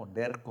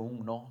 responder con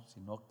un no,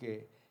 sino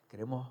que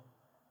queremos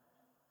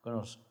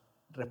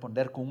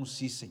responder con un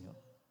sí,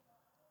 Señor.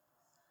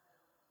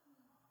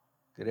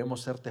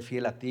 Queremos serte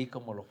fiel a ti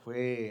como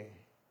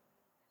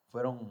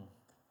fueron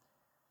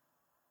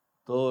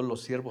todos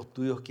los siervos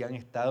tuyos que han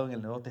estado en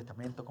el Nuevo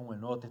Testamento como en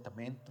el Nuevo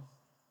Testamento.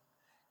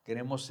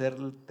 Queremos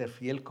serte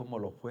fiel como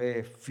lo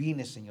fue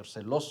Fines, Señor,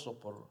 celoso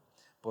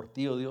por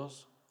ti, oh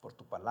Dios, por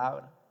tu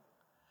palabra.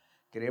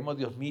 Queremos,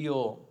 Dios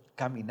mío,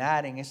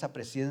 caminar en esa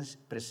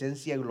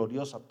presencia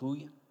gloriosa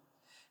tuya.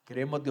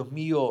 Queremos, Dios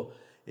mío,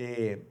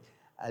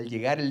 al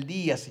llegar el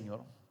día,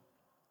 Señor,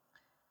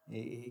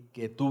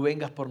 que tú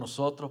vengas por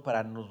nosotros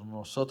para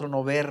nosotros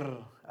no ver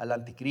al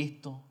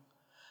Anticristo,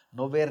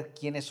 no ver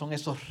quiénes son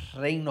esos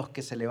reinos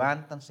que se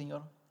levantan,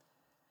 Señor.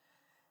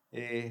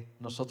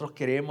 Nosotros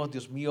queremos,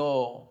 Dios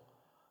mío,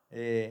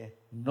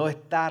 no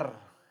estar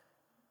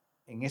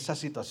en esa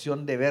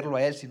situación de verlo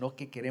a Él, sino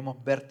que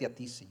queremos verte a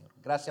ti, Señor.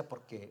 Gracias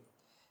porque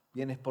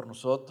vienes por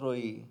nosotros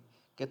y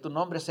que tu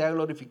nombre sea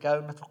glorificado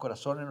en nuestros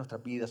corazones, en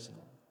nuestras vidas,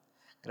 Señor.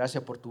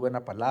 Gracias por tu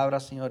buena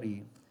palabra, Señor,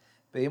 y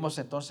pedimos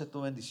entonces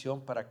tu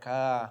bendición para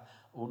cada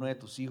uno de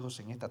tus hijos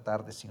en esta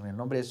tarde, Señor. En el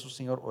nombre de Jesús,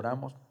 Señor,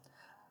 oramos.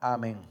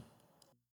 Amén.